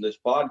that's listening to this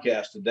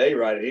podcast today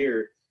right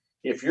here.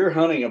 If you're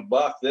hunting a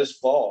buck this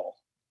fall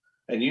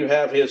and you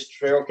have his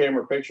trail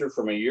camera picture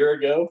from a year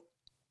ago,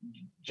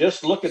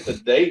 just look at the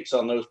dates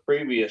on those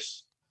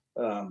previous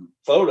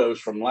photos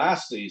from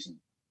last season,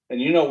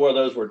 and you know where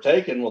those were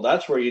taken. Well,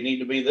 that's where you need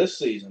to be this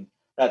season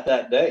at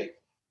that date.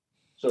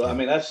 So, I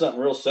mean, that's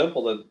something real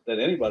simple that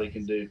anybody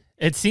can do.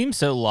 It seems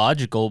so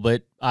logical,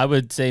 but I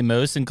would say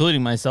most,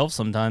 including myself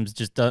sometimes,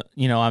 just,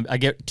 I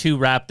get too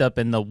wrapped up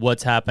in the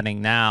what's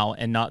happening now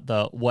and not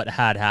the what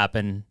had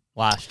happened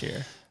last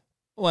year.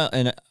 Well,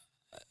 and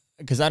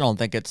because I don't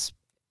think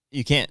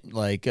you can't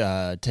like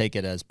take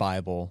it as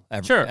Bible.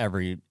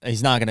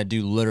 He's not going to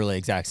do literally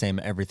exact same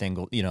everything.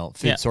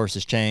 Food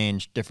sources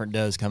change, different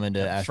does come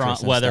into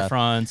asterisk weather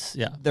fronts.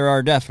 Yeah, there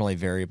are definitely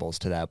variables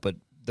to that, but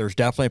there's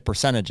definitely a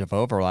percentage of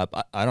overlap.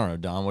 I don't know,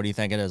 Don, what do you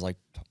think it is? Like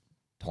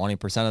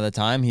 20% of the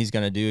time he's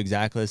going to do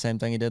exactly the same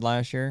thing he did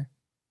last year?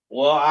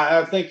 Well,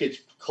 I think it's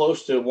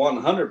close to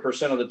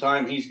 100% of the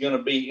time he's going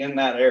to be in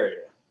that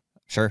area.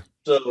 Sure.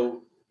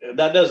 So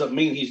that doesn't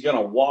mean he's going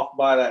to walk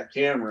by that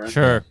camera.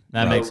 Sure,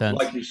 that makes sense.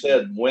 Like you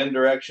said, wind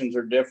directions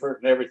are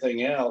different and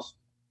everything else,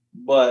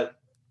 but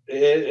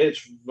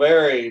it's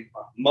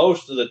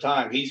most of the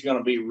time he's going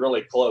to be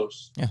really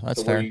close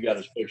to where you got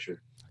his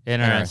picture.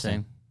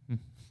 Interesting.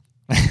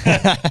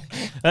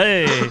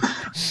 Hey,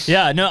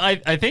 yeah, no,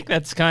 I think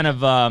that's kind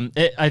of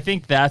I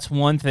think that's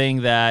one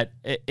thing that,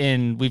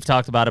 and we've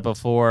talked about it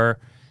before.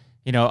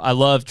 I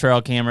love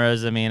trail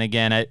cameras. I mean,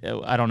 again,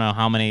 I don't know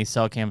how many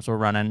cell cams we're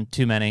running.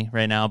 Too many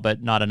right now,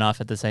 but not enough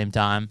at the same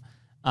time.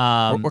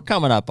 We're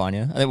coming up on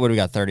you. I think what do we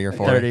got, 30 or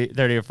 40?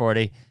 30 or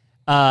 40,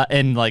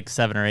 in like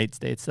 7 or 8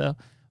 states though.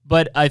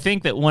 But I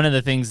think that one of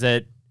the things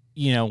that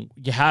you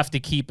have to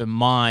keep in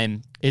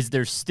mind is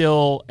there's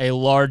still a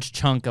large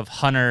chunk of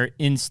hunter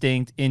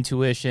instinct,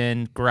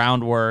 intuition,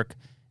 groundwork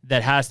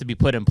that has to be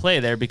put in play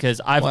there,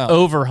 because I've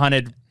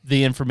over-hunted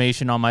the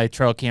information on my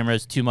trail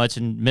cameras too much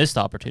and missed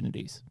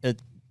opportunities.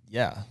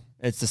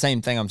 It's the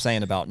same thing I'm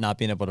saying about not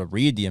being able to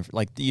read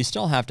you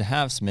still have to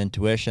have some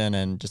intuition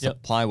and just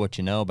apply what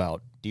you know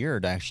about deer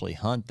to actually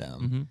hunt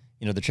them.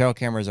 Mm-hmm. The trail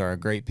cameras are a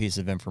great piece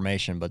of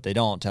information, but they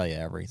don't tell you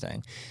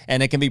everything.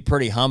 And it can be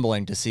pretty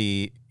humbling to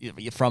see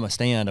from a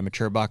stand a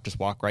mature buck just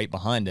walk right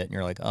behind it, and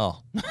you're like,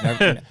 oh,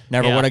 never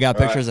would have got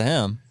pictures of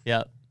him.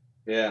 Yeah.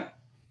 Yeah.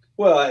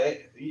 Well,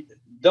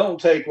 don't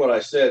take what I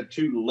said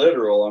too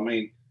literal. I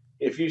mean,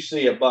 if you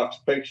see a buck's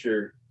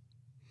picture,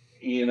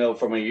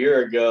 from a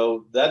year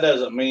ago, that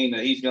doesn't mean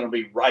that he's going to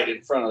be right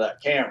in front of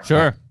that camera.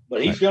 Sure.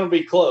 But he's going to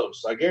be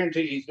close. I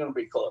guarantee he's going to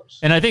be close.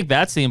 And I think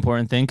that's the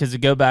important thing, because to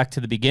go back to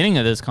the beginning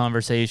of this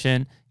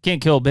conversation, can't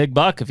kill a big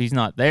buck if he's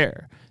not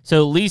there.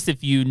 So at least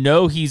if you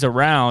know he's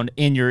around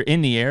and you're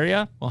in the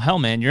area, well, hell,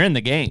 man, you're in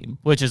the game,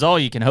 which is all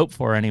you can hope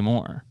for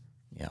anymore.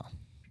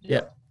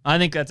 Yeah. I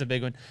think that's a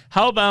big one.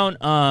 How about,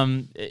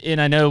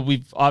 and I know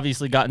we've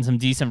obviously gotten some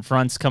decent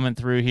fronts coming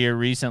through here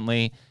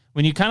recently.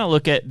 When you kind of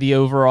look at the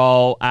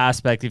overall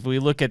aspect, if we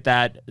look at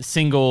that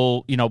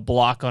single,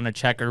 block on a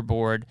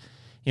checkerboard,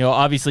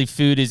 obviously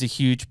food is a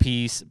huge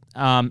piece.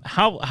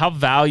 How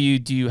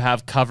valued do you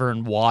have cover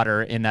and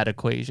water in that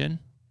equation?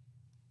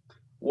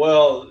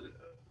 Well,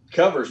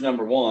 cover's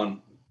number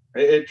one.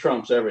 It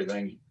trumps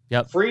everything.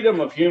 Yep. Freedom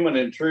of human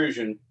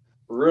intrusion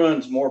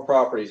ruins more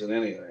properties than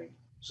anything.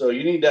 So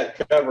you need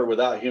that cover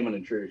without human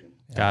intrusion.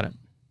 Got it.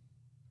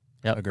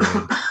 Yep.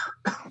 Agreed.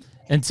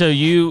 And so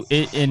you,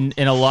 in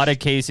a lot of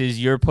cases,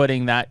 you're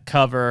putting that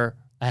cover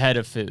ahead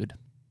of food.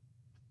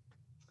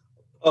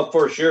 Oh,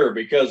 for sure,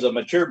 because a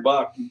mature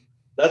buck,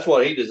 that's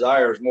what he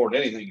desires more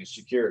than anything is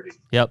security.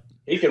 Yep.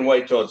 He can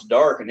wait till it's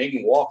dark and he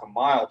can walk a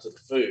mile to the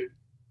food.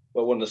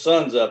 But when the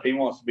sun's up, he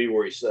wants to be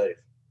where he's safe.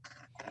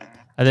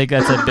 I think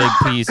that's a big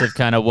piece of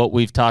kind of what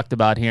we've talked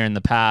about here in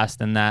the past,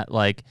 and that,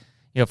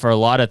 for a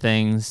lot of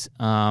things,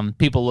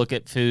 people look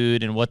at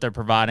food and what they're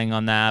providing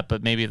on that,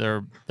 but maybe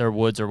their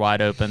woods are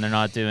wide open. They're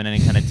not doing any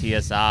kind of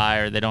TSI,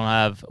 or they don't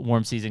have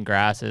warm season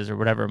grasses or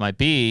whatever it might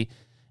be.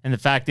 And the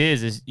fact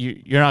is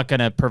you're not going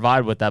to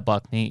provide what that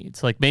buck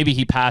needs. Like, maybe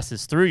he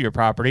passes through your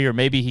property, or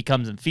maybe he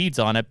comes and feeds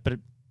on it, but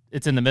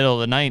it's in the middle of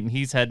the night and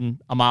he's heading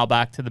a mile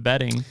back to the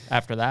bedding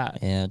after that.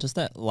 Yeah, just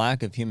that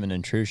lack of human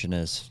intrusion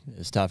is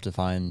tough to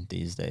find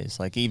these days.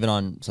 Like,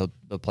 even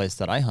the place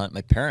that I hunt,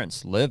 my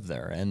parents live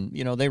there, and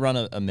they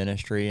run a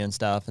ministry and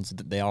stuff, and so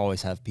they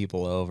always have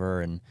people over,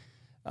 and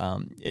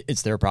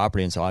it's their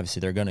property, and so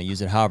obviously they're going to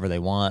use it however they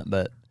want.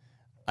 But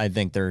I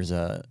think there's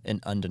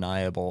an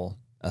undeniable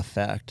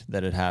effect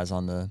that it has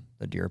on the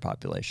deer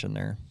population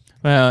there.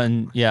 Well,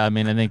 and I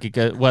mean, I think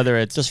whether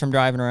it's just from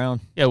driving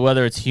around,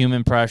 whether it's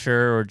human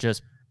pressure or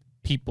just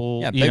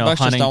people, big bucks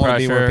hunting just don't want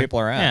to pressure. be where people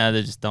are at.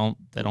 Yeah,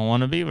 they don't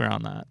want to be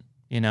around that.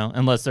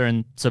 unless they're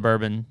in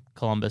suburban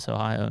Columbus,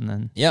 Ohio, and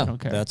then Yeah, they don't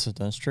care.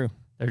 that's true.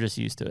 They're just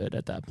used to it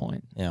at that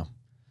point. Yeah.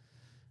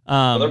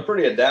 Well, they're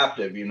pretty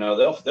adaptive.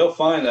 They'll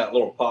find that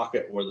little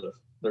pocket where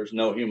there's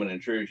no human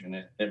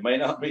intrusion. It may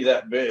not be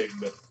that big,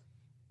 but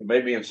it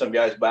may be in some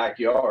guy's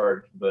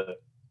backyard,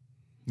 but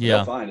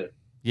they'll find it.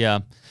 Yeah.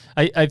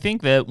 I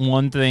think that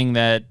one thing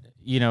that,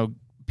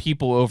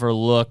 people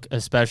overlook,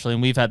 especially,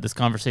 and we've had this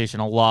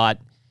conversation a lot,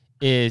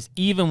 is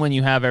even when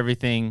you have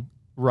everything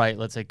right,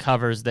 let's say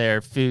cover's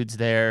there, food's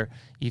there,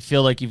 you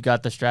feel like you've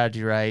got the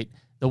strategy right,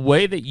 the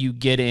way that you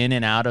get in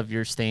and out of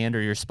your stand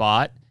or your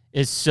spot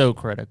is so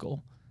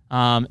critical.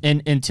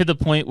 And to the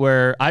point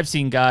where I've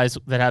seen guys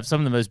that have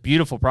some of the most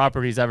beautiful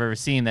properties I've ever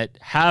seen that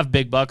have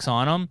big bucks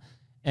on them,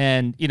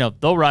 and,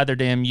 they'll ride their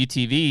damn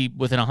UTV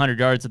within 100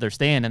 yards of their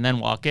stand and then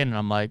walk in, and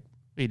I'm like,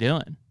 what are you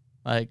doing?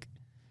 Like,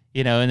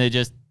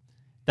 and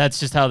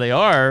that's just how they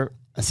are.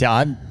 See,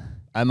 I'm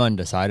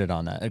undecided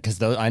on that,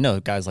 because I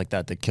know guys like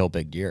that kill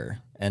big deer,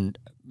 and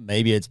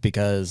maybe it's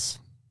because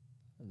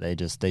they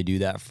do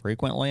that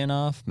frequently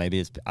enough. Maybe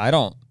it's, I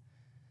don't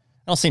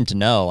seem to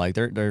know. Like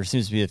there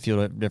seems to be a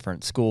few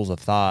different schools of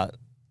thought,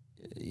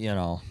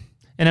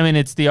 And I mean,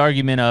 it's the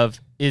argument of,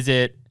 is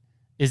a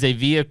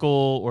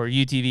vehicle or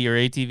UTV or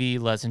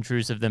ATV less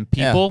intrusive than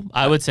people? Yeah.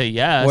 I would say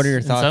yes. What are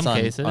your thoughts in some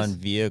cases on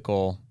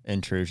vehicle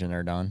intrusion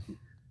there, Don?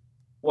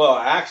 Well,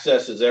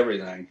 access is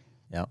everything.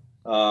 Yeah.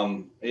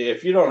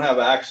 If you don't have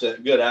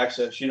good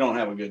access, you don't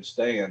have a good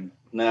stand.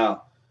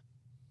 Now,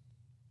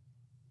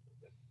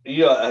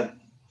 a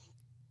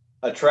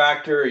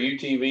tractor, a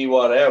UTV,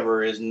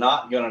 whatever, is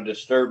not going to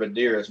disturb a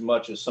deer as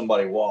much as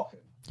somebody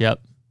walking.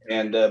 Yep.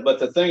 And but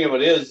the thing of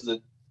it is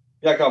that,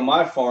 like on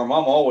my farm,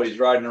 I'm always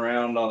riding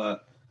around on a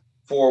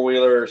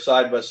 4-wheeler,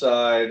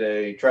 side-by-side,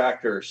 a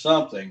tractor or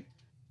something.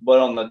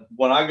 But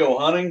when I go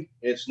hunting,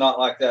 it's not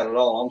like that at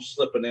all. I'm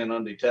slipping in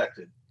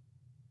undetected.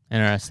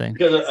 Interesting.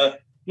 Because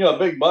a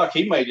big buck,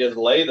 he may just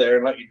lay there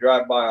and let you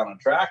drive by on a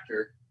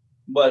tractor,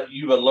 but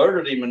you've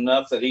alerted him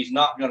enough that he's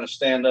not going to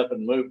stand up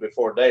and move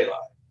before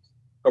daylight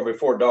or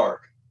before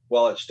dark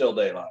while it's still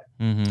daylight.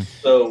 Mm-hmm.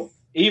 So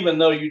even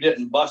though you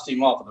didn't bust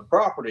him off of the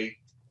property,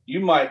 you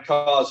might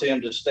cause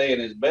him to stay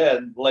in his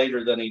bed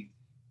later than he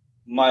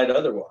might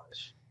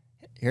otherwise.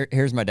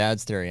 Here's my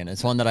dad's theory, and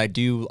it's one that I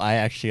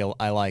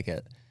like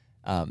it.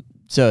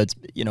 So it's,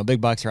 big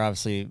bucks are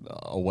obviously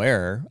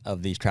aware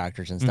of these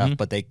tractors and stuff, mm-hmm.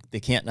 but they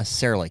can't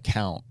necessarily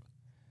count.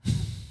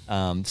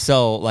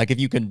 So like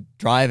if you can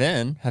drive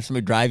in, have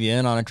somebody drive you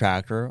in on a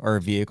tractor or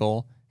a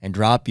vehicle and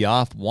drop you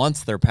off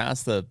once they're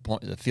past the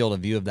field of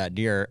view of that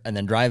deer, and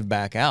then drive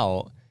back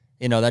out,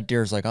 that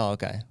deer's like, oh,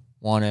 okay,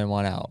 one in,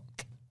 one out.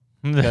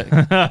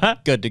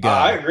 Good to go.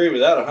 I agree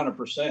with that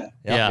 100%.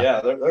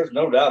 Yeah. There's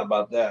no doubt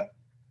about that.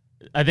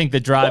 I think the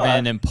drive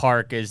in and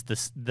park is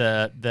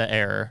the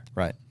error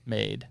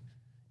made.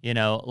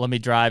 Let me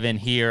drive in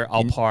here,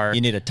 I'll park.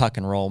 You need a tuck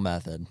and roll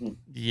method.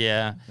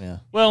 Yeah.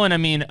 Well, and I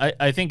mean,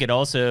 I think it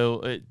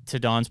also, to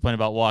Don's point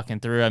about walking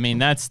through, I mean,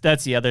 that's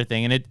the other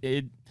thing. And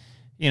it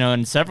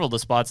in several of the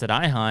spots that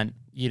I hunt,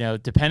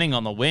 depending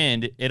on the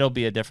wind, it'll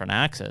be a different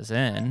access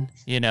in,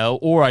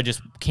 or I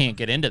just can't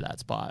get into that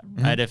spot,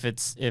 right?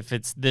 Mm-hmm. If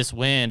it's this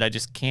wind, I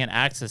just can't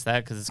access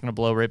that because it's going to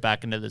blow right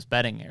back into this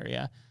bedding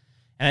area.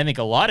 And I think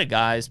a lot of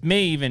guys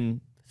may even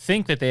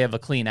think that they have a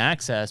clean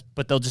access,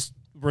 but they'll just,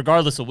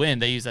 regardless of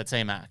wind, they use that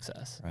same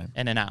access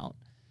in and out.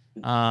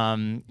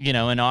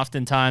 And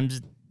oftentimes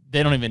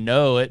they don't even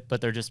know it, but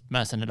they're just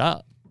messing it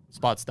up.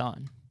 Spot's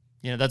done.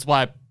 That's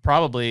why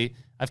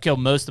I've killed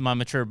most of my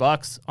mature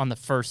bucks on the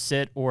first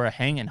sit or a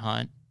hanging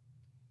hunt,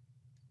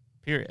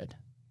 period.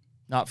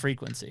 Not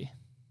frequency.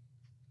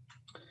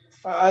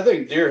 I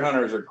think deer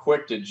hunters are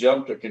quick to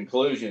jump to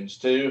conclusions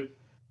too.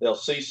 They'll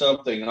see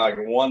something like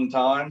one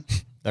time.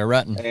 They're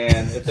rutting.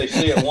 And if they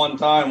see it one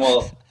time,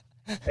 well,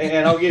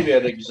 and I'll give you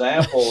an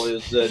example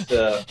is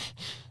that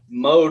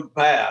mowed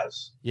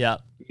paths. Yeah.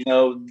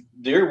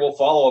 Deer will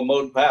follow a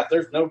mowed path.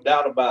 There's no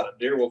doubt about it.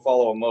 Deer will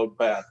follow a mowed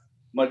path.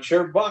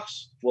 Mature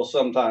bucks will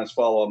sometimes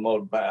follow a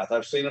mowed path.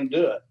 I've seen them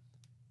do it.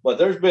 But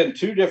there's been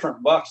 2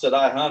 different bucks that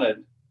I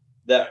hunted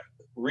that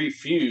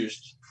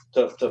refused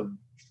to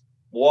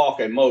walk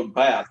a mowed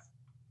path.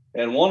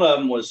 And one of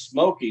them was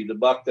Smokey, the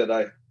buck that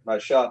I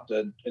shot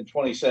in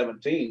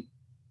 2017.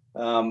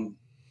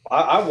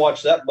 I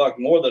watched that buck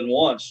more than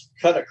once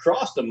cut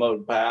across the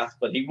mowed path,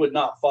 but he would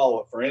not follow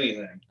it for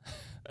anything.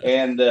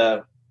 And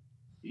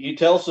you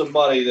tell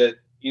somebody that,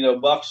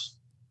 bucks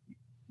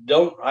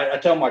don't, I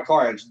tell my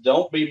clients,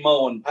 don't be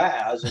mowing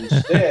paths.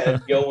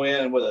 Instead, go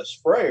in with a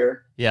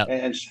sprayer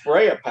and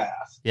spray a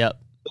path. Yep.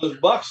 Those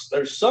bucks,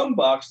 there's some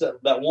bucks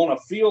that want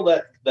to feel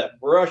that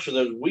brush of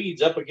those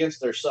weeds up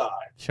against their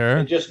side. Sure.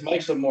 It just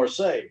makes them more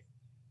safe.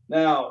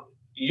 Now,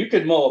 you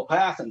could mow a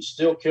path and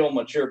still kill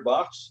mature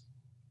bucks,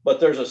 but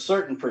there's a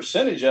certain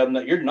percentage of them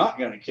that you're not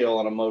going to kill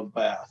on a mowed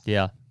path.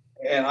 Yeah.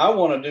 And I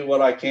want to do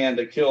what I can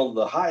to kill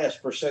the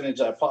highest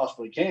percentage I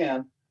possibly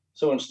can.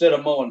 So instead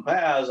of mowing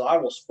paths, I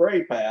will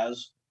spray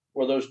paths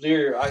where those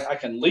deer, I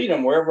can lead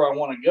them wherever I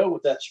want to go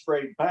with that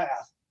sprayed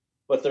path.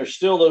 but there's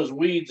still those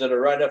weeds that are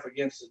right up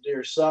against the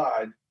deer's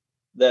side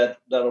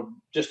that'll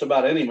just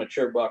about any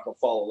mature buck will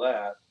follow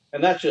that.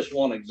 And that's just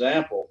one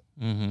example.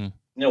 Mm-hmm. You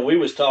know, we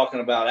was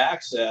talking about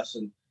access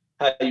and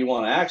how you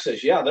want to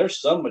access. Yeah, there's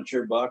some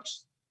mature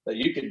bucks that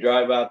you could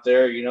drive out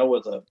there, you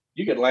know,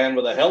 you could land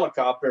with a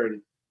helicopter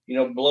and, you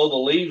know, blow the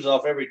leaves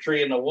off every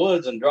tree in the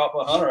woods and drop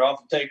a hunter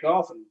off and take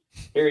off. And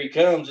here he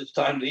comes. It's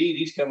time to eat.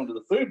 He's coming to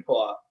the food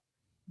plot.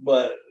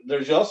 But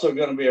there's also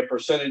going to be a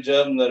percentage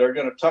of them that are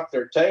going to tuck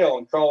their tail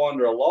and crawl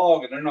under a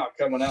log, and they're not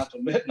coming out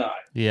till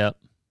midnight. Yep.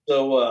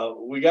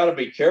 So we got to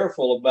be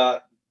careful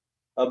about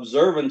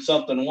observing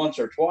something once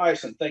or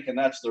twice and thinking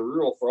that's the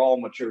rule for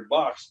all mature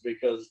bucks,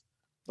 because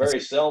very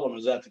seldom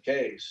is that the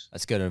case.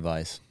 That's good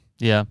advice.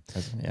 Yeah.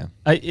 Yeah.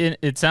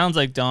 It sounds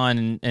like,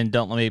 Don, and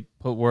don't let me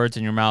put words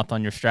in your mouth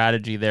on your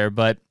strategy there,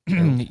 but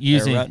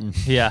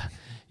using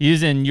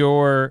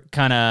your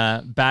kind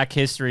of back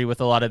history with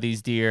a lot of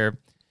these deer,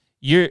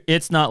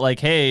 it's not like,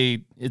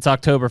 hey, it's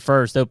October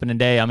 1st, opening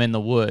day, I'm in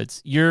the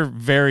woods. You're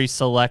very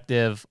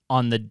selective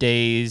on the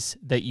days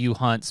that you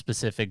hunt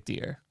specific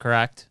deer,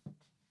 correct?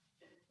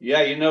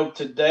 Yeah, you know,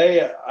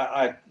 today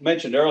I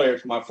mentioned earlier,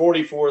 it's my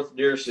 44th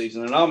deer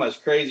season, and I'm as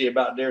crazy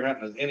about deer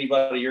hunting as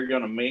anybody you're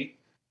going to meet.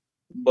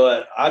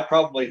 But I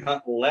probably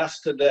hunt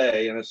less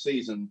today in a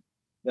season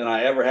than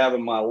I ever have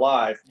in my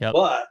life. Yep.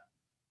 But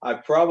I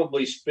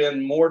probably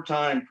spend more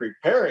time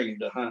preparing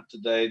to hunt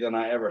today than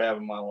I ever have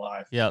in my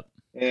life. Yep.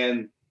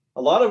 And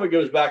a lot of it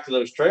goes back to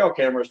those trail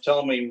cameras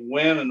telling me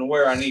when and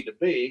where I need to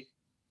be.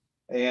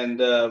 And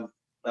a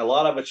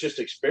lot of it's just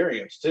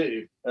experience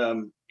too.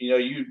 You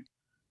know,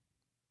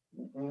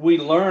 we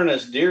learn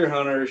as deer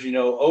hunters, you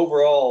know,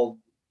 overall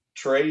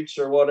traits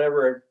or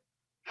whatever,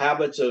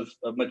 habits of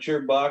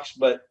mature bucks,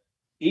 but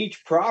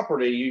each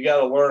property you got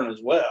to learn as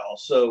well.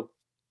 So,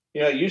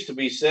 you know, it used to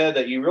be said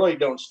that you really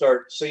don't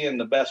start seeing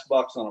the best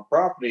bucks on a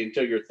property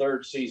until your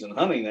third season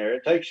hunting there.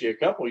 It takes you a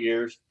couple of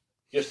years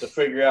just to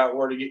figure out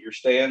where to get your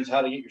stands,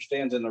 how to get your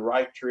stands in the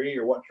right tree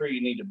or what tree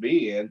you need to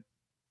be in.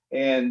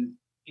 And,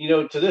 you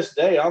know, to this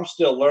day, I'm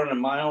still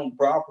learning my own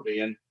property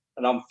and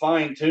I'm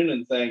fine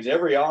tuning things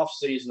every off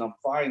season. I'm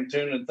fine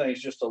tuning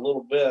things just a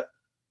little bit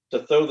to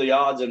throw the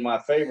odds in my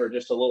favor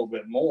just a little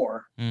bit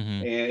more.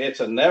 Mm-hmm. And it's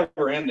a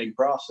never ending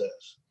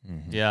process.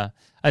 Mm-hmm. Yeah.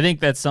 I think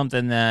that's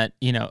something that,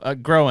 you know,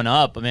 growing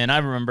up, I mean, I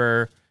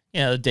remember, you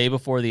know, the day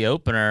before the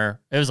opener,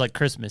 it was like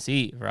Christmas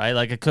Eve, right?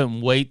 Like I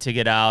couldn't wait to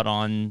get out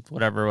on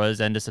whatever it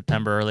was, end of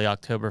September, early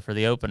October for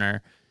the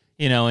opener,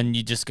 you know, and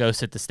you just go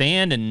sit the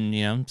stand and,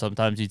 you know,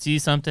 sometimes you'd see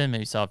something,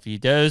 maybe you saw a few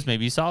does,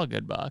 maybe you saw a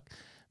good buck.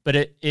 But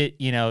it,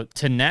 you know,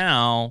 to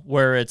now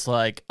where it's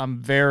like, I'm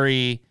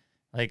very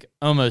like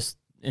almost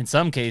in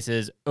some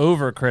cases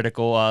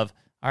overcritical of,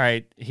 all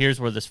right, here's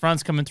where this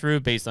front's coming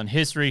through based on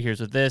history.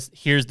 Here's what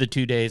here's the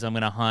 2 days I'm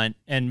going to hunt.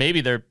 And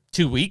maybe they're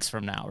 2 weeks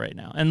from now right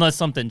now, unless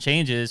something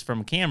changes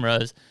from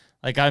cameras.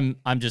 Like I'm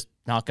just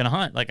not going to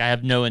hunt. Like I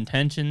have no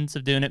intentions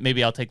of doing it.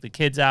 Maybe I'll take the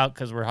kids out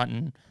because we're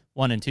hunting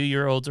 1 and 2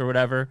 year olds or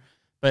whatever.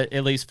 But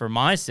at least for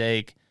my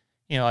sake,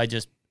 you know,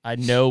 I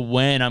know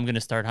when I'm going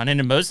to start hunting.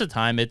 And most of the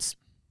time it's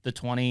the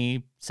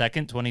 22nd,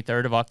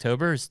 23rd of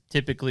October is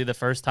typically the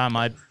first time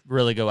I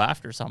really go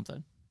after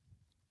something.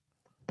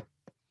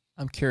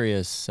 I'm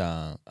curious,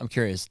 Don,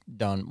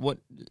 so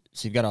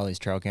you've got all these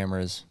trail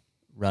cameras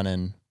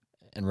running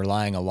and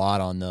relying a lot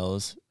on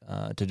those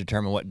to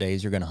determine what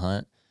days you're going to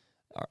hunt.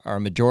 Are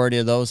a majority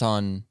of those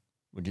on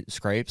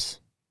scrapes,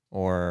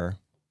 or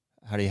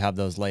how do you have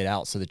those laid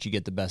out so that you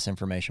get the best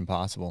information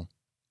possible?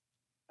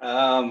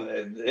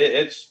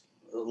 It's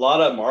a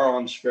lot of them are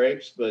on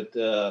scrapes, but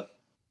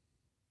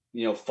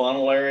you know,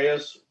 funnel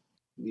areas,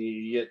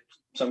 you get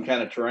some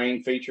kind of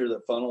terrain feature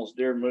that funnels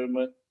deer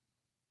movement.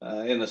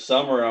 In the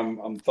summer,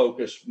 I'm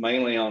focused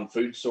mainly on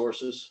food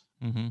sources,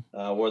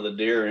 mm-hmm. Where the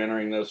deer are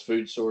entering those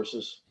food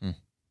sources.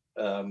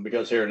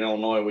 Because here in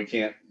Illinois, we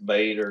can't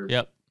bait or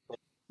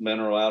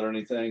mineral out or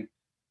anything.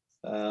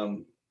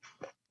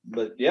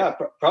 But yeah,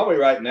 probably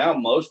right now,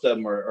 most of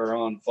them are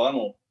on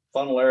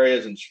funnel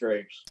areas and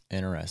scrapes.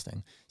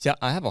 Interesting. See,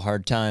 I have a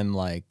hard time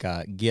like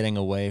getting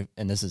away,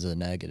 and this is a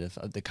negative,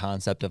 of the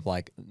concept of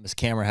like this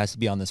camera has to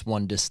be on this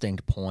one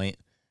distinct point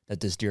that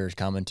this deer is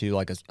coming to,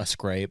 like a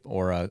scrape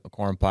or a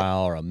corn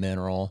pile or a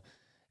mineral.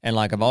 And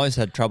like I've always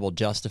had trouble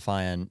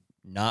justifying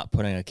not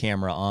putting a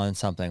camera on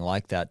something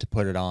like that to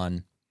put it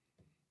on,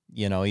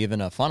 you know,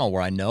 even a funnel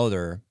where I know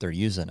they're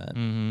using it.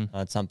 Mm-hmm.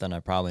 That's something I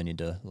probably need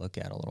to look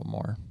at a little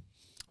more.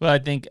 Well, I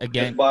think,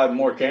 again, just buy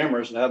more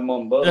cameras and have them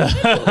on both.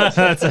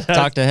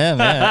 Talk to him.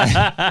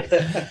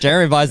 Yeah.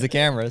 Jeremy buys the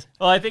cameras.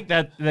 Well, I think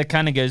that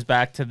kind of goes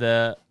back to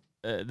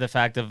the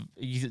fact of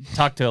you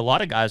talk to a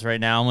lot of guys right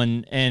now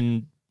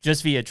and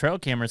just via trail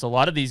cameras, a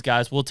lot of these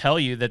guys will tell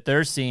you that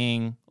they're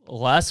seeing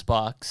less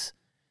bucks.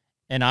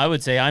 And I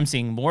would say I'm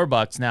seeing more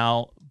bucks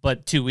now,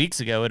 but 2 weeks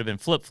ago it would have been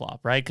flip-flop,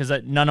 right? Because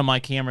none of my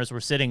cameras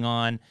were sitting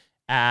on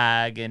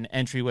ag and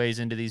entryways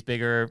into these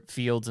bigger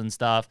fields and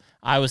stuff.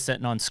 I was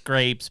sitting on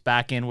scrapes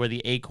back in where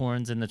the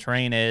acorns and the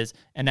terrain is.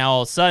 And now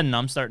all of a sudden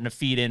I'm starting to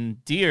feed in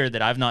deer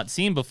that I've not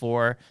seen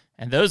before.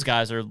 And those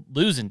guys are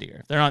losing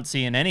deer. They're not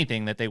seeing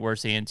anything that they were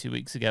seeing 2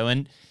 weeks ago.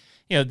 And,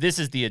 you know, this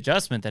is the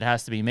adjustment that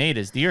has to be made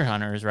as deer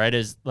hunters, right?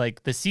 As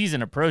like the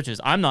season approaches,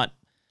 I'm not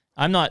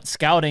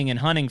scouting and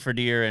hunting for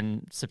deer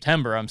in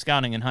September. I'm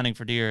scouting and hunting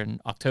for deer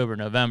in October,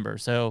 November.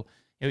 So,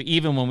 you know,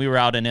 even when we were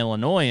out in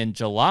Illinois in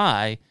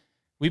July,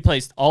 we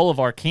placed all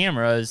of our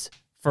cameras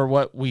for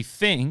what we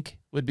think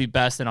would be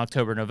best in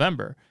October,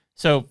 November.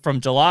 So from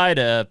July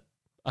to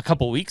a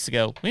couple weeks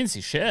ago, we didn't see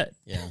shit.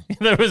 Yeah.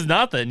 There was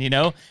nothing, you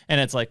know? And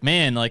it's like,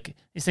 man, like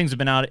these things have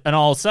been out, and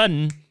all of a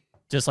sudden,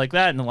 just like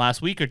that in the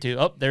last week or two,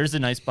 oh, there's a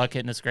nice buck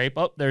hitting a scrape.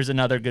 Oh, there's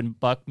another good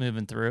buck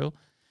moving through.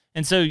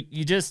 And so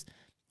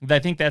I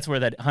think that's where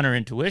that hunter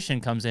intuition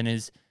comes in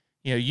is,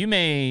 you know, you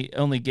may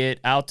only get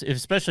out,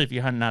 especially if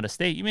you're hunting out of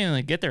state, you may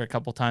only get there a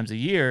couple times a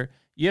year.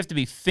 You have to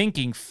be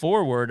thinking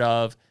forward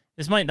of,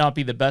 this might not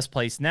be the best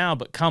place now,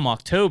 but come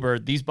October,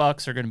 these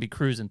bucks are going to be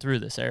cruising through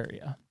this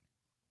area.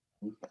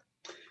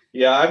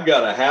 Yeah, I've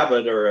got a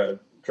habit or a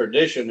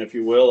tradition, if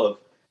you will, of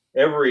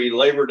every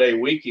Labor Day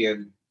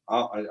weekend,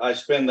 I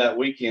spend that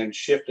weekend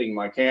shifting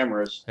my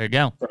cameras. There you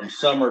go. From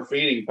summer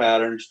feeding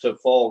patterns to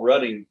fall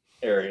rutting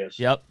areas.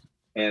 Yep.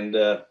 And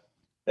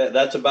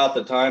that's about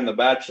the time the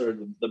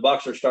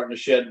bucks are starting to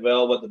shed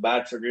velvet, the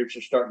bachelor groups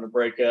are starting to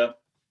break up.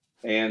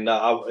 And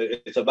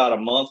it's about a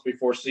month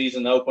before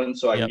season opens,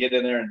 so I can get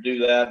in there and do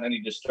that. And any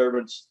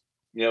disturbance,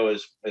 you know,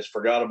 is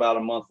forgot about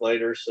a month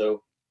later.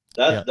 So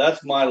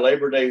that's my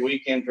Labor Day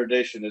weekend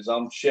tradition, is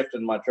I'm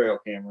shifting my trail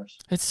cameras.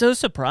 It's so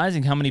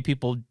surprising how many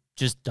people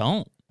just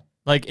don't.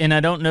 Like, and I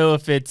don't know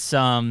if it's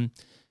kind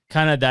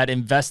of that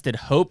invested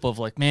hope of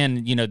like,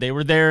 man, you know, they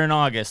were there in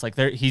August, like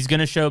he's going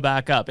to show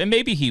back up, and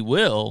maybe he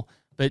will,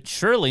 but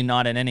surely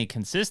not in any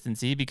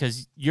consistency,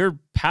 because you're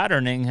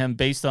patterning him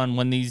based on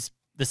when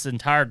this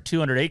entire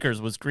 200 acres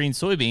was green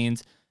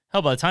soybeans.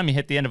 Hell, by the time you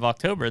hit the end of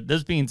October,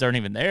 those beans aren't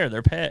even there.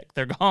 They're picked.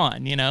 They're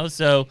gone, you know?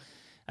 So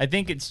I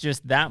think it's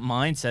just that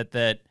mindset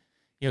that,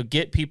 you know,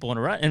 get people in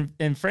a rut.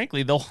 And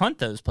frankly, they'll hunt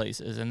those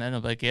places. And then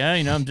they'll be like, yeah,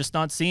 you know, I'm just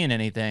not seeing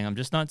anything. I'm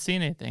just not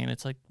seeing anything. And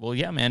it's like, well,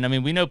 yeah, man. I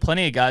mean, we know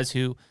plenty of guys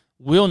who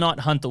will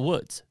not hunt the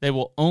woods. They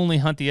will only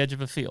hunt the edge of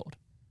a field.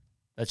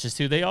 That's just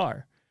who they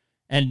are.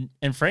 And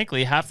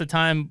frankly, half the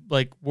time,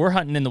 like, we're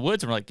hunting in the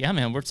woods, and we're like, yeah,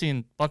 man, we're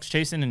seeing bucks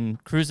chasing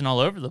and cruising all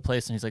over the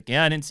place. And he's like,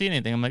 yeah, I didn't see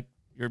anything. I'm like,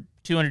 you're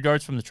 200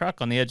 yards from the truck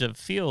on the edge of a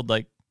field.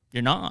 Like,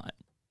 you're not.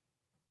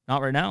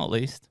 Not right now, at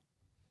least.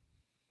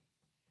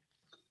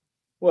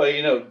 Well,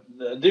 you know,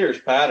 the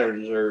deer's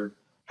patterns or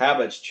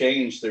habits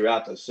change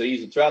throughout the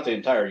season, throughout the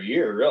entire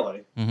year,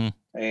 really. Mm-hmm.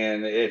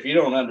 And if you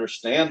don't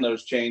understand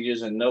those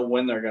changes and know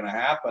when they're going to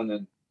happen,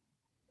 then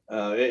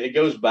it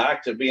goes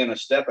back to being a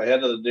step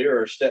ahead of the deer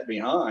or a step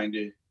behind.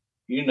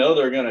 You know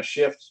they're going to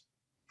shift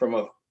from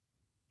a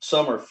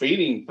summer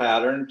feeding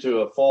pattern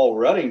to a fall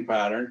rutting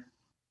pattern.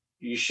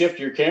 You shift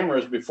your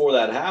cameras before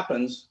that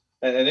happens,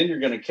 and then you're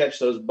going to catch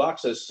those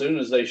bucks as soon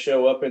as they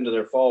show up into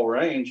their fall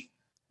range.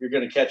 You're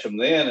going to catch them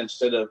then,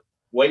 instead of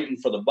waiting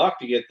for the buck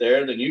to get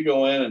there. Then you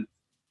go in and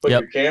put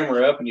your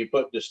camera up and you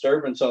put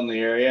disturbance on the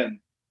area. And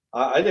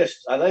I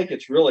think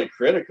it's really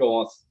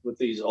critical with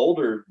these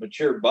older,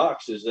 mature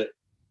bucks is that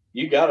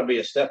you got to be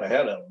a step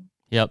ahead of them.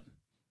 Yep.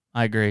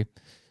 I agree.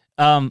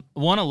 Want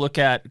to look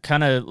at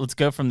let's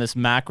go from this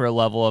macro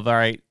level of, all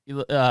right,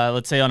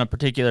 let's say on a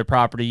particular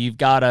property, you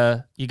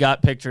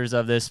got pictures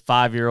of this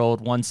 5-year-old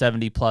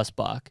 170 plus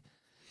buck.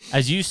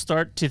 As you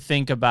start to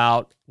think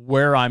about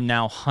where I'm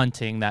now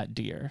hunting that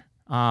deer,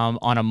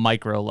 on a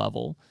micro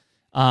level,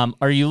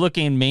 are you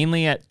looking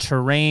mainly at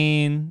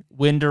terrain,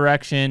 wind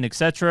direction, et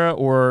cetera?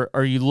 Or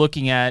are you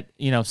looking at,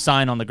 you know,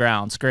 sign on the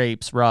ground,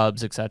 scrapes,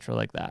 rubs, et cetera,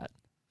 like that?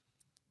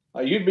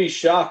 You'd be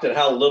shocked at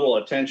how little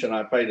attention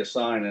I pay to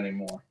sign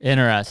anymore.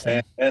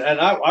 Interesting. And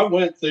I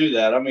went through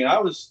that. I mean, I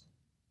was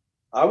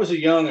a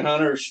young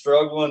hunter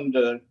struggling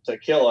to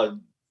kill a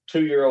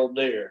 2-year-old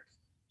deer,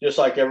 just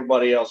like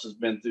everybody else has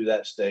been through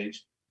that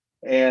stage.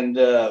 And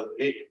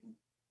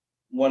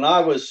when I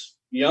was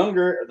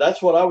younger,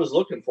 that's what I was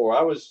looking for.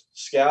 I was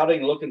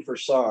scouting, looking for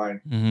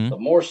sign. Mm-hmm. The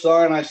more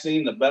sign I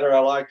seen, the better I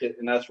liked it,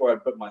 and that's where I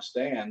put my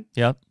stand.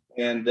 Yep.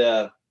 And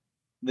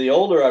the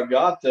older I've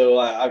got, though,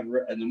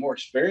 and the more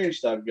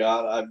experienced I've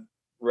got, I've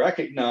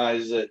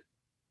recognized that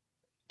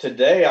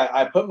today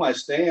I put my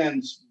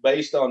stands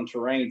based on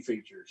terrain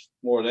features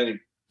more than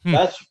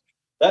anything.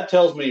 That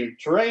tells me,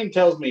 terrain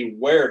tells me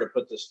where to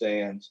put the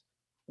stands.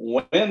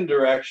 Wind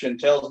direction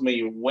tells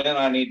me when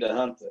I need to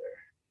hunt there.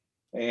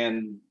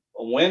 And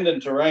wind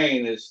and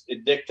terrain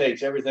it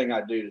dictates everything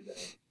I do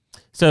today.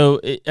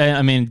 So,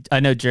 I mean, I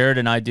know Jared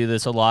and I do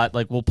this a lot.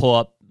 Like, we'll pull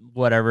up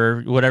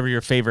whatever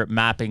your favorite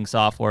mapping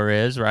software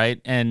is,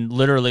 right? And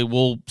literally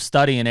we'll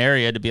study an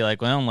area to be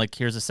like, well, like,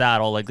 here's a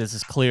saddle. Like, this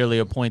is clearly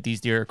a point these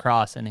deer are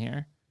crossing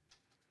here.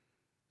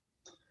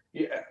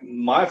 Yeah,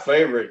 my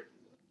favorite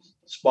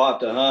spot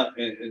to hunt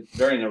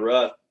during the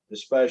rut,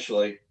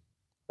 especially,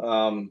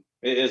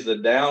 is the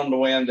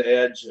downwind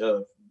edge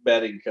of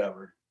bedding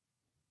cover,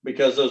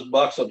 because those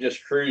bucks will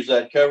just cruise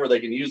that cover. They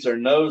can use their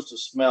nose to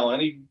smell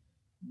any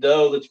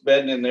doe that's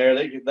bedding in there.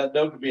 That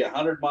doe could be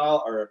 100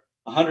 mile or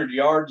 100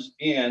 yards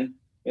in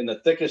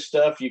the thickest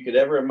stuff you could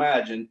ever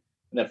imagine.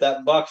 And if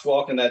that buck's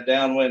walking that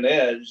downwind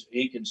edge,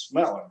 he can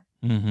smell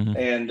her. Mm-hmm.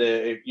 And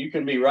if you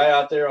can be right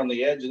out there on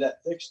the edge of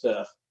that thick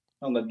stuff,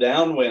 on the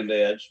downwind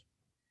edge,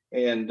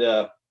 and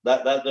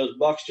those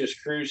bucks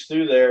just cruise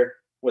through there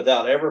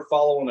without ever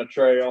following a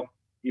trail.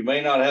 You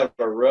may not have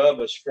a rub,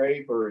 a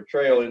scrape, or a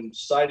trail in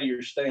sight of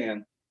your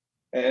stand.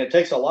 And it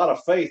takes a lot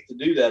of faith to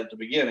do that at the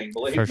beginning.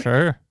 Believe me. For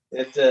sure.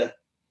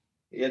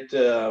 It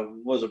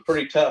was a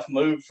pretty tough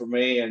move for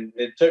me, and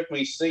it took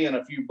me seeing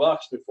a few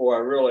bucks before I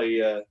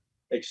really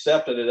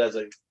accepted it as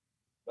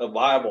a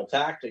viable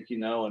tactic,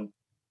 and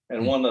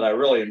one that I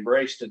really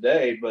embrace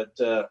today. But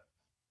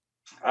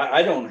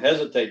I don't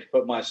hesitate to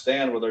put my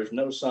stand where there's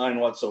no sign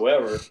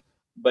whatsoever,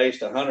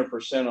 based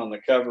 100% on the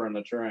cover and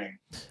the terrain.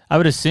 I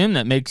would assume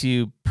that makes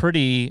you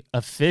pretty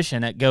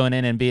efficient at going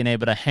in and being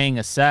able to hang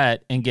a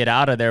set and get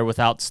out of there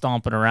without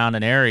stomping around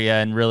an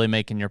area and really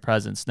making your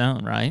presence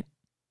known, right?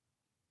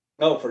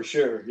 Oh, for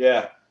sure.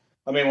 Yeah.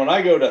 I mean, when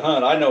I go to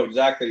hunt, I know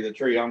exactly the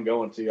tree I'm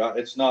going to.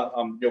 It's not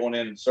I'm going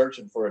in and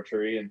searching for a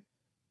tree. And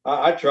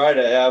I try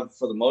to have,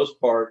 for the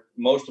most part,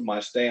 most of my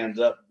stands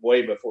up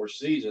way before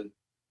season.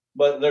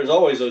 But there's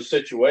always those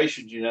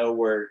situations,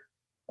 where,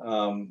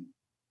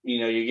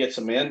 you get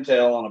some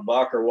intel on a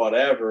buck or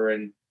whatever,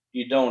 and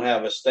you don't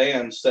have a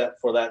stand set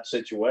for that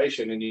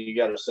situation, and you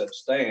got to set a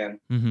stand.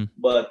 Mm-hmm.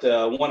 But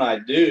when I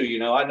do,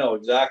 I know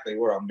exactly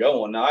where I'm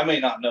going. Now, I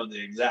may not know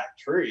the exact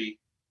tree,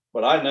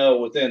 but I know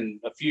within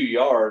a few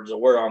yards of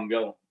where I'm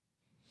going.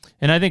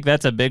 And I think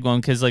that's a big one,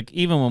 because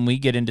even when we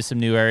get into some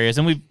new areas,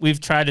 and we've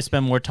tried to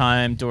spend more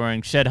time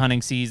during shed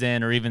hunting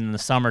season or even in the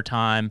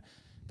summertime,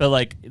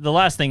 but the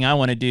last thing I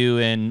want to do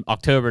in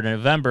October to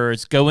November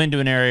is go into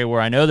an area where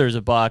I know there's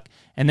a buck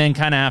and then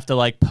kind of have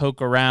to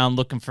poke around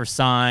looking for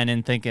sign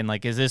and thinking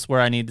is this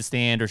where I need to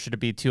stand, or should it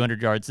be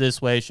 200 yards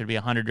this way? Should it be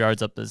 100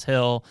 yards up this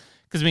hill?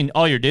 Because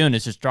all you're doing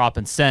is just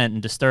dropping scent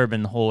and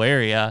disturbing the whole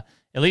area.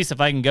 At least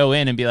if I can go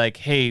in and be like,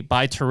 hey,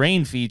 by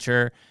terrain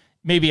feature,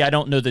 maybe I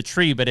don't know the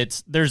tree,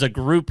 but there's a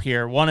group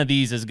here. One of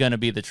these is going to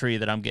be the tree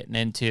that I'm getting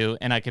into,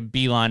 and I can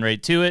beeline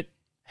right to it,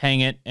 hang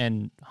it,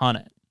 and hunt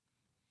it.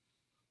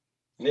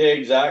 Yeah,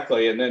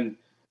 exactly. And then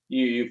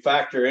you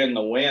factor in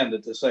the wind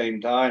at the same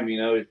time.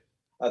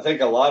 I think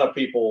a lot of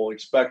people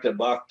expect a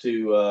buck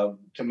to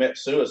commit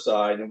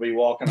suicide and be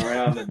walking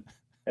around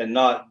and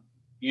not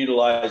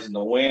utilizing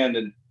the wind.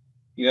 And,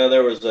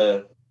 there was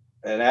an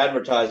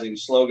advertising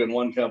slogan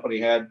one company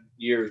had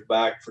years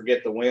back: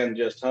 forget the wind,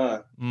 just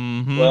hunt.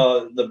 Mm-hmm.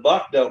 Well, the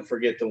buck don't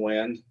forget the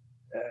wind.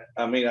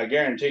 I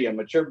guarantee you, a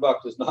mature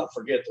buck does not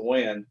forget the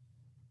wind.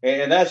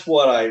 And that's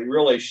what I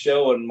really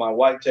show in my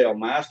whitetail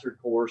master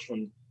course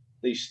when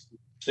these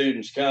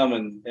students come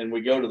and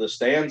we go to the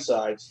stand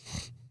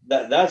sites.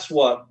 That's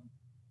what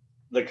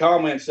the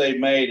comments they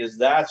made is.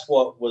 That's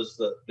what was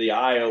the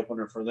eye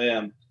opener for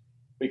them,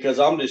 because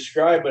I'm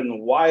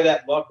describing why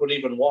that buck would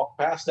even walk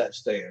past that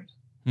stand.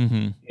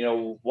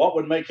 Mm-hmm. What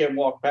would make him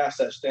walk past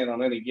that stand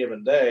on any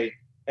given day?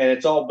 And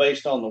it's all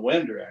based on the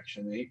wind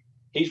direction.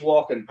 He's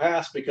walking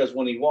past because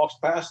when he walks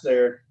past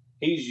there,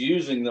 he's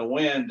using the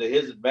wind to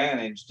his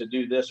advantage to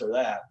do this or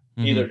that,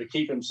 mm-hmm. either to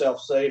keep himself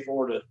safe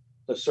or to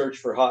search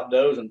for hot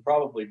does, and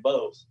probably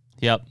both.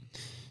 Yep.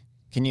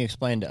 Can you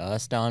explain to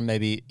us, Don,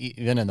 maybe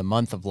even in the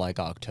month of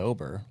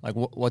October,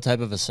 what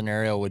type of a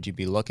scenario would you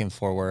be looking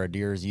for where a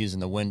deer is using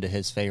the wind to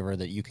his favor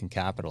that you can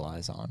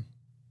capitalize on?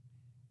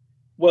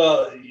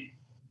 Well,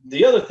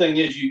 the other thing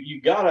is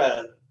you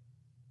gotta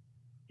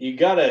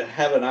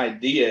have an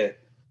idea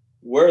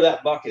where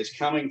that buck is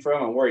coming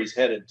from and where he's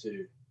headed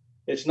to.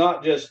 It's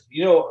not just,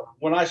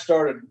 when I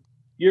started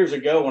years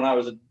ago, when I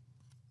was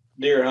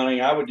deer hunting,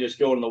 I would just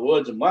go in the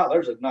woods and, wow,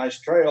 there's a nice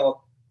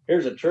trail.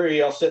 Here's a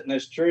tree. I'll sit in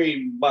this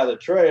tree by the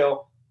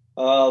trail.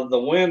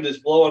 The wind is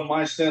blowing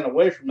my scent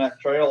away from that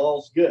trail.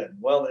 All's good.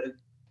 Well,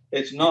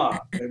 it's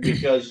not,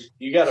 because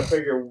you got to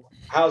figure,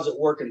 how's it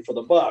working for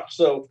the buck?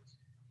 So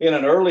in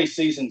an early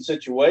season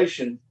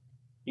situation,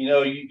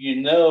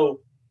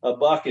 a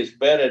buck is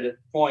bedded at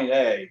point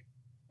A,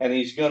 and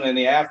in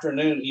the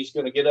afternoon, he's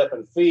going to get up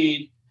and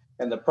feed.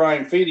 And the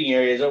prime feeding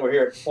area is over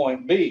here at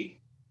point B.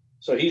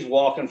 So he's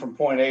walking from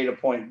point A to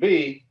point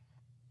B.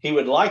 He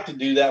would like to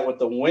do that with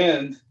the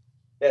wind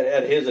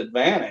at his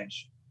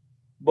advantage.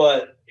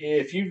 But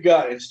if you've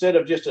got, instead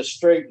of just a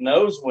straight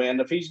nose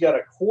wind, if he's got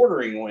a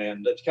quartering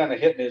wind that's kind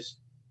of hitting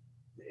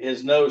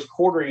his nose,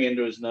 quartering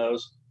into his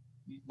nose,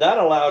 that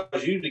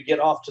allows you to get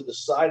off to the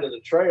side of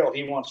the trail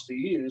he wants to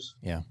use.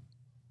 Yeah.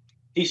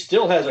 He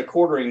still has a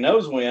quartering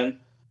nose wind,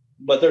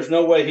 but there's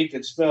no way he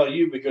can smell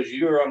you because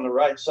you're on the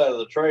right side of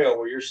the trail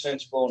where your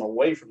scent's blowing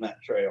away from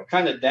that trail,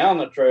 kind of down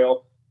the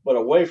trail, but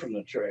away from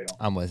the trail.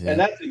 I'm with you. And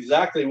that's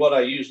exactly what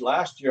I used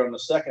last year on the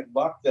second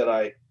buck that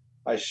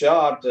I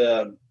shot.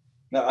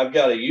 Now I've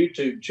got a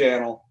YouTube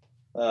channel,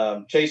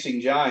 Chasing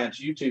Giants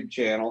YouTube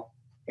channel,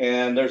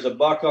 and there's a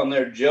buck on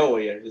there,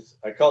 Joey.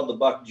 I called the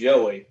buck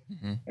Joey.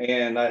 Mm-hmm.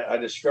 And I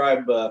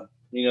describe,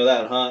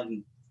 that hunt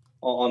and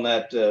on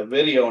that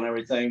video and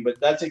everything, but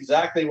that's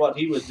exactly what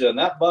he was doing.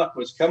 That buck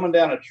was coming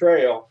down a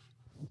trail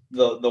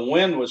the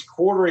wind was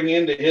quartering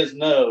into his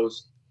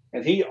nose,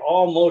 and he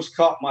almost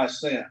caught my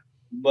scent,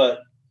 but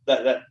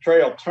that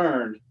trail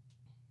turned,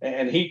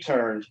 and he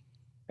turned.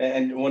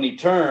 And when he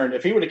turned,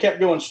 if he would have kept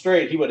going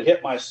straight, he would have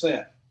hit my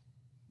scent.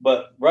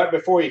 But right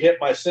before he hit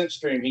my scent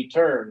stream, he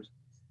turned.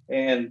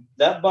 And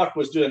that buck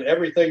was doing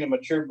everything a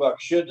mature buck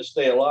should to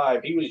stay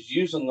alive. He was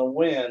using the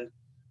wind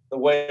the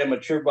way a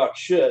mature buck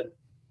should.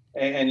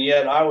 And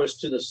yet I was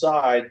to the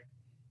side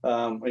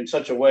in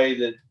such a way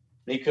that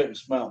he couldn't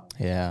smell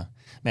me. Yeah.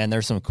 Man,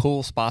 there's some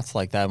cool spots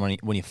like that.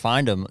 When you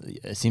find them,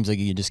 it seems like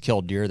you just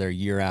kill deer there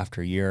year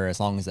after year, as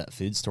long as that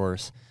food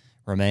source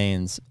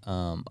remains.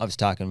 I was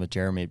talking with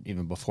Jeremy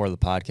even before the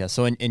podcast.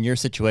 So in your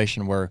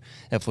situation, where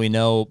if we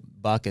know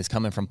buck is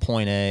coming from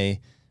point A,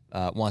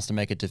 wants to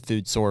make it to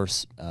food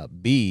source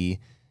B,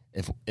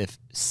 if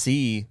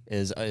C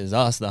is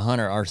us, the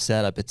hunter, our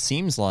setup, it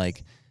seems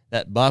like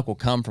that buck will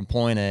come from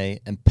point A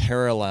and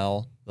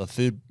parallel the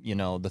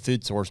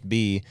food source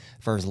B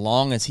for as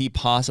long as he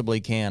possibly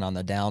can on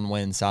the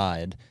downwind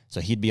side. So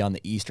he'd be on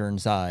the eastern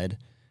side,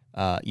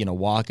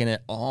 walking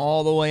it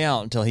all the way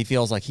out until he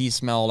feels like he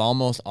smelled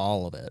almost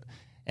all of it.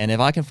 And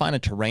if I can find a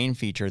terrain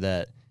feature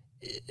that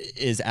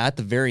is at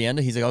the very end,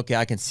 he's like, okay,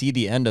 I can see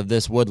the end of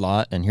this wood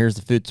lot, and here's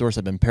the food source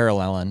I've been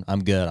paralleling.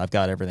 I'm good. I've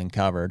got everything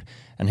covered.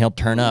 And he'll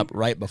turn up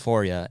right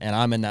before you, and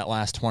I'm in that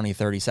last 20,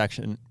 30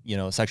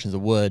 sections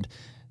of wood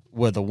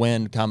with the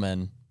wind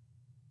coming.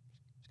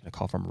 I'm going to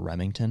call from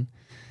Remington,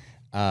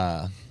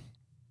 right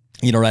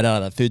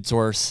out of the food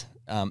source,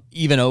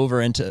 even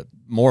over into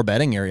more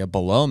bedding area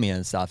below me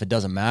and stuff. It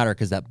doesn't matter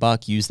because that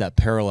buck used that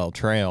parallel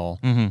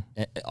trail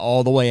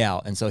all the way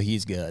out, and so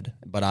he's good,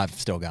 but I've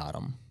still got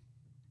him.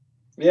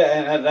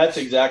 Yeah, and that's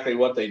exactly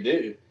what they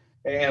do.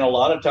 And a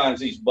lot of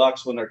times these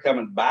bucks, when they're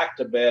coming back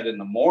to bed in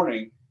the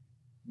morning,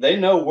 they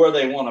know where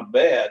they want to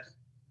bed.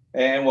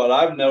 And what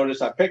I've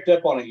noticed, I picked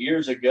up on it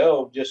years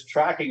ago, just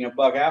tracking a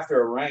buck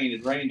after a rain.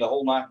 It rained the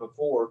whole night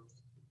before,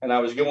 and I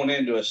was going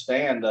into a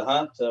stand to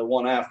hunt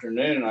one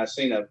afternoon, and I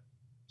seen a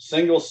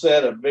single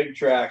set of big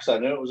tracks. I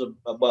knew it was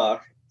a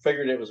buck,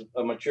 figured it was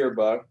a mature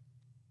buck.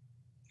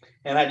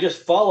 And I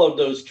just followed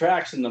those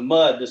tracks in the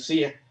mud to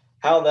see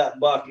how that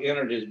buck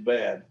entered his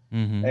bed.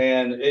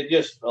 And it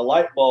just, a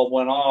light bulb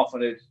went off,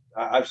 and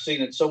I've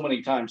seen it so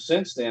many times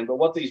since then. But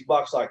what these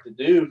bucks like to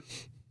do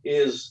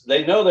is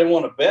they know they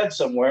want to bed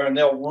somewhere, and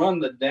they'll run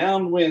the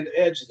downwind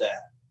edge of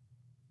that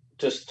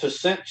to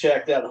scent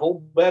check that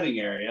whole bedding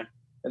area.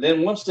 And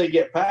then once they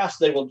get past,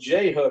 they will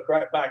J-hook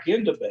right back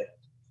into bed.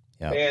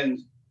 Yep. And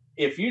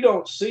if you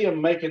don't see them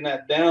making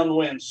that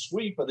downwind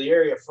sweep of the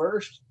area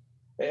first,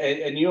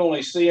 and you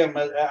only see them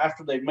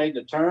after they've made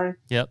the turn,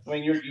 I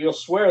mean, you'll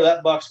swear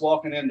that buck's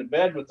walking into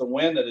bed with the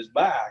wind at his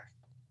back.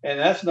 And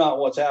that's not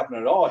what's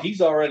happening at all.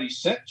 He's already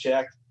scent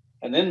checked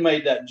and then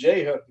made that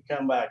J-hook to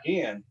come back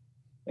in.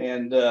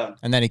 And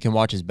then he can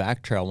watch his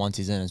back trail once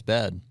he's in his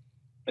bed.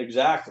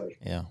 Exactly.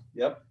 Yeah.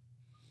 Yep.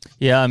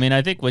 Yeah, I mean,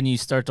 I think when you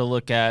start to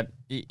look at,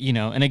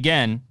 and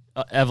again,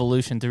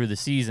 evolution through the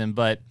season,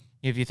 but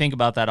if you think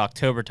about that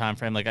October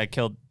timeframe, like I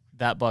killed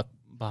that buck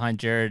behind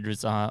Jared,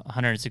 was a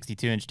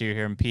 162-inch deer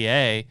here in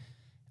PA.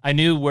 I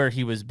knew where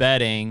he was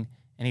bedding,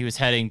 and he was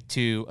heading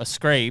to a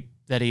scrape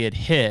that he had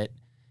hit.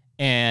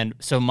 And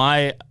so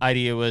my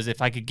idea was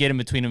if I could get him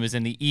between him, it was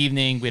in the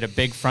evening. We had a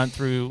big front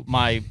through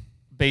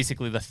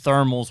basically the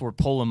thermals were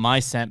pulling my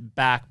scent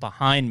back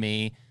behind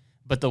me.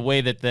 But the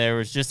way that there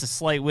was just a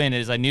slight wind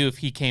is I knew if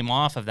he came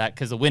off of that,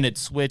 because the wind had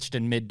switched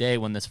in midday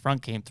when this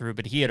front came through,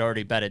 but he had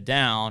already bedded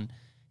down.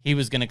 He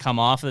was going to come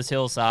off this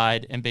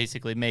hillside and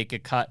basically make a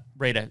cut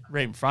right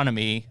in front of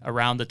me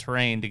around the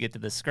terrain to get to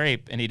the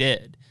scrape, and he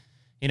did.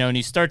 And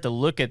you start to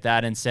look at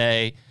that and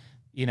say,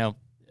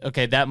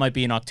 okay, that might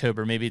be in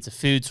October. Maybe it's a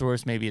food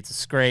source, maybe it's a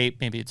scrape,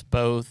 maybe it's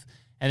both.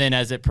 And then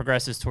as it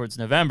progresses towards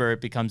November,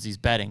 it becomes these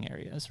bedding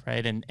areas,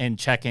 right? And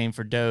checking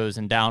for does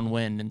and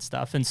downwind and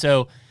stuff. And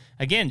so,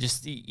 again,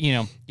 just,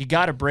 you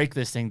got to break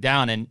this thing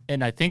down.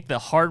 And I think the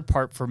hard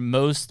part for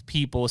most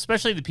people,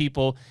 especially the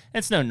people,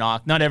 it's no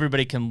knock, not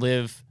everybody can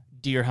live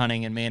deer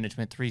hunting and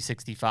management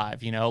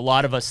 365. A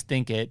lot of us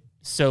think it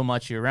so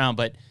much year round,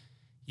 but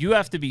you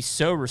have to be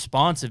so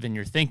responsive in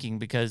your thinking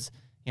because,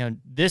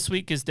 this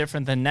week is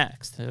different than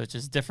next, which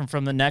is different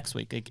from the next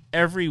week. Like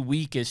every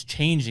week is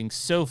changing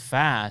so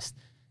fast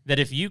that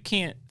if you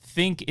can't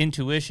think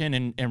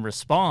intuition and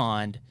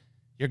respond,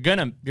 you're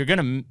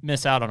gonna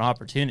miss out on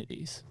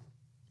opportunities.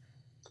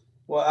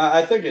 Well,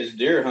 I think as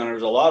deer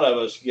hunters, a lot of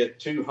us get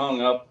too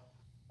hung up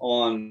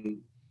on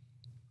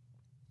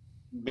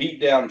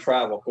beat down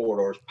travel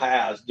corridors,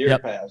 paths, deer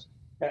paths.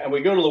 And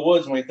we go to the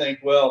woods and we think,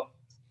 well,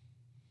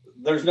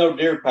 there's no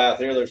deer path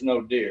here. There's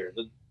no deer.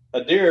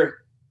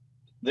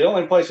 The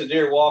only place a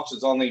deer walks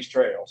is on these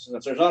trails. And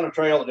if there's not a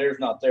trail, the deer's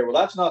not there. Well,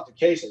 that's not the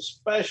case,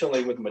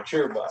 especially with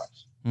mature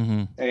bucks.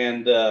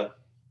 And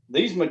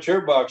these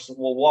mature bucks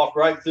will walk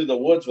right through the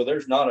woods where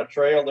there's not a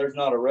trail, there's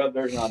not a rub,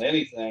 there's not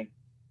anything.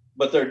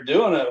 But they're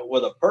doing it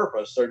with a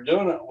purpose. They're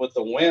doing it with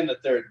the wind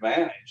at their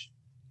advantage.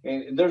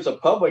 And there's a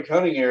public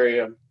hunting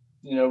area,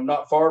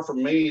 not far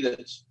from me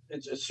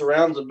it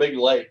surrounds a big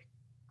lake.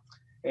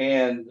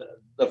 And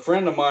the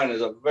friend of mine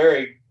is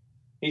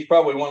he's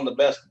probably one of the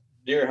best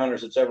deer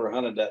hunters that's ever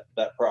hunted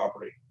that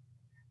property.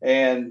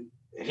 And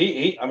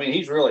I mean,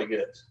 he's really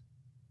good.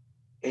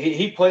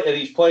 He's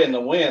playing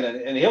the wind,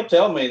 and he'll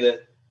tell me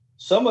that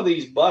some of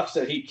these bucks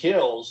that he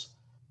kills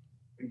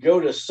go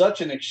to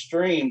such an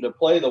extreme to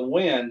play the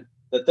wind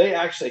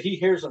that he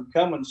hears them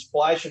coming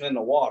splashing in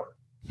the water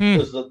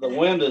because the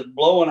wind is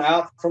blowing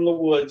out from the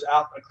woods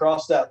out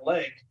across that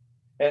lake.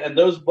 And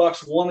those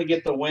bucks want to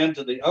get the wind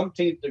to the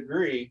umpteenth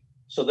degree.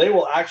 So they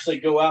will actually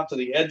go out to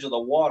the edge of the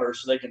water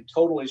so they can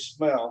totally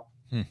smell,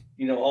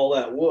 all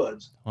that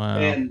woods. Wow.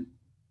 And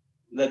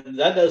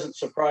that doesn't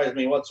surprise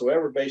me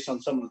whatsoever based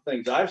on some of the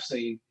things I've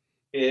seen.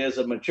 Is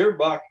a mature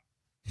buck.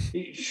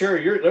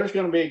 Sure, there's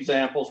going to be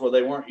examples where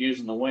they weren't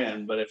using the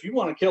wind, but if you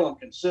want to kill them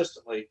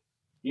consistently,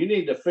 you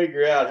need to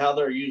figure out how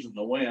they're using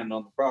the wind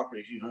on the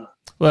properties you hunt.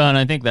 Well, and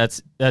I think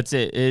that's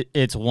it.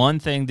 It's one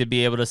thing to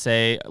be able to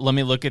say, let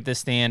me look at this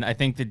stand. I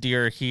think the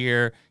deer are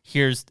here.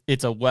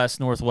 It's a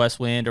west-northwest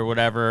wind or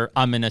whatever.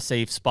 I'm in a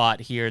safe spot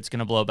here. It's going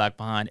to blow back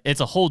behind.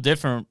 It's a whole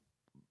different,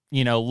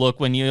 look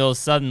when you all of a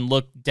sudden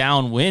look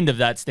downwind of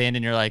that stand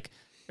and you're like,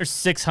 there's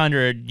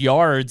 600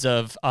 yards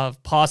of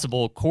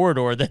possible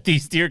corridor that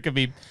these deer could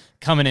be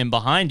coming in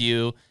behind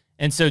you.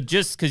 And so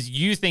just because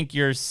you think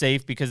you're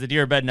safe because the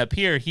deer are bedding up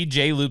here, he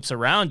J-loops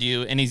around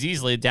you, and he's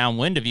easily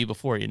downwind of you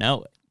before you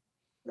know it.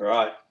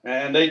 Right.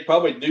 And they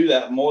probably do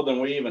that more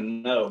than we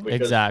even know. Because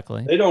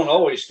exactly. They don't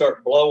always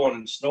start blowing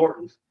and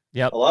snorting.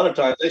 Yep. A lot of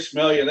times they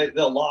smell you,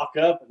 they'll lock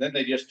up, and then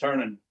they just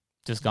turn and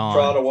just gone.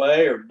 Trot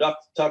away or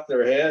tuck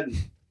their head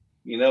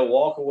and,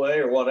 walk away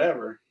or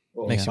whatever.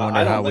 Well, makes you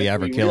wonder how we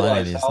ever kill any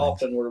of these things. How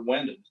often we're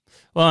winded.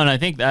 Well, and I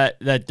think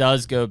that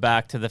does go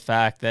back to the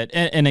fact that,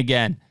 and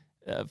again,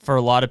 for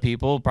a lot of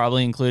people,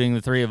 probably including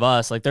the three of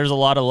us, like there's a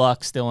lot of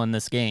luck still in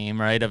this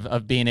game, right?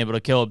 Of being able to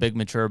kill a big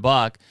mature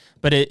buck,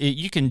 but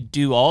you can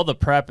do all the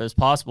prep as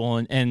possible,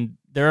 and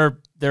there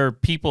are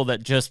people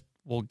that just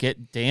will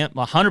get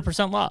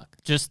 100% luck,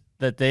 just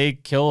that they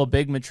kill a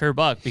big mature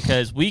buck,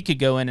 because we could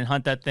go in and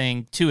hunt that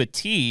thing to a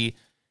T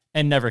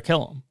and never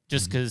kill him,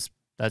 just because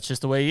that's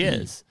just the way he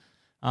is.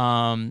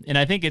 And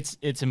I think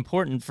it's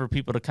important for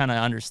people to kind of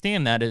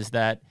understand that, is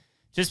that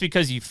just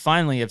because you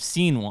finally have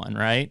seen one,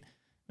 right?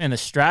 And the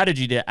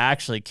strategy to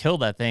actually kill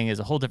that thing is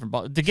a whole different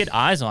ball. To get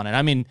eyes on it.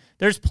 I mean,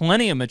 there's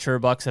plenty of mature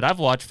bucks that I've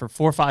watched for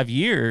 4 or 5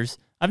 years.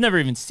 I've never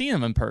even seen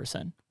them in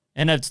person.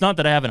 And it's not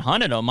that I haven't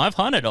hunted them. I've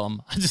hunted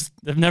them.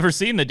 I've never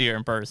seen the deer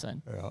in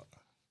person. Yeah.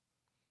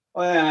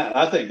 Well,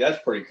 I think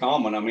that's pretty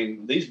common. I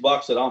mean, these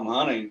bucks that I'm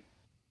hunting,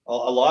 a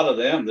lot of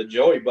them, the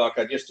Joey buck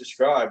I just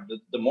described,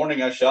 the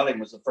morning I shot him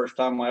was the first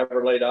time I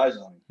ever laid eyes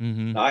on him.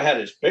 Mm-hmm. Now, I had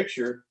his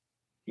picture,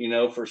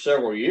 for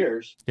several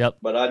years. Yep.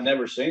 But I'd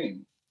never seen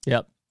him.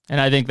 Yep. And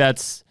I think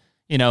that's,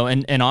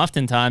 and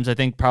oftentimes I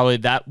think probably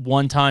that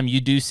one time you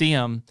do see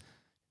him,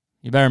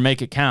 you better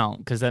make it count,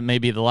 because that may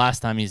be the last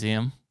time you see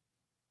him.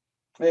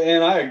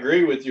 And I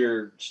agree with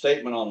your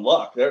statement on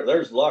luck.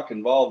 There's luck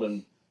involved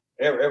in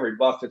every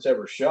buck that's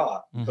ever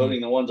shot,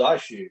 including the ones I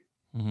shoot.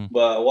 Mm-hmm.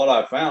 But what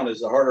I found is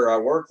the harder I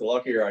work, the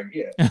luckier I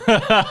get.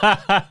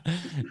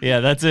 Yeah,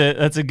 that's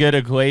a good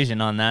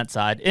equation on that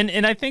side.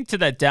 And I think to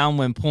that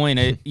downwind point,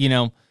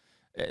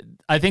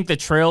 I think the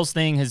trails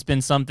thing has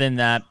been something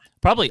that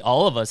probably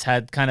all of us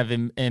had kind of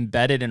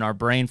embedded in our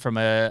brain from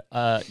a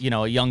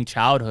young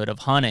childhood of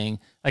hunting.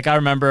 Like I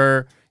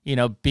remember,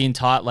 being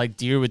taught like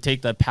deer would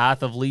take the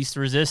path of least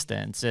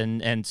resistance.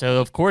 And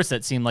so of course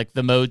that seemed like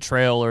the mowed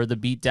trail or the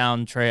beat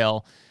down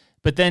trail.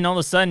 But then all of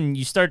a sudden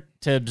you start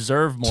to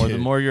observe more. Dude,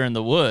 the more you're in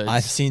the woods.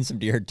 I've seen some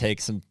deer take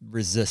some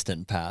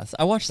resistant paths.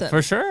 I watched that.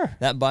 For sure.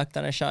 That buck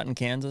that I shot in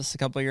Kansas a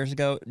couple of years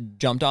ago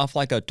jumped off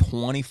like a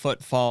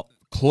 20-foot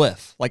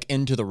cliff, like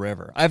into the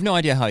river. I have no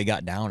idea how he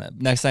got down it.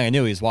 Next thing I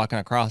knew, he was walking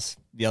across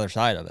the other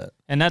side of it.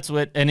 And that's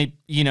what,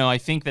 I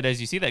think that as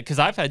you see that, because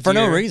I've had for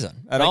deer, no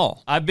reason at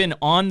all. I've been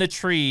on the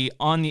tree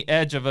on the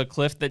edge of a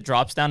cliff that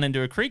drops down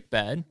into a creek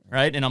bed,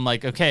 right? And I'm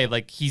like, okay,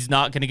 like he's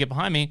not going to get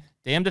behind me.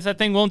 Damned if that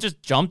thing won't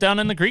just jump down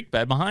in the creek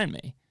bed behind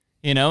me,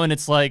 and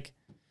it's like,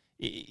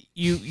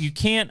 you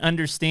can't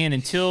understand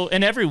until,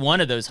 and every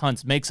one of those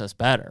hunts makes us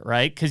better,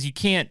 right? Because you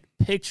can't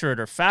picture it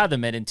or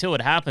fathom it until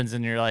it happens,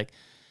 and you're like,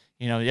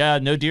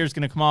 no deer's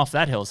going to come off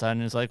that hillside.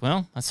 And it's like,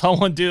 well, I saw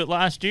one do it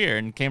last year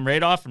and came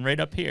right off and right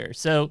up here.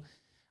 So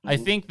I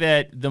think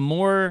that the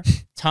more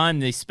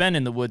time they spend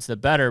in the woods, the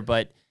better,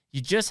 but you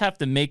just have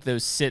to make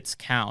those sits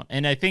count.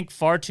 And I think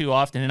far too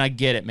often, and I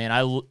get it,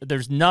 man,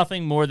 there's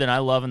nothing more than I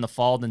love in the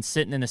fall than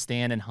sitting in a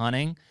stand and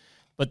hunting.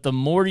 But the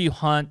more you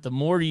hunt, the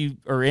more you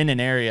are in an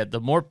area,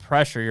 the more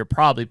pressure you're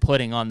probably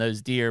putting on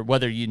those deer,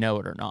 whether you know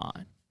it or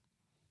not.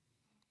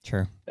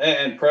 Sure.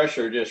 And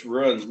pressure just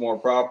ruins more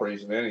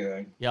properties than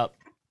anything. Yep.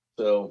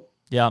 So.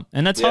 Yeah,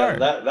 and that's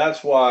hard.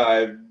 That's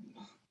why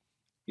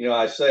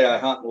I say I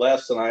hunt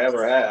less than I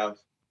ever have.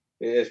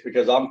 It's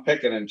because I'm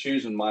picking and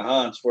choosing my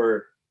hunts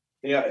where,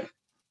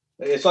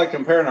 it's like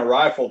comparing a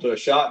rifle to a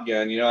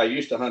shotgun. I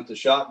used to hunt the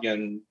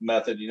shotgun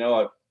method.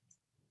 You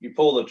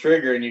pull the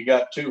trigger and you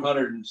got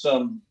 200 and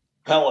some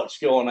pellets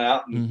going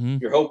out,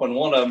 and you're hoping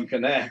one of them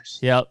connects.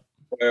 Yep.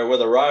 Where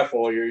with a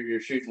rifle, you're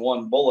shooting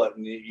one bullet,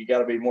 and you got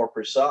to be more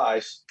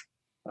precise.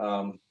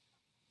 Kind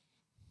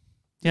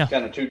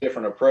of two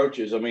different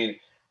approaches. I mean,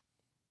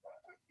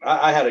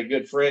 I had a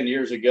good friend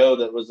years ago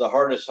that was the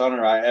hardest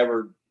hunter I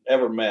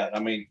ever met. I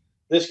mean,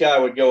 this guy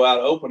would go out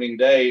opening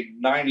day,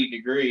 90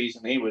 degrees,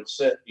 and he would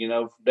sit,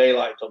 from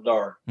daylight till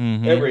dark.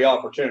 Every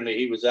opportunity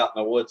he was out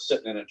in the woods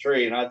sitting in a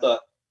tree. And I thought,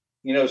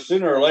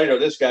 sooner or later,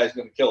 this guy's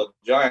going to kill a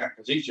giant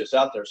because he's just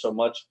out there so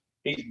much.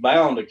 He's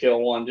bound to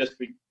kill one just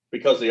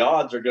because the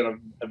odds are going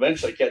to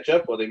eventually catch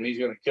up with him. He's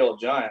going to kill a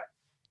giant.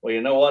 Well, you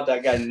know what?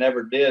 That guy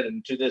never did,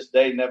 and to this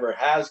day never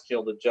has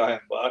killed a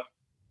giant buck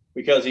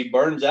because he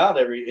burns out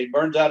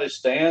his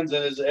stands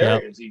and his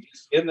areas. He's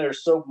just in there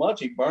so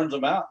much, he burns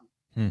them out.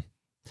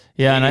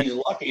 Yeah, and he's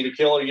lucky to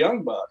kill a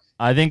young buck.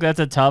 I think that's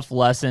a tough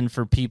lesson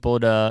for people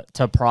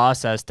to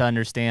process, to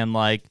understand,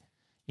 like,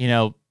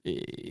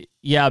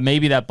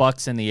 maybe that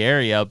buck's in the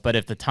area, but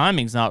if the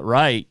timing's not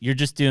right, you're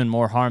just doing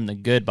more harm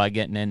than good by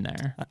getting in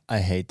there. I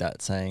hate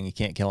that saying. You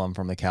can't kill him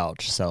from the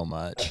couch so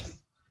much.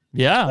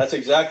 Yeah. That's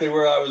exactly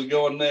where I was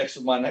going next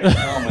with my next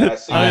comment.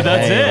 That's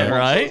it,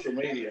 right? Social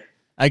media.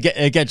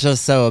 It gets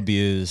just so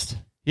abused.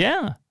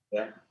 Yeah.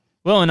 Yeah.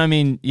 Well, and I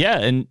mean,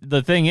 and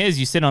the thing is,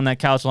 you sit on that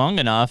couch long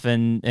enough,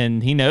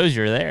 and he knows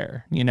you're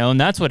there, and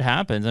that's what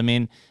happens. I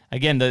mean,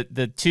 again,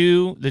 the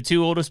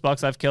two oldest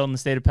bucks I've killed in the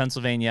state of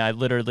Pennsylvania, I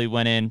literally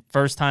went in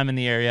first time in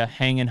the area,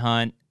 hang and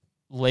hunt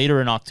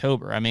later in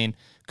October. I mean,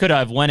 could I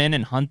have went in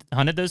and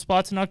hunted those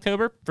spots in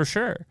October? For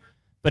sure.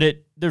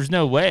 But there's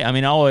no way. I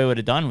mean, all I would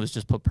have done was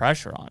just put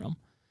pressure on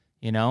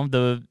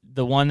them.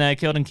 The one that I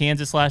killed in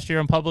Kansas last year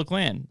on public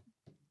land,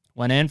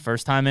 went in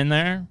first time in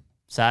there,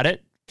 sat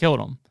it, killed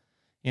him.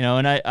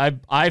 And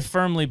I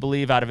firmly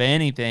believe out of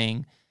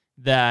anything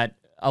that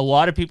a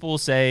lot of people will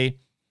say,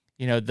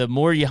 the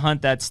more you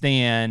hunt that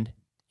stand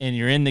and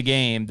you're in the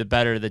game, the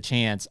better the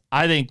chance.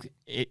 I think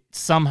it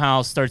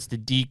somehow starts to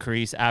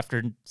decrease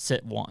after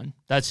sit one.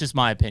 That's just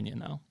my opinion,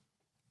 though.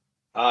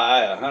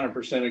 I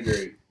 100%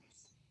 agree.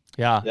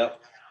 Yeah. Yep.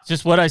 It's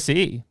just what I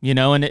see,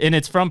 and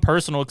it's from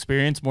personal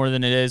experience more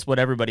than it is what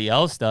everybody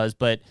else does.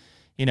 But,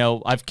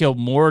 I've killed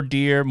more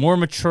deer, more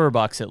mature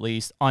bucks at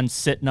least, on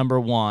sit number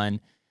one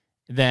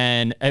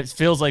than it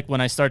feels like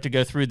when I start to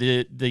go through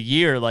the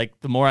year. Like,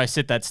 the more I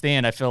sit that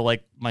stand, I feel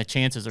like my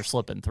chances are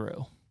slipping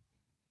through.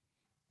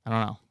 I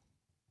don't know.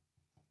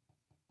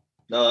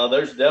 No,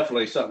 there's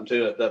definitely something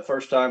to it. That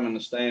first time in the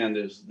stand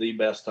is the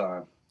best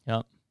time.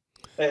 Yep.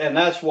 And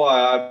that's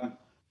why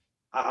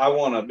I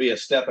want to be a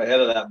step ahead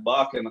of that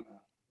buck. And,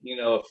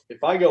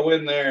 if I go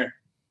in there,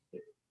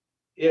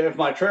 if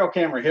my trail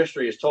camera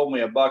history has told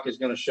me a buck is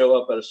going to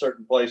show up at a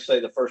certain place, say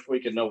the first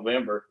week in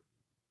November,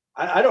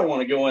 I don't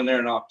want to go in there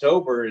in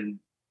October and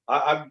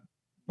I'm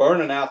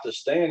burning out the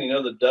stand.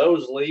 The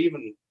does leave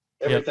and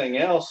everything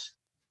else,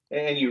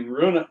 and you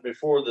ruin it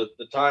before the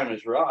time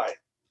is right.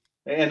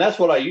 And that's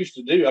what I used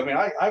to do. I mean,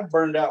 I've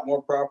burned out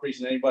more properties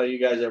than anybody you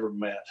guys ever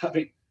met. I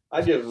mean,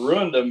 I just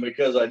ruined them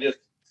because I just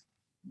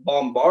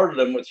bombarded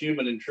them with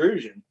human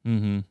intrusion.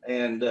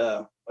 And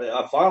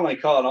I finally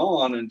caught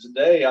on, and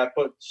today I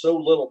put so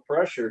little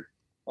pressure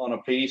on a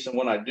piece, and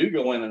when I do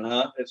go in and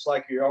hunt, it's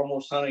like you're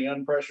almost hunting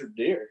unpressured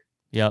deer.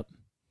 Yep.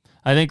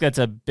 I think that's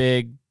a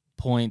big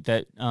point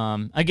that,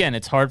 again,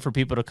 it's hard for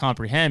people to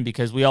comprehend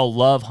because we all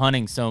love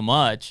hunting so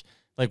much.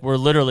 Like, we're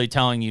literally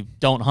telling you,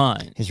 don't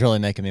hunt. He's really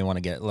making me want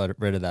to get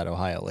rid of that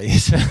Ohio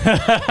lease.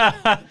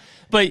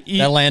 But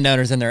that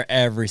landowner's in there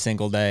every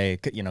single day,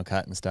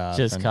 cutting stuff.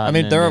 I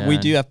mean, we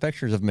do have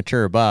pictures of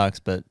mature bucks,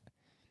 but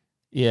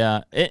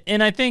yeah,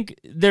 and I think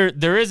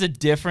there is a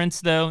difference,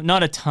 though,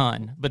 not a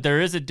ton, but there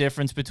is a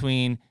difference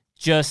between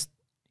just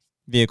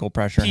vehicle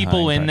pressure,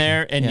 people and in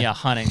there, and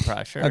hunting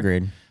pressure.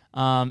 Agreed.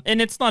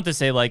 And it's not to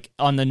say, like,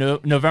 on the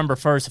November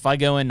 1st, if I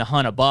go in to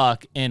hunt a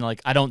buck and,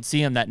 like, I don't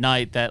see him that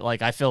night, that,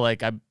 like, I feel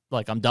like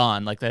I'm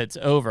done, like, that it's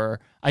over.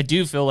 I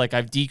do feel like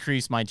I've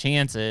decreased my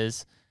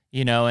chances,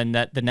 and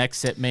that the next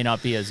sit may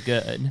not be as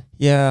good.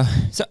 Yeah.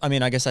 So, I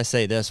mean, I guess I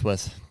say this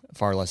with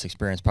far less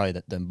experience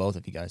probably than both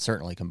of you guys,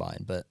 certainly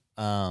combined. But,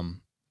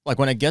 like,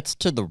 when it gets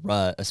to the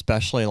rut,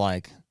 especially,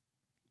 like,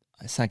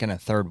 second and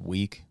third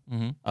week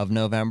of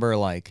November,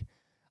 like,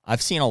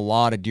 I've seen a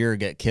lot of deer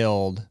get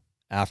killed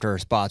after a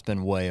spot's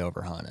been way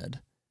overhunted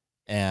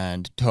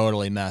and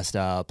totally messed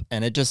up.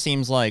 And it just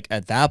seems like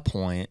at that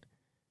point,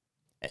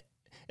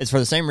 it's for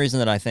the same reason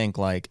that I think,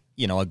 like,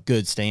 a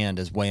good stand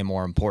is way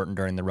more important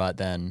during the rut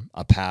than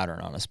a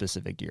pattern on a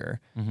specific deer.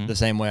 The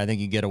same way I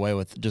think you get away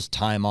with just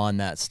time on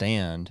that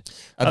stand.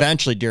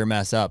 Eventually deer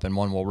mess up and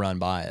one will run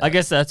by it. I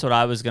guess that's what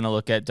I was going to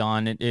look at,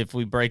 Don. If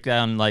we break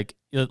down, like,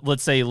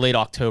 let's say late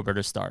October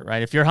to start,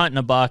 right? If you're hunting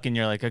a buck and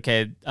you're like,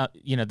 okay,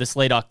 this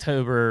late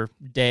October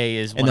day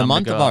is when in the I'm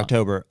month gonna of go out.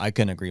 October, I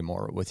couldn't agree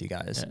more with you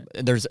guys.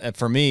 Yeah.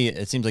 For me,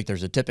 it seems like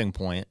there's a tipping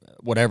point,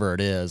 whatever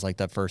it is, like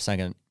that first,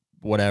 second,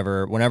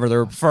 whatever, whenever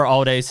they're for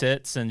all day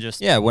sits and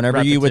just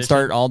whenever you would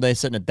start all day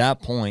sitting at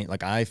that point,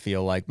 like, I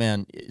feel like,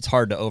 man, it's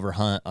hard to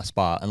overhunt a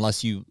spot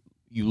unless you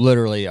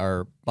literally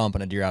are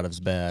bumping a deer out of his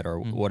bed or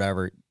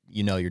whatever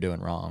you're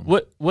doing wrong.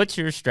 What's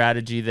your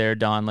strategy there,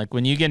 Don? Like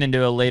when you get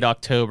into a late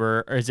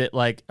October, or is it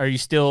like, are you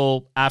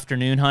still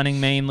afternoon hunting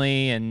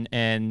mainly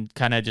and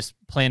kind of just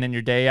planning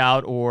your day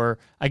out? Or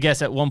I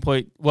guess at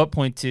what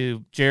point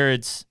to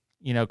Jared's,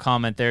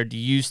 comment there, do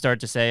you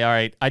start to say, all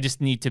right, I just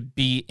need to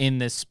be in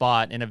this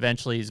spot, and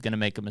eventually he's going to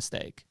make a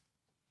mistake?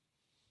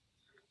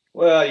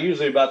 Well,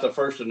 usually about the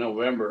 1st of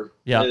November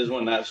is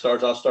when that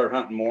starts. I'll start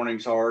hunting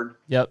mornings hard.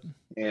 Yep.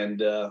 And,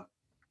 the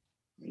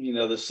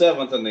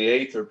 7th and the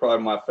 8th are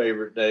probably my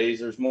favorite days.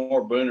 There's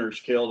more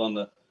booners killed on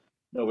the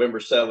November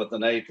 7th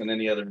and 8th than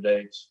any other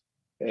days.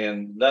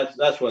 And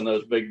that's when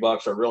those big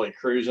bucks are really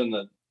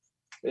cruising.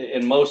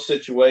 In most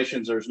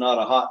situations, there's not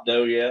a hot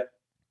doe yet.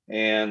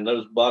 And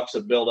those bucks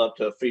have built up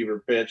to a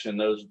fever pitch, and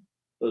those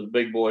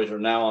big boys are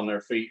now on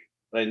their feet.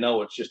 They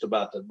know it's just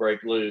about to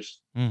break loose.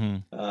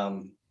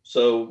 Mm-hmm.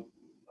 So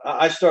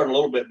I start a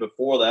little bit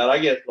before that. I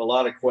get a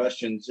lot of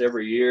questions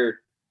every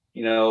year.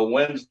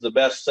 When's the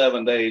best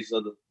 7 days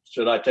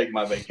should I take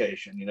my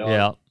vacation?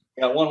 Yeah.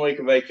 I got 1 week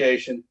of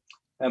vacation,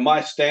 and my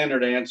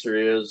standard answer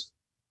is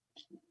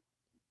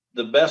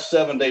the best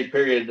 7-day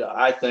period,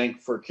 I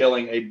think, for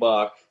killing a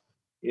buck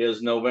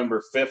is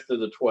November 5th to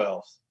the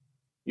 12th.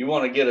 You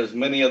want to get as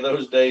many of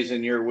those days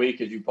in your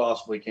week as you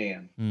possibly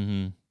can.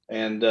 Mm-hmm.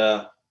 And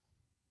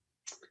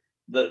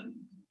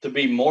to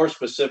be more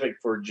specific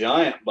for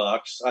giant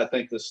bucks, I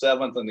think the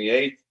 7th and the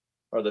 8th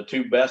are the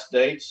 2 best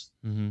dates.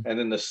 Mm-hmm. And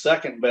then the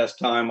second best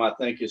time, I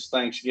think, is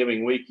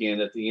Thanksgiving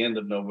weekend at the end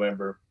of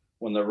November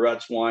when the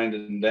rut's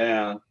winding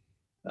down.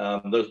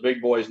 Those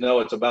big boys know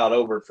it's about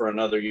over for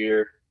another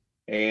year.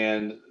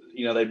 And,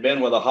 they've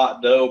been with a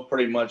hot doe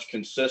pretty much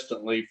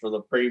consistently for the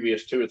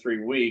previous 2 or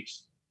 3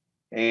 weeks.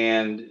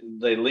 And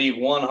they leave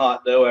one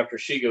hot doe after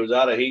she goes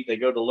out of heat. They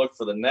go to look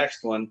for the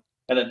next one,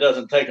 and it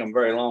doesn't take them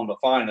very long to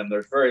find them.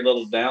 There's very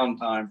little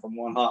downtime from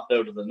one hot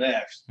doe to the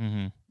next.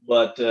 Mm-hmm.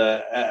 But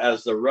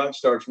as the rut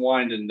starts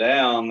winding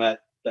down,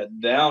 that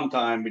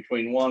downtime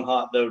between one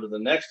hot doe to the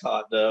next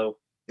hot doe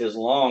is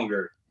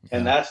longer. Yeah.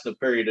 And that's the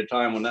period of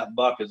time when that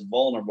buck is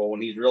vulnerable,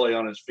 when he's really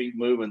on his feet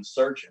moving,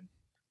 searching.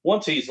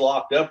 Once he's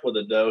locked up with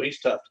a doe, he's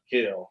tough to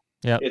kill.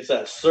 Yep. It's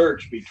that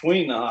search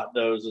between the hot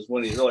does is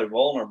when he's really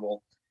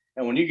vulnerable.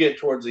 And when you get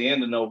towards the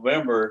end of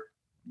November,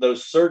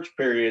 those search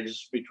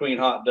periods between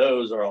hot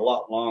does are a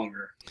lot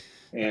longer.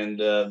 And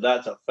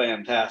that's a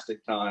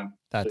fantastic time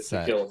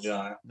to kill a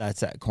giant. That's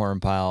that corn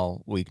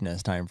pile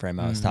weakness time frame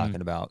I was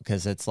talking about,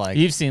 because it's like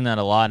you've seen that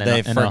a lot.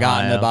 They've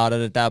forgotten Ohio. about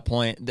it at that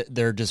point.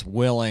 They're just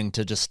willing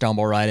to just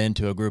stumble right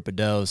into a group of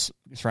does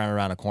surrounded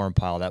around a corn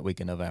pile that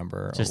week in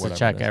November, just to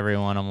check every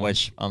one of them.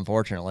 Which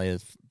unfortunately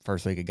is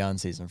first week of gun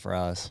season for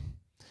us.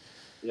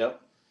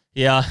 Yep.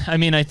 Yeah, I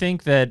mean, I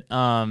think that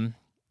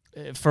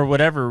for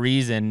whatever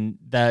reason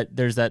that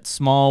there's that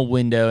small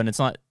window, and it's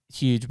not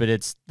huge, but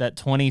it's that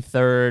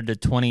 23rd to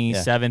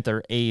 27th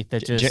or 8th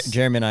that just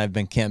Jeremy and I have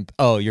been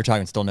you're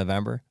talking still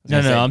November? No,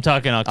 I'm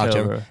talking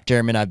October.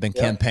 Jeremy and I have been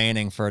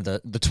campaigning for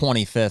the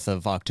 25th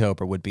of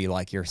October would be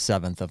like your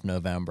 7th of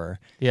November.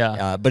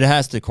 Yeah. But it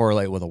has to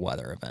correlate with a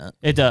weather event.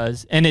 It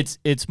does. And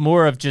it's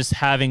more of just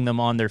having them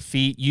on their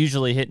feet,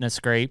 usually hitting a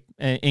scrape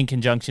in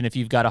conjunction if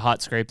you've got a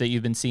hot scrape that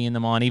you've been seeing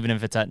them on, even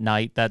if it's at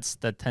night.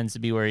 That tends to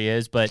be where he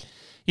is. But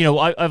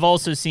I've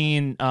also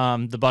seen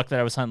the buck that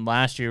I was hunting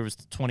last year was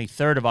the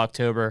 23rd of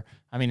October.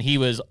 I mean, he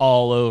was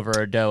all over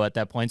a doe at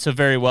that point. So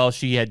very well,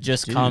 she had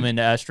just come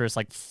into estrus,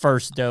 like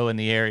first doe in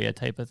the area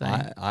type of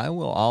thing. I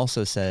will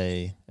also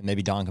say, and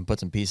maybe Don can put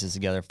some pieces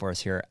together for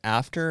us here,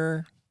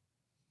 after,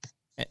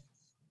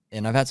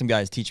 and I've had some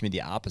guys teach me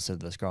the opposite of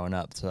this growing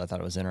up, so I thought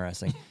it was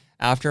interesting.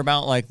 After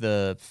about like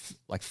the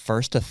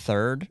 1st to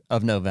 3rd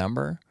of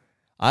November,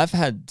 I've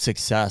had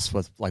success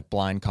with like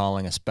blind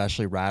calling,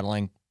 especially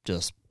rattling,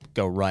 just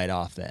go right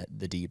off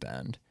the deep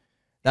end.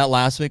 That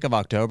last week of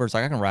October, it's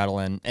like I can rattle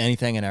in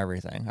anything and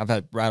everything. I've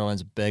had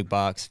rattle-ins of big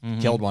bucks,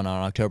 killed one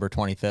on October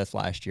 25th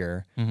last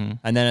year. And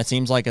then it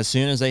seems like as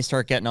soon as they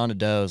start getting onto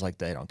does, like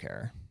they don't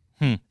care.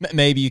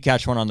 Maybe you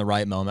catch one on the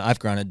right moment. I've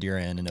grunted deer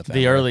in November.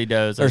 The early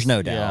does. There's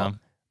no doubt. Yeah.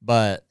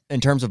 But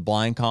in terms of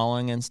blind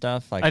calling and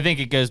stuff, like I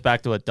think it goes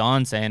back to what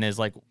Don's saying is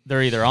like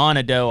they're either on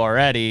a doe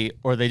already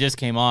or they just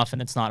came off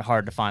and it's not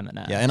hard to find the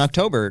nest. Yeah, in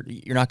October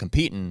you're not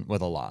competing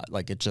with a lot.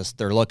 Like it's just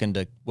they're looking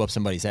to whoop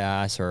somebody's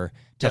ass or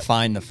to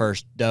find the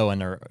first doe,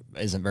 and there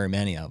isn't very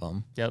many of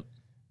them. Yep.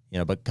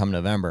 But come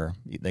November,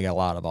 they got a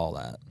lot of all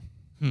that.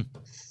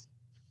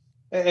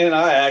 And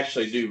I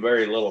actually do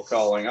very little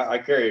calling. I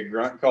carry a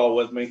grunt call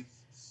with me.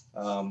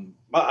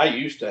 I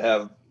used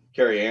to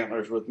carry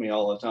antlers with me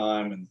all the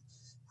time, and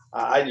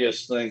I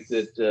just think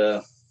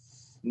that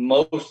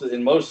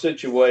in most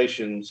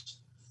situations,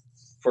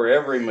 for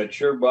every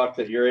mature buck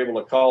that you're able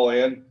to call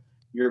in,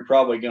 you're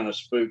probably going to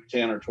spook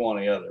 10 or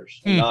 20 others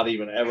and not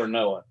even ever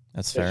know it.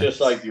 That's fair. It's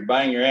just like you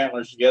bang your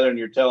antlers together and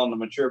you're telling the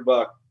mature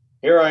buck,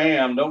 "Here I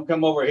am. Don't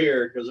come over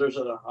here because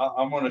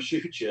I'm going to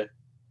shoot you."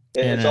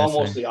 It's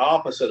almost the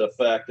opposite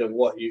effect of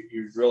what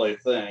you really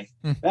think.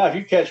 Now, if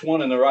you catch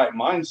one in the right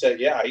mindset,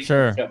 he's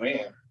going to come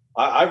in.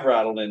 I've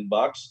rattled in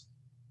bucks.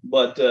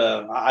 But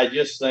I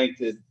just think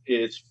that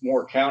it's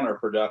more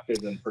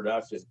counterproductive than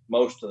productive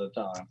most of the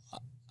time.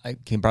 I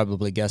can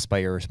probably guess by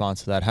your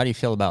response to that. How do you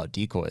feel about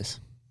decoys?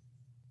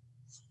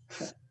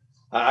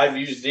 I've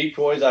used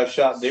decoys. I've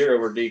shot deer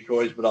over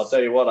decoys, but I'll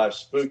tell you what, I've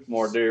spooked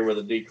more deer with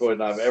a decoy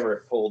than I've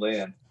ever pulled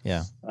in.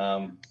 Yeah.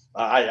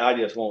 I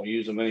just won't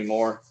use them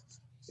anymore.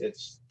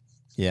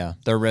 Yeah,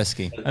 they're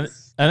risky.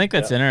 I think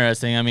that's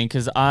interesting. I mean,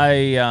 because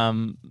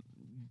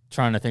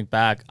trying to think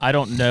back, I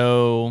don't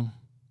know.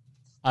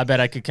 I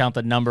bet I could count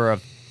the number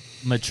of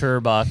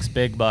mature bucks,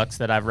 big bucks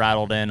that I've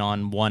rattled in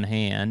on one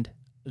hand.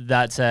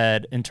 That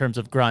said, in terms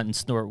of grunt and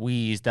snort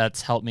wheeze,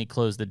 that's helped me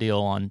close the deal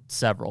on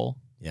several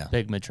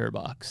big mature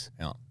bucks.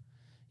 Yeah.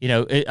 You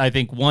know, I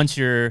think once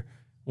you're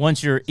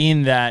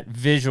in that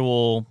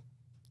visual,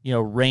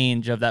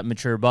 range of that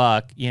mature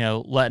buck,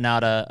 letting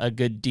out a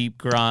good deep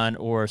grunt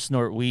or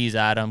snort wheeze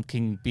at him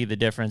can be the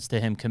difference to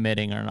him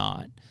committing or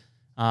not.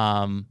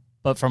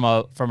 But from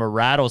a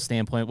rattle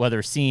standpoint,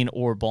 whether seen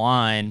or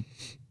blind,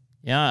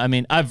 I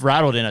mean, I've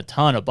rattled in a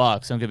ton of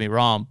bucks, don't get me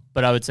wrong,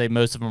 but I would say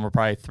most of them are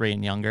probably 3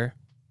 and younger,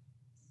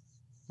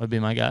 would be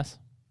my guess.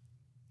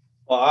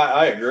 Well,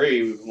 I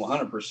agree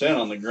 100%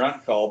 on the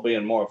grunt call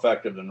being more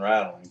effective than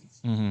rattling.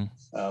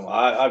 Mm-hmm.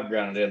 I've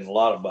grunted in a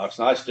lot of bucks,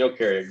 and I still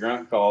carry a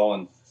grunt call.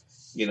 And,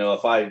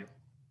 if I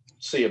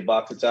see a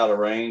buck that's out of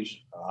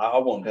range, I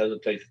won't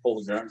hesitate to pull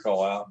the grunt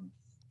call out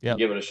and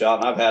give it a shot.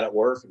 And I've had it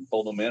work and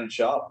pulled them in and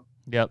shot them.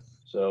 Yep.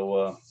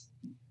 So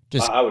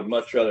I would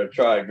much rather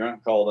try a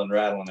grunt call than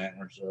rattling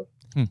antlers. So.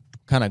 What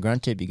kind of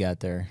grunt tip you got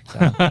there?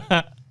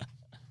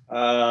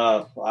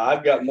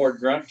 I've got more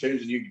grunt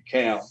tubes than you can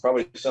count.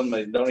 Probably some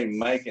they don't even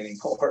make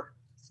anymore.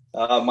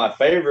 My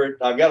favorite,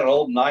 I've got an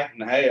old Night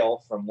and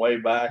Hail from way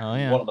back,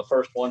 one of the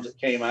first ones that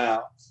came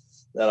out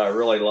that I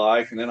really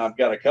like. And then I've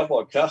got a couple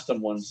of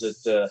custom ones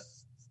that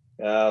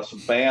some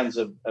fans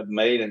have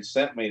made and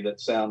sent me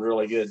that sound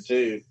really good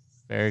too.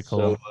 Very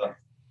cool.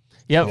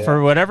 So,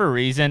 for whatever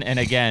reason, and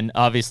again,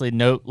 obviously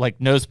no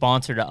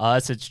sponsor to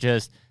us. It's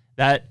just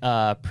that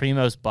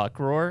Primos Buck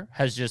Roar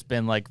has just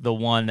been like the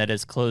one that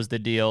has closed the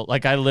deal.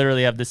 Like I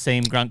literally have the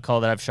same grunt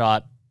call that I've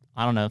shot,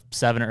 I don't know,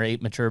 7 or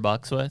 8 mature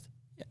bucks with.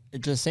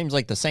 It just seems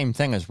like the same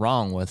thing is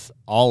wrong with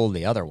all of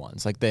the other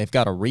ones. Like they've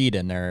got a reed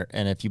in there,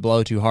 and if you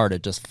blow too hard,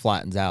 it just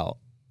flattens out.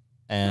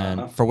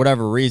 And for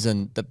whatever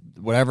reason,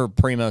 whatever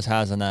Primos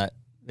has in that,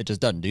 it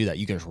just doesn't do that.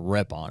 You can just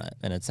rip on it,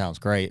 and it sounds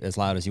great as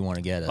loud as you want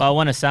to get it. Well, I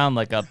want to sound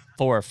like a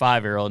 4 or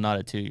 5-year-old, not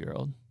a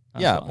 2-year-old.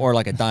 Or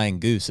like a dying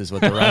goose is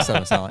what the rest of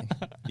them sound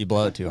like. You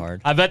blow it too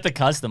hard. I bet the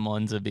custom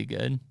ones would be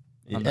good.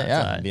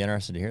 I'd be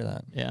interested to hear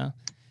that.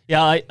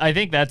 Yeah, I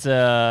think that's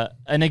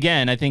and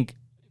again, I think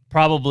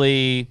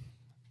probably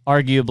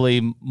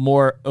arguably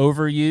more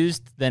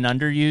overused than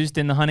underused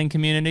in the hunting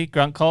community,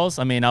 grunt calls.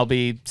 I mean, I'll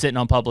be sitting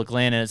on public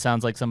land and it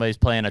sounds like somebody's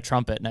playing a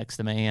trumpet next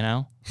to me,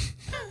 Yeah.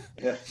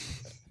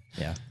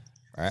 Yeah.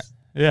 All right.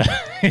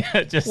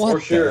 Yeah. Just for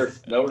sure.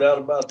 No doubt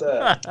about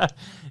that.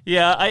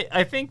 Yeah,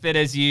 I think that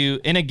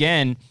and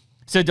again,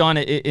 so Don,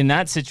 in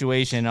that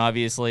situation,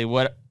 obviously,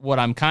 what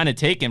I'm kind of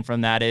taking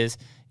from that is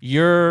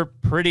you're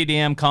pretty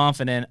damn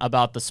confident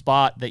about the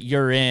spot that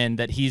you're in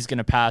that he's going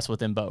to pass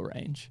within bow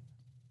range.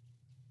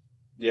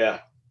 Yeah,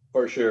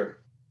 for sure.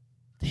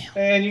 Damn.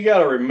 And you got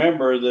to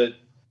remember that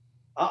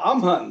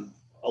I'm hunting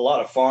a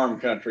lot of farm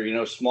country,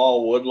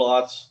 small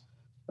woodlots,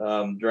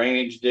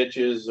 drainage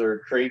ditches or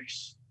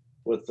creeks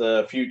with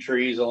a few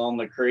trees along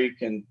the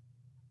creek. And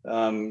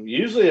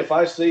usually if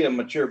I see a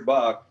mature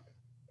buck,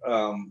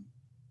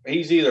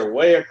 he's either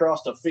way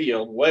across the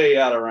field, way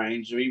out of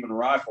range, or even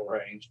rifle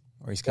range,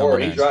 or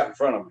he's right in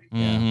front of me.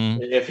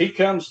 Mm-hmm. If he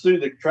comes through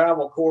the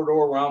travel corridor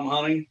where I'm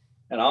hunting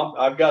and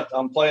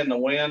I'm playing the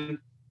wind,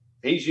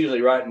 he's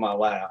usually right in my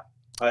lap.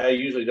 I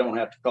usually don't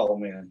have to call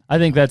him in. I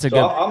think that's a good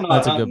I'm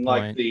not hunting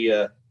point.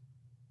 Like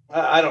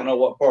I don't know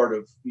what part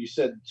of, you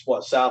said,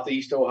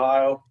 southeast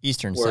Ohio?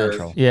 Eastern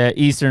Central. Yeah,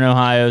 eastern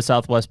Ohio,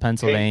 southwest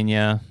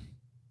Pennsylvania.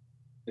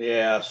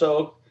 Yeah,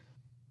 so,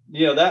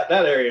 that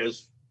area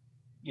is,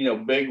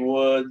 big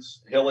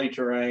woods, hilly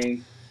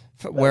terrain.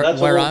 That's where a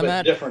little I'm bit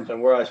at, different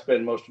than where I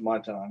spend most of my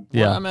time.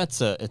 Yeah, I'm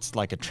at, it's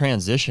like a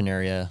transition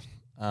area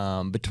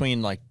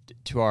between, like,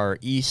 to our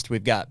east,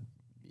 we've got,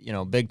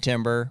 big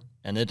timber,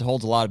 and it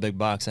holds a lot of big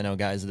bucks. I know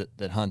guys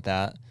that hunt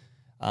that.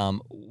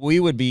 We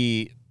would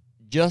be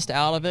just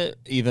out of it,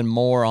 even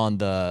more on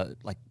the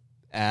like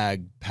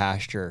ag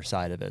pasture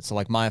side of it. So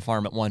like my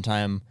farm at one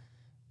time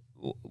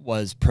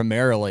was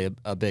primarily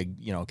a big,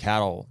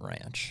 cattle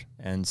ranch.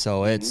 And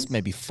so it's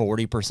maybe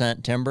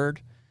 40%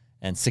 timbered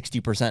and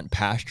 60%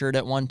 pastured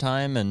at one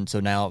time. And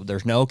so now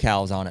there's no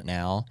cows on it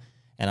now.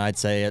 And I'd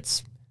say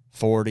it's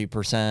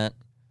 40%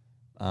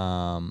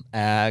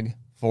 ag,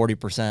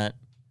 40%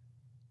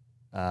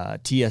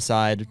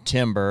 TSI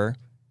timber,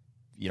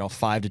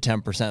 5 to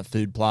 10%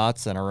 food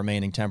plots, and a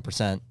remaining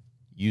 10%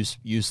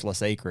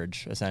 useless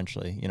acreage,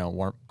 essentially,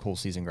 warm, cool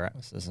season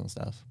grasses and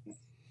stuff.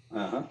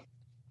 Uh-huh.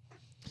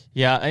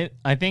 Yeah,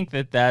 I think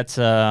that's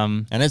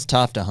and it's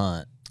tough to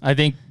hunt. I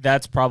think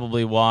that's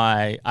probably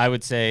why I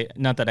would say,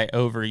 not that I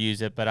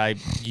overuse it, but I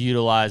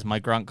utilize my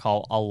grunt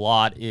call a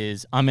lot.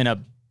 Is I'm in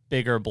a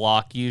bigger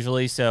block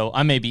usually, so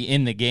I may be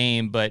in the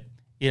game, but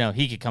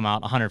he could come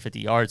out 150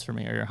 yards from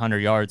me or 100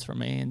 yards from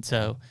me, and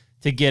so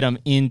to get him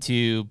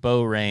into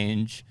bow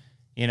range,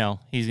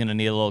 he's going to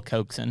need a little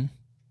coaxing.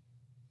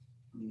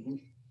 Mm-hmm.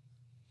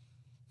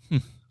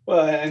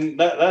 Well, and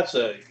that's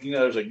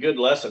there's a good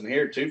lesson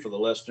here too for the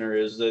listener,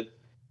 is that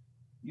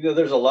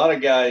there's a lot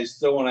of guys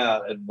throwing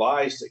out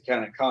advice that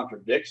kind of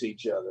contradicts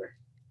each other.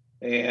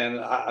 And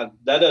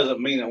that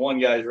doesn't mean that one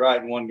guy's right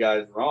and one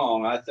guy's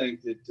wrong. I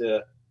think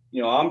that,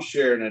 I'm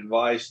sharing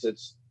advice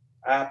that's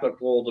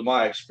applicable to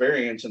my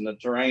experience in the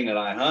terrain that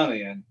I hunt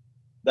in.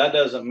 That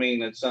doesn't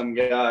mean that some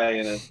guy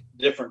in a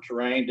different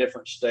terrain,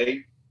 different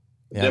state,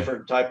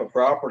 different type of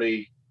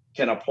property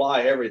can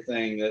apply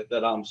everything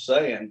that I'm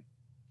saying.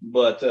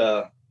 But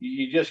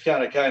you just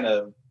kind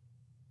of,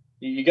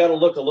 you got to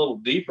look a little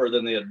deeper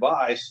than the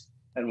advice,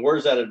 and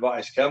where's that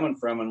advice coming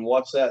from, and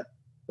what's the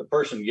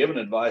person giving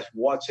advice,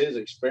 what's his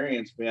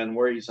experience been,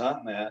 where he's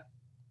hunting at,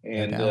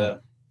 and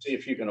see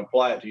if you can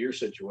apply it to your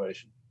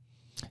situation.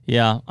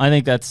 Yeah, I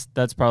think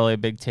that's probably a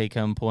big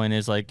take-home point,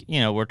 is like,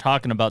 we're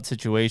talking about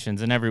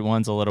situations, and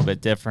everyone's a little bit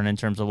different in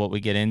terms of what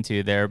we get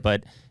into there,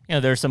 but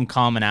there's some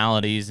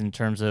commonalities in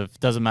terms of,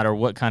 doesn't matter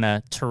what kind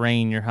of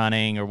terrain you're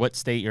hunting or what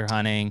state you're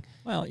hunting.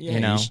 Well,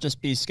 you should just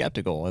be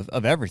skeptical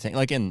of everything,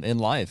 like in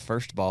life,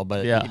 first of all,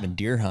 but even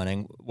deer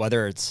hunting,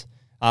 whether it's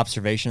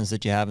observations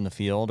that you have in the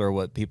field or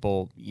what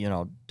people,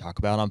 talk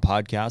about on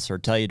podcasts or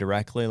tell you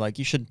directly, like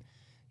you should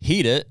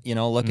heed it,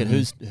 look at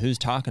who's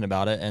talking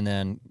about it, and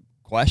then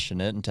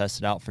question it and test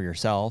it out for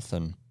yourself.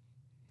 And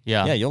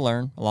you'll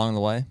learn along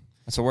the way.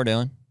 That's what we're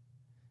doing.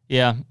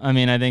 Yeah, I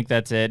mean, I think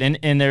that's it.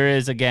 And there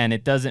is, again,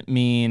 it doesn't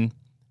mean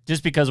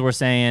just because we're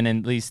saying,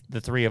 and at least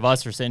the three of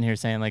us are sitting here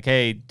saying like,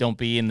 hey, don't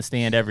be in the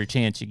stand every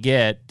chance you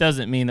get,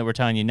 doesn't mean that we're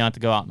telling you not to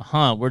go out and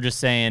hunt. We're just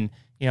saying,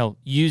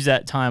 use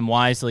that time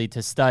wisely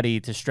to study,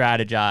 to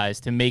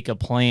strategize, to make a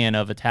plan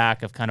of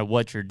attack of kind of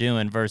what you're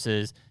doing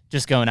versus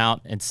just going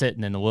out and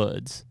sitting in the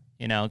woods.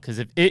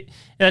 Because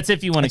that's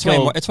if you want to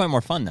kill. It's way more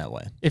fun that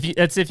way.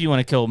 That's if you want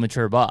to kill a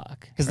mature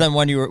buck. Because then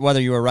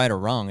whether you were right or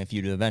wrong, if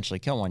you eventually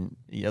kill one,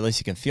 at least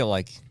you can feel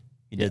like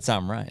you did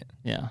something right.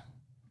 Yeah.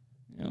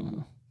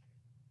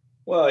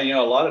 Well,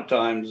 a lot of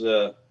times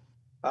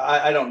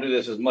I don't do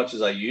this as much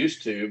as I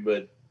used to,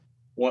 but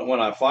when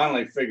I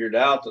finally figured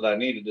out that I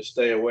needed to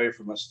stay away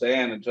from a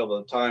stand until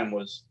the time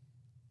was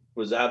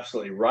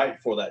absolutely right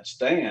for that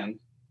stand,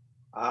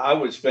 I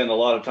would spend a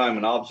lot of time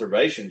in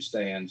observation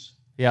stands.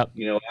 Yep.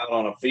 Out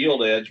on a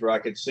field edge where I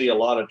could see a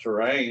lot of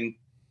terrain,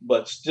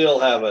 but still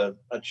have a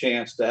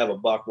chance to have a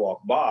buck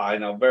walk by.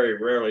 Now, very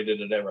rarely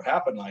did it ever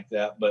happen like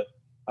that, but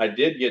I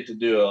did get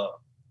to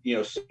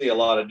see a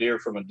lot of deer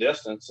from a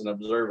distance and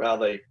observe how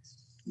they,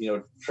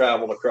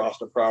 traveled across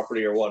the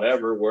property or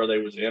whatever, where they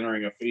was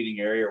entering a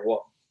feeding area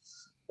or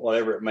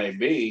whatever it may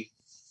be.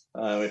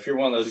 If you're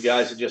one of those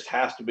guys that just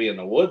has to be in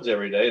the woods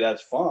every day,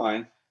 that's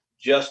fine.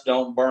 Just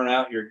don't burn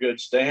out your good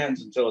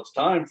stands until it's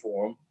time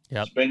for them.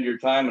 Yep. Spend your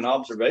time in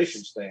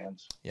observation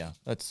stands. Yeah,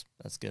 that's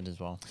good as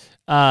well.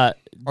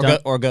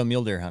 Or go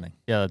mule deer hunting.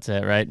 Yeah, that's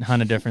it, right?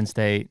 Hunt a different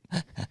state.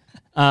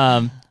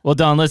 Well,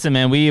 Don, listen,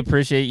 man, we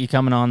appreciate you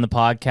coming on the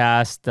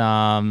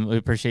podcast. We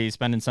appreciate you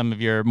spending some of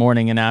your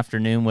morning and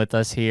afternoon with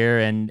us here,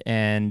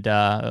 and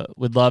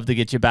would love to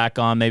get you back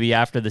on maybe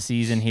after the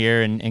season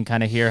here and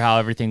kind of hear how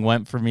everything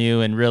went from you,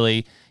 and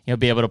really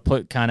be able to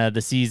put kind of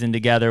the season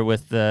together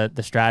with the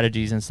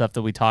strategies and stuff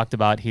that we talked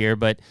about here.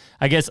 But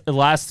I guess the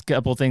last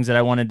couple things that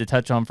I wanted to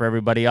touch on for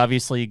everybody,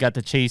 obviously you got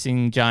the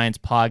Chasing Giants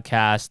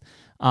podcast.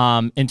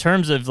 In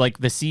terms of like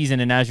the season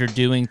and as you're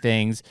doing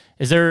things,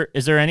 is there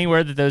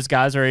anywhere that those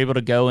guys are able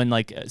to go and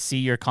like see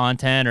your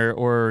content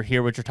or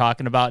hear what you're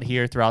talking about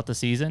here throughout the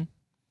season?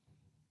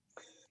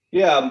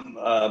 Yeah.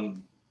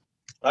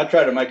 I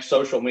try to make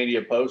social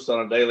media posts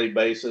on a daily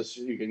basis.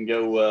 You can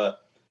go,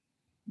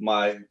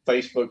 my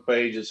Facebook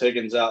page is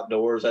Higgins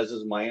Outdoors, as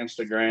is my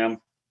Instagram.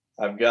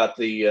 I've got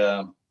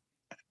the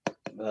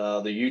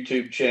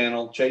YouTube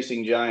channel,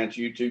 Chasing Giants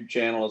YouTube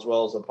channel, as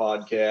well as the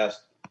podcast.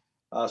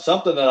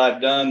 Something that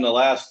I've done the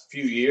last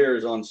few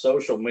years on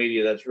social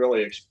media that's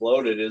really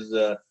exploded is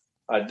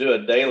I do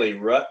a daily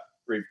rut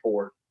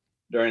report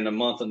during the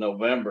month of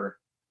November.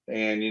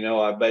 And,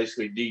 I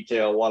basically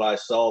detail what I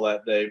saw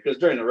that day, because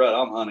during the rut,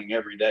 I'm hunting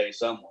every day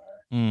somewhere.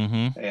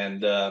 Mm-hmm.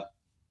 And,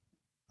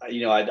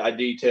 I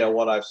detail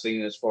what I've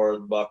seen as far as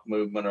buck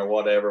movement or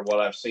whatever, what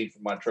I've seen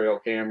from my trail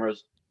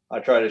cameras. I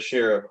try to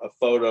share a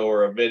photo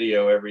or a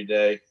video every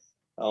day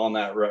on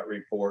that rut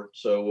report.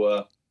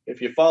 So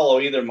if you follow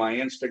either my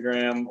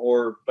Instagram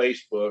or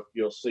Facebook,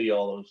 you'll see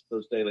all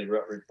those daily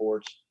rut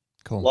reports.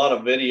 Cool. A lot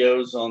of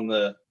videos on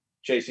the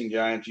Chasing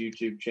Giants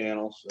YouTube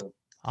channel. So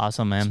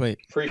awesome, man. Sweet.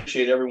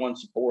 Appreciate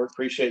everyone's support.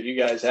 Appreciate you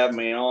guys having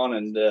me on,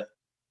 and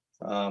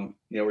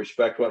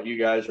respect what you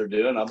guys are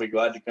doing. I'll be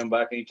glad to come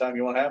back anytime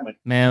you want to have me.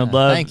 Man, I'd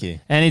love thank you.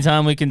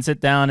 Anytime we can sit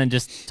down and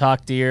just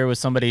talk deer with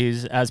somebody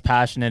who's as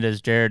passionate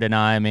as Jared and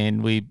I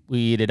mean, we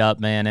eat it up,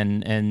 man.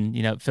 And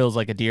it feels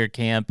like a deer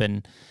camp.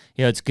 And,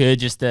 it's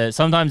good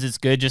sometimes it's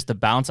good just to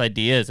bounce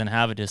ideas and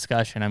have a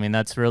discussion. I mean,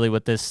 that's really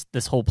what this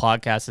whole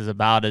podcast is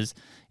about is,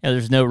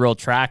 there's no real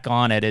track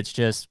on it. It's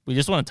just, we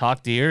just want to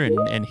talk deer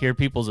and hear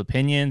people's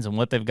opinions and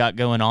what they've got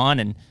going on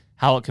and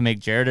how it can make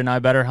Jared and I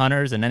better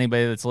hunters, and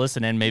anybody that's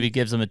listening maybe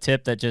gives them a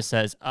tip that just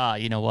says,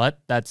 you know what,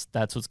 that's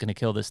what's going to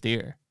kill this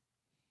deer.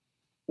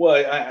 Well,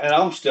 and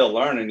I'm still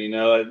learning,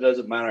 it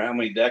doesn't matter how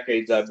many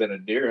decades I've been a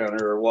deer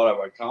hunter or what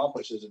I've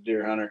accomplished as a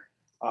deer hunter.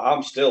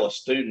 I'm still a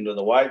student of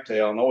the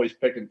whitetail and always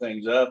picking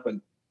things up. And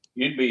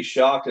you'd be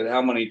shocked at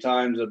how many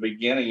times a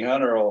beginning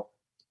hunter will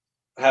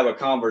have a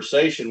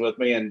conversation with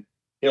me and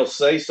he'll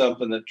say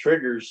something that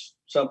triggers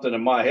something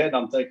in my head. And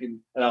I'm thinking,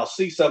 and I'll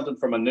see something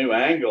from a new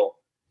angle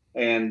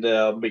and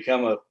pick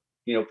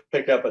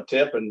up a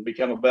tip and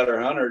become a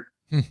better hunter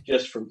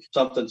just from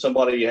something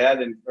somebody had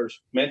or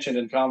mentioned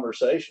in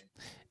conversation.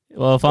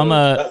 Well,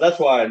 that's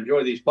why I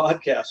enjoy these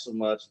podcasts so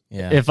much.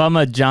 Yeah. If I'm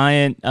a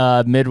giant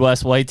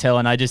Midwest whitetail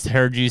and I just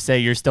heard you say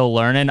you're still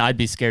learning, I'd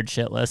be scared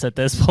shitless at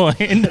this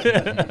point.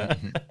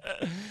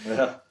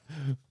 Yeah.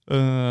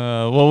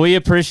 Well, we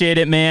appreciate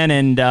it, man.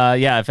 And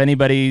if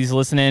anybody's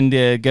listening,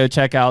 to go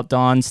check out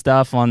Don's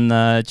stuff on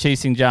the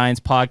Chasing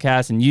Giants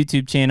podcast and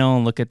YouTube channel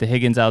and look at the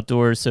Higgins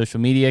Outdoors social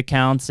media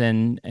accounts.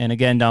 And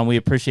again, Don, we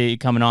appreciate you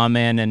coming on,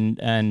 man,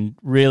 and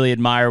really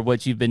admire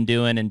what you've been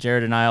doing. And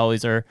Jared and I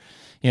always are,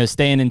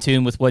 staying in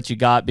tune with what you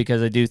got,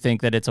 because I do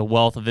think that it's a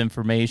wealth of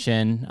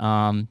information,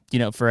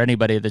 for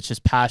anybody that's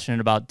just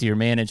passionate about deer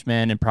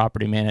management and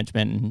property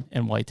management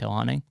and whitetail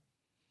hunting.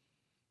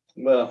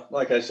 Well,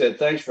 like I said,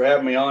 thanks for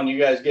having me on. You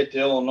guys get to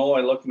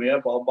Illinois, look me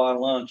up. I'll buy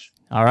lunch.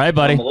 All right,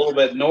 buddy. I'm a little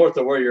bit north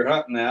of where you're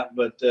hunting at,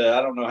 but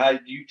I don't know how do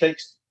you take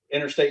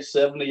Interstate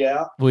 70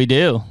 out? We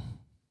do.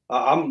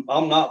 I'm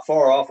not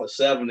far off of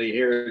 70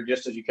 here,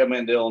 just as you come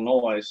into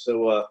Illinois.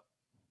 So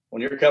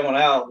when you're coming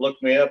out, look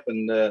me up,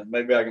 and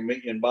maybe I can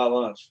meet you and buy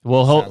lunch.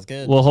 We'll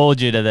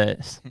hold you to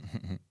this.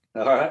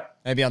 All right.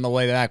 Maybe on the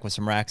way back with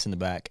some racks in the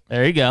back.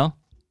 There you go.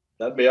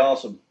 That'd be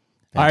awesome.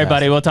 Fantastic. All right,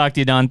 buddy. We'll talk to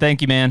you, Don.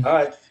 Thank you, man. All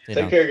right.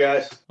 Take care,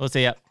 guys. We'll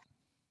see ya.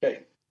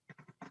 Okay.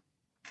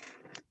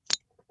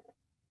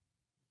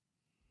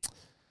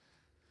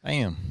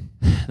 Bam.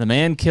 The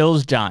man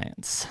kills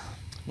giants.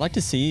 I'd like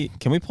to see.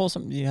 Can we pull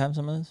some? Do you have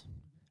some of this?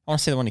 I want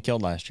to see the one he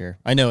killed last year.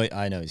 I know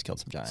he's killed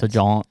some giants. So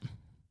jaunt.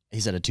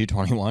 He's at a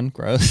 221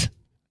 gross.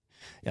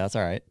 Yeah, that's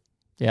all right.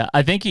 Yeah,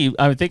 I think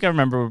I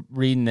remember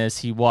reading this.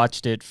 He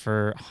watched it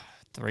for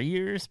 3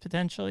 years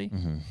potentially.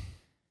 Mm-hmm.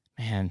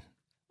 Man,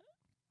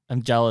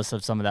 I'm jealous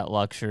of some of that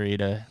luxury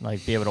to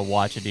be able to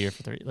watch a deer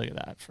for 3. Look at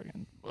that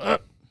friggin'.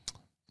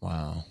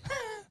 Wow.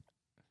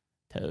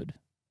 Toad.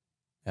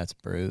 That's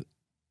brute.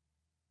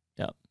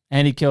 Yep.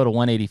 And he killed a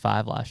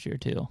 185 last year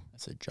too.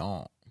 That's a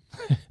jaunt.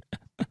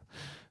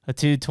 A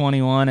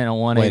 221 and a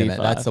 185. Wait a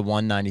minute. That's the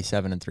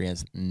 197 and 3 inch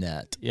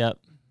net. Yep.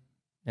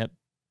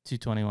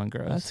 221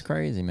 gross. That's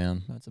crazy,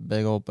 man. That's a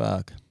big old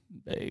buck.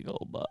 Big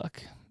old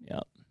buck.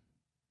 Yep.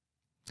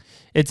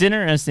 It's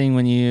interesting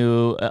when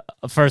you,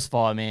 first of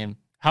all, I mean,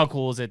 how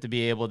cool is it to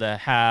be able to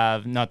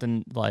have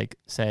nothing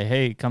say,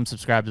 hey, come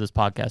subscribe to this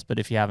podcast. But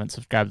if you haven't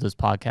subscribed to this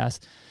podcast,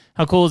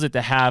 how cool is it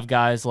to have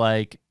guys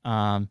like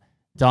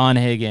Don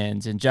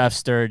Higgins and Jeff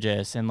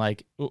Sturgis, and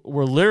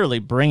we're literally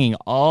bringing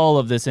all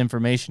of this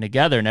information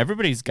together, and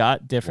everybody's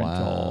got different.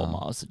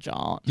 Wow.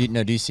 John. Do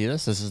you see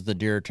this? This is the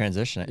deer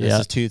transition. Yeah. This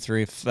is 2,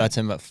 3. That's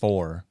him at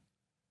 4.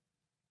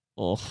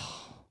 Oh,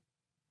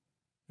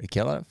 Did he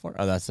kill it at 4?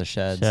 Oh, that's the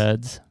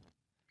sheds.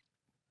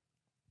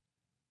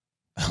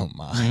 Oh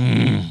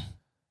my.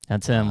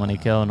 That's him when he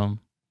killed him.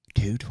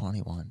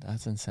 221.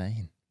 That's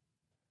insane.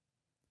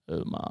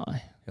 Oh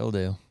my. He'll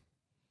do.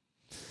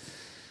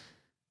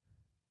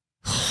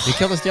 Did he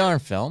kill this deer on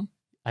film?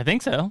 I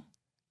think so.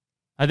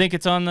 I think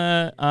it's on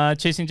the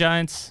Chasing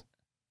Giants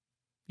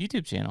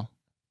YouTube channel,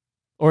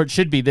 or it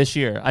should be this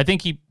year. I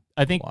think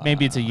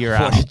maybe it's a year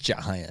out. What a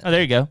giant! Oh,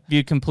 there you go.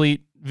 View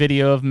complete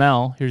video of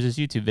Mel. Here's his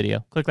YouTube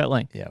video. Click that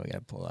link. Yeah, we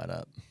gotta pull that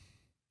up.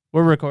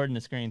 We're recording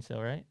the screen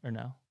still, right? Or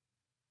no?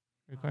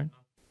 Recording?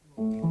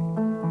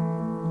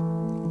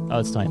 Oh,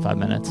 it's 25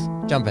 minutes.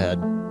 Jump ahead.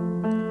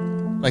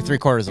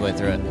 3/4 of the way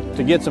through it.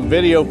 To get some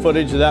video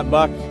footage of that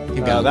buck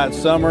that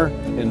summer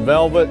in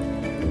Velvet,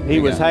 he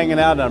was hanging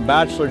out in a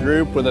bachelor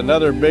group with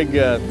another big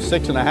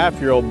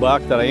 6.5-year-old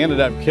buck that I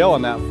ended up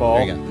killing that fall.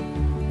 There you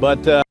go.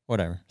 But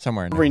whatever,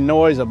 somewhere in there. Every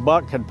noise a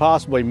buck could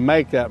possibly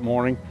make that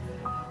morning.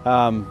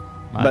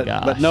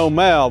 But no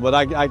Mel. But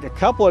I a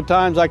couple of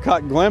times I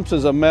caught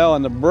glimpses of Mel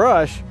in the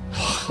brush,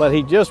 but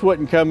he just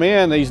wouldn't come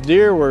in. These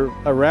deer were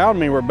around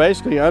me were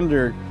basically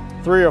under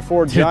 3 or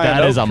 4 giant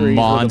that is oak a trees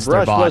monster where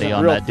the brush body wasn't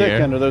on real that thick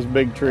deer. under those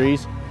big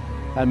trees.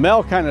 And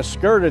Mel kind of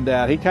skirted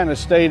that. He kind of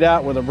stayed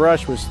out where the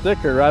brush was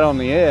thicker, right on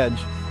the edge.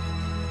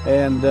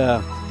 And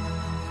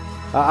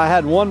I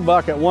had one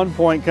buck at one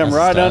point come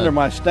right under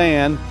my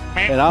stand,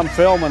 and I'm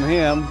filming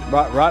him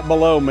right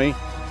below me,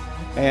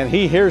 and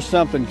he hears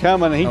something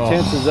coming, and he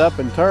tenses up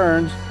and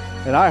turns,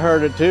 and I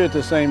heard it too at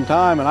the same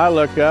time, and I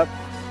look up,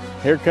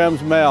 here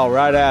comes Mel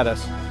right at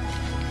us.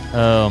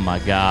 Oh my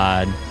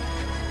God.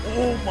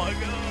 Oh my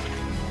God.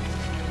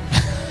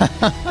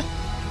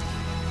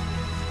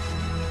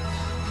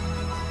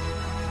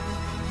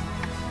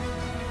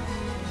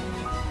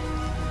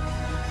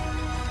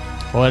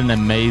 What an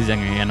amazing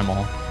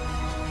animal.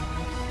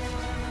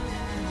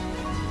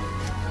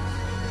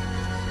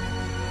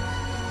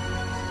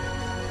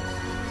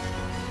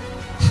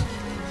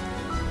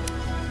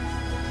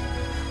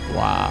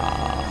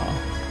 Wow.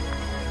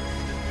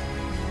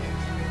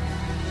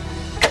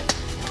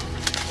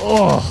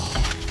 Oh.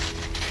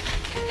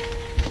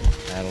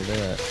 That'll do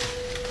it.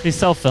 He's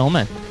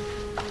self-filming.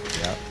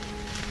 Yep.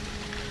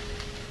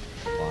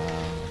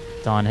 Wow.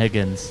 Don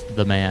Higgins,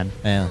 the man.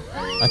 Man,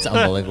 that's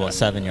unbelievable.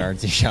 7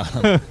 yards he shot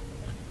him.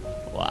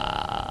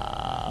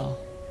 Wow.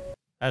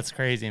 That's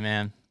crazy,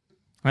 man.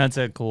 That's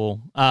so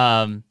cool.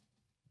 So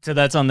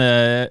that's on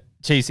the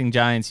Chasing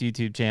Giants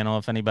YouTube channel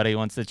if anybody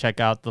wants to check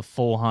out the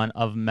full hunt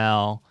of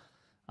Mel.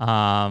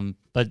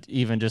 But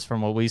even just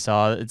from what we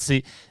saw,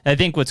 I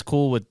think what's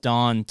cool with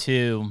Don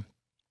too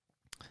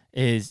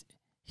is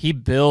he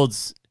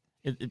builds,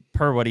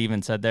 per what he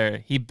even said there,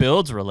 he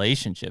builds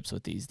relationships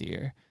with these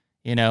deer,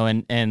 you know,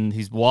 and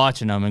he's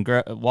watching them and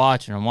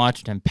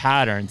watching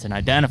patterns and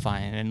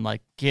identifying and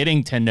like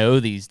getting to know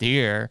these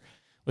deer,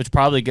 which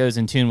probably goes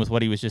in tune with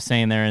what he was just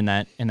saying there in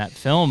that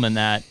film, and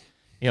that,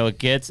 you know, it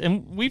gets,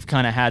 and we've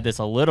kind of had this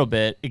a little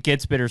bit, it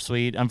gets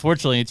bittersweet.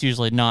 Unfortunately, it's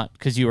usually not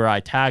because you or I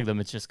tag them.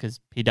 It's just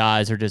because he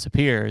dies or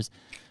disappears.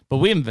 But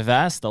we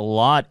invest a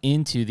lot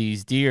into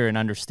these deer and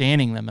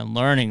understanding them and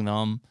learning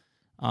them.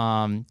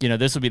 You know,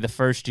 this will be the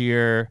first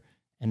year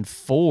in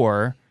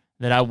 4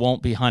 that I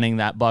won't be hunting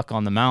that buck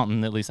on the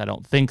mountain. At least I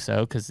don't think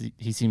so, because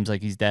he seems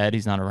like he's dead.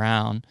 He's not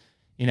around,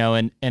 you know,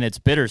 and it's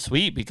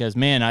bittersweet because,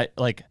 man, I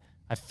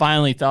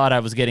finally thought I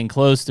was getting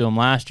close to him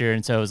last year,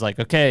 and so I was like,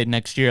 okay,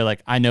 next year,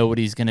 like, I know what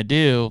he's going to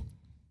do.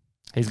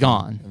 He's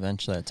gone.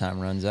 Eventually that time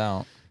runs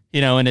out.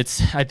 You know, and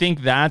I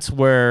think that's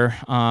where,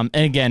 and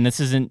again, this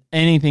isn't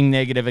anything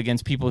negative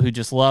against people who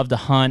just love to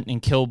hunt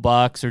and kill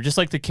bucks or just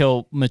like to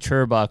kill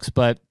mature bucks,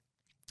 but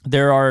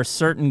there are a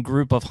certain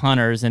group of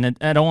hunters, and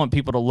I don't want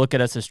people to look at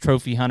us as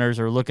trophy hunters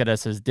or look at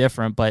us as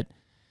different, but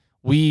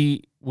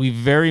we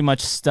very much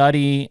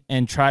study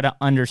and try to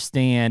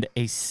understand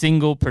a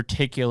single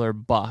particular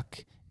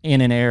buck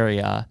in an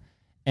area,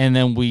 and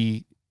then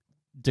we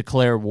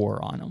declare war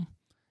on them.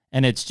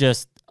 And it's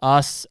just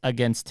us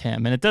against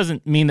him. And it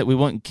doesn't mean that we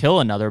wouldn't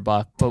kill another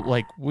buck, but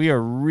like we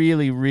are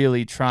really,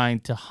 really trying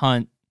to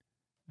hunt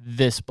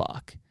this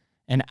buck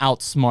and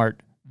outsmart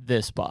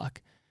this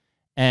buck.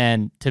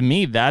 And to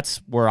me, that's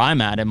where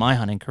I'm at in my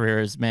hunting career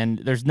is, man,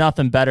 there's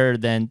nothing better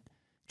than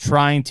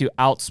trying to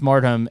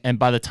outsmart him, and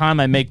by the time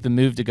I make the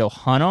move to go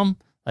hunt him,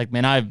 like,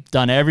 man, I've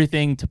done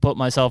everything to put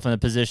myself in a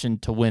position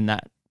to win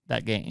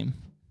that game.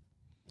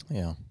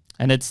 Yeah.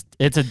 And it's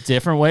a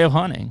different way of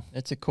hunting.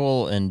 It's a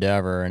cool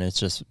endeavor, and it's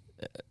just,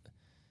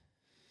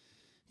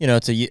 you know,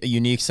 it's a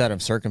unique set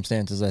of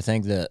circumstances. I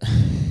think that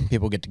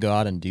people get to go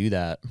out and do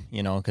that,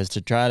 you know, because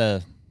to try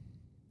to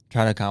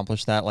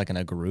accomplish that like in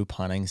a group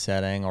hunting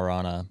setting or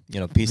on a, you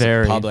know, piece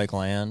of public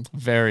land,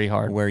 very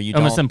hard, where you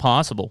almost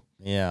impossible.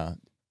 Yeah.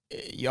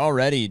 You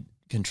already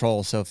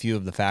control so few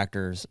of the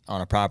factors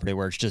on a property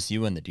where it's just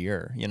you and the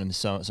deer, you know,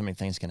 so many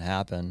things can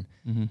happen.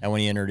 Mm-hmm. And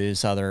when you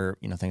introduce other,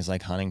 you know, things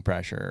like hunting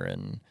pressure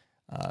and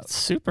it's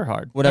super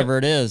hard, whatever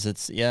it is,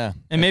 it's, yeah.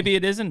 And maybe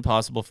it isn't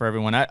possible for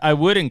everyone. I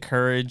would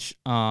encourage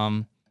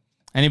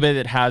anybody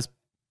that has,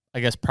 I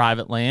guess,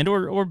 private land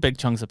or big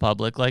chunks of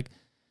public, like,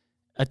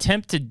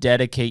 attempt to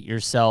dedicate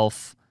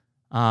yourself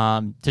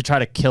to try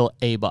to kill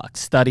a buck,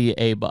 study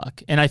a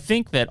buck. And I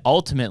think that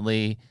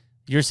ultimately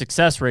your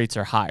success rates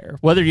are higher.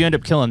 Whether you end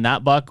up killing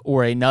that buck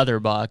or another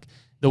buck,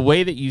 the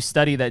way that you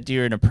study that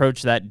deer and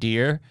approach that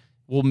deer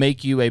will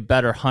make you a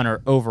better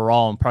hunter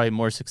overall and probably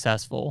more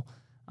successful.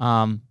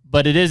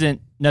 But it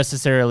isn't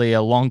necessarily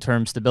a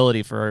long-term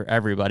stability for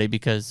everybody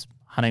because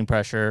hunting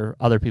pressure,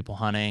 other people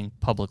hunting,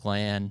 public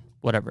land,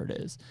 whatever it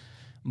is.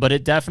 But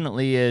it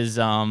definitely is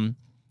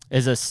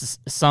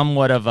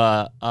somewhat of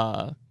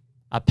a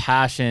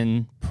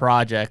passion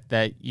project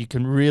that you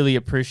can really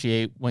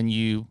appreciate when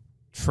you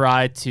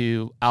try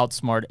to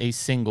outsmart a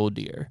single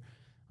deer.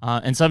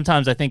 And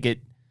sometimes I think it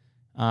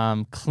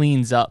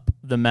cleans up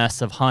the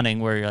mess of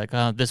hunting where you're like,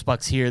 oh, this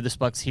buck's here,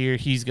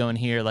 he's going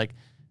here. Like,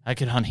 I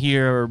could hunt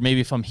here, or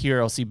maybe if I'm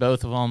here, I'll see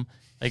both of them.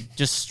 Like,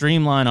 just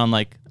streamline on,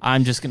 like,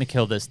 I'm just going to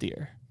kill this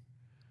deer.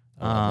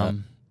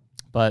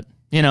 But,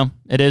 you know,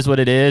 it is what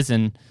it is.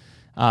 And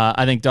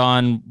I think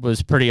Don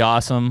was pretty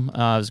awesome. It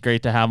was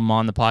great to have him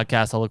on the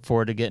podcast. I look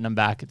forward to getting him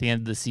back at the end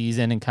of the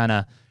season and kind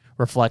of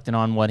reflecting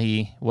on what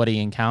he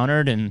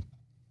encountered. And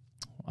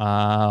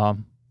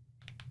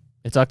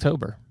it's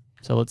October,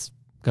 so let's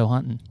go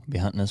hunting. Be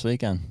hunting this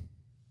weekend.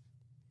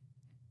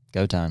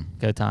 Go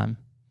time.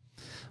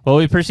 Well,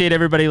 we appreciate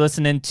everybody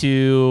listening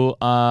to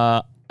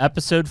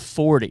episode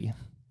 40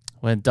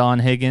 with Don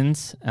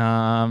Higgins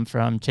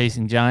from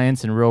Chasing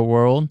Giants and Real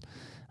World.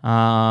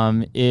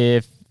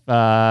 If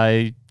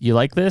you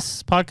like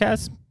this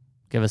podcast,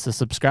 give us a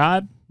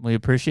subscribe. We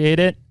appreciate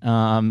it.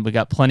 We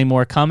got plenty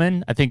more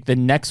coming. I think the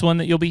next one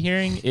that you'll be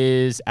hearing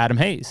is Adam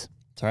Hayes.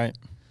 That's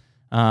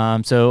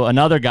right. So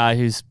another guy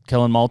who's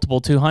killing multiple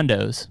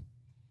 200s.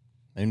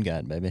 Moon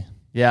guide, baby.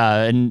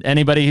 Yeah, and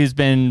anybody who's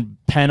been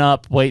pent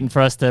up waiting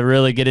for us to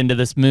really get into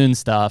this moon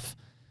stuff,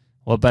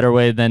 what better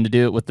way than to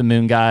do it with the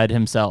moon guide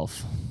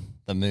himself?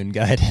 The moon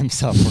guide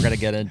himself. We're going to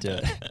get into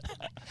it.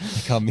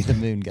 They call me the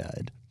moon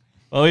guide.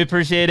 Well, we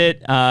appreciate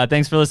it.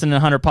 Thanks for listening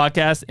to HUNTR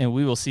Podcast, and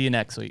we will see you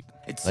next week.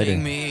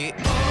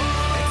 Later.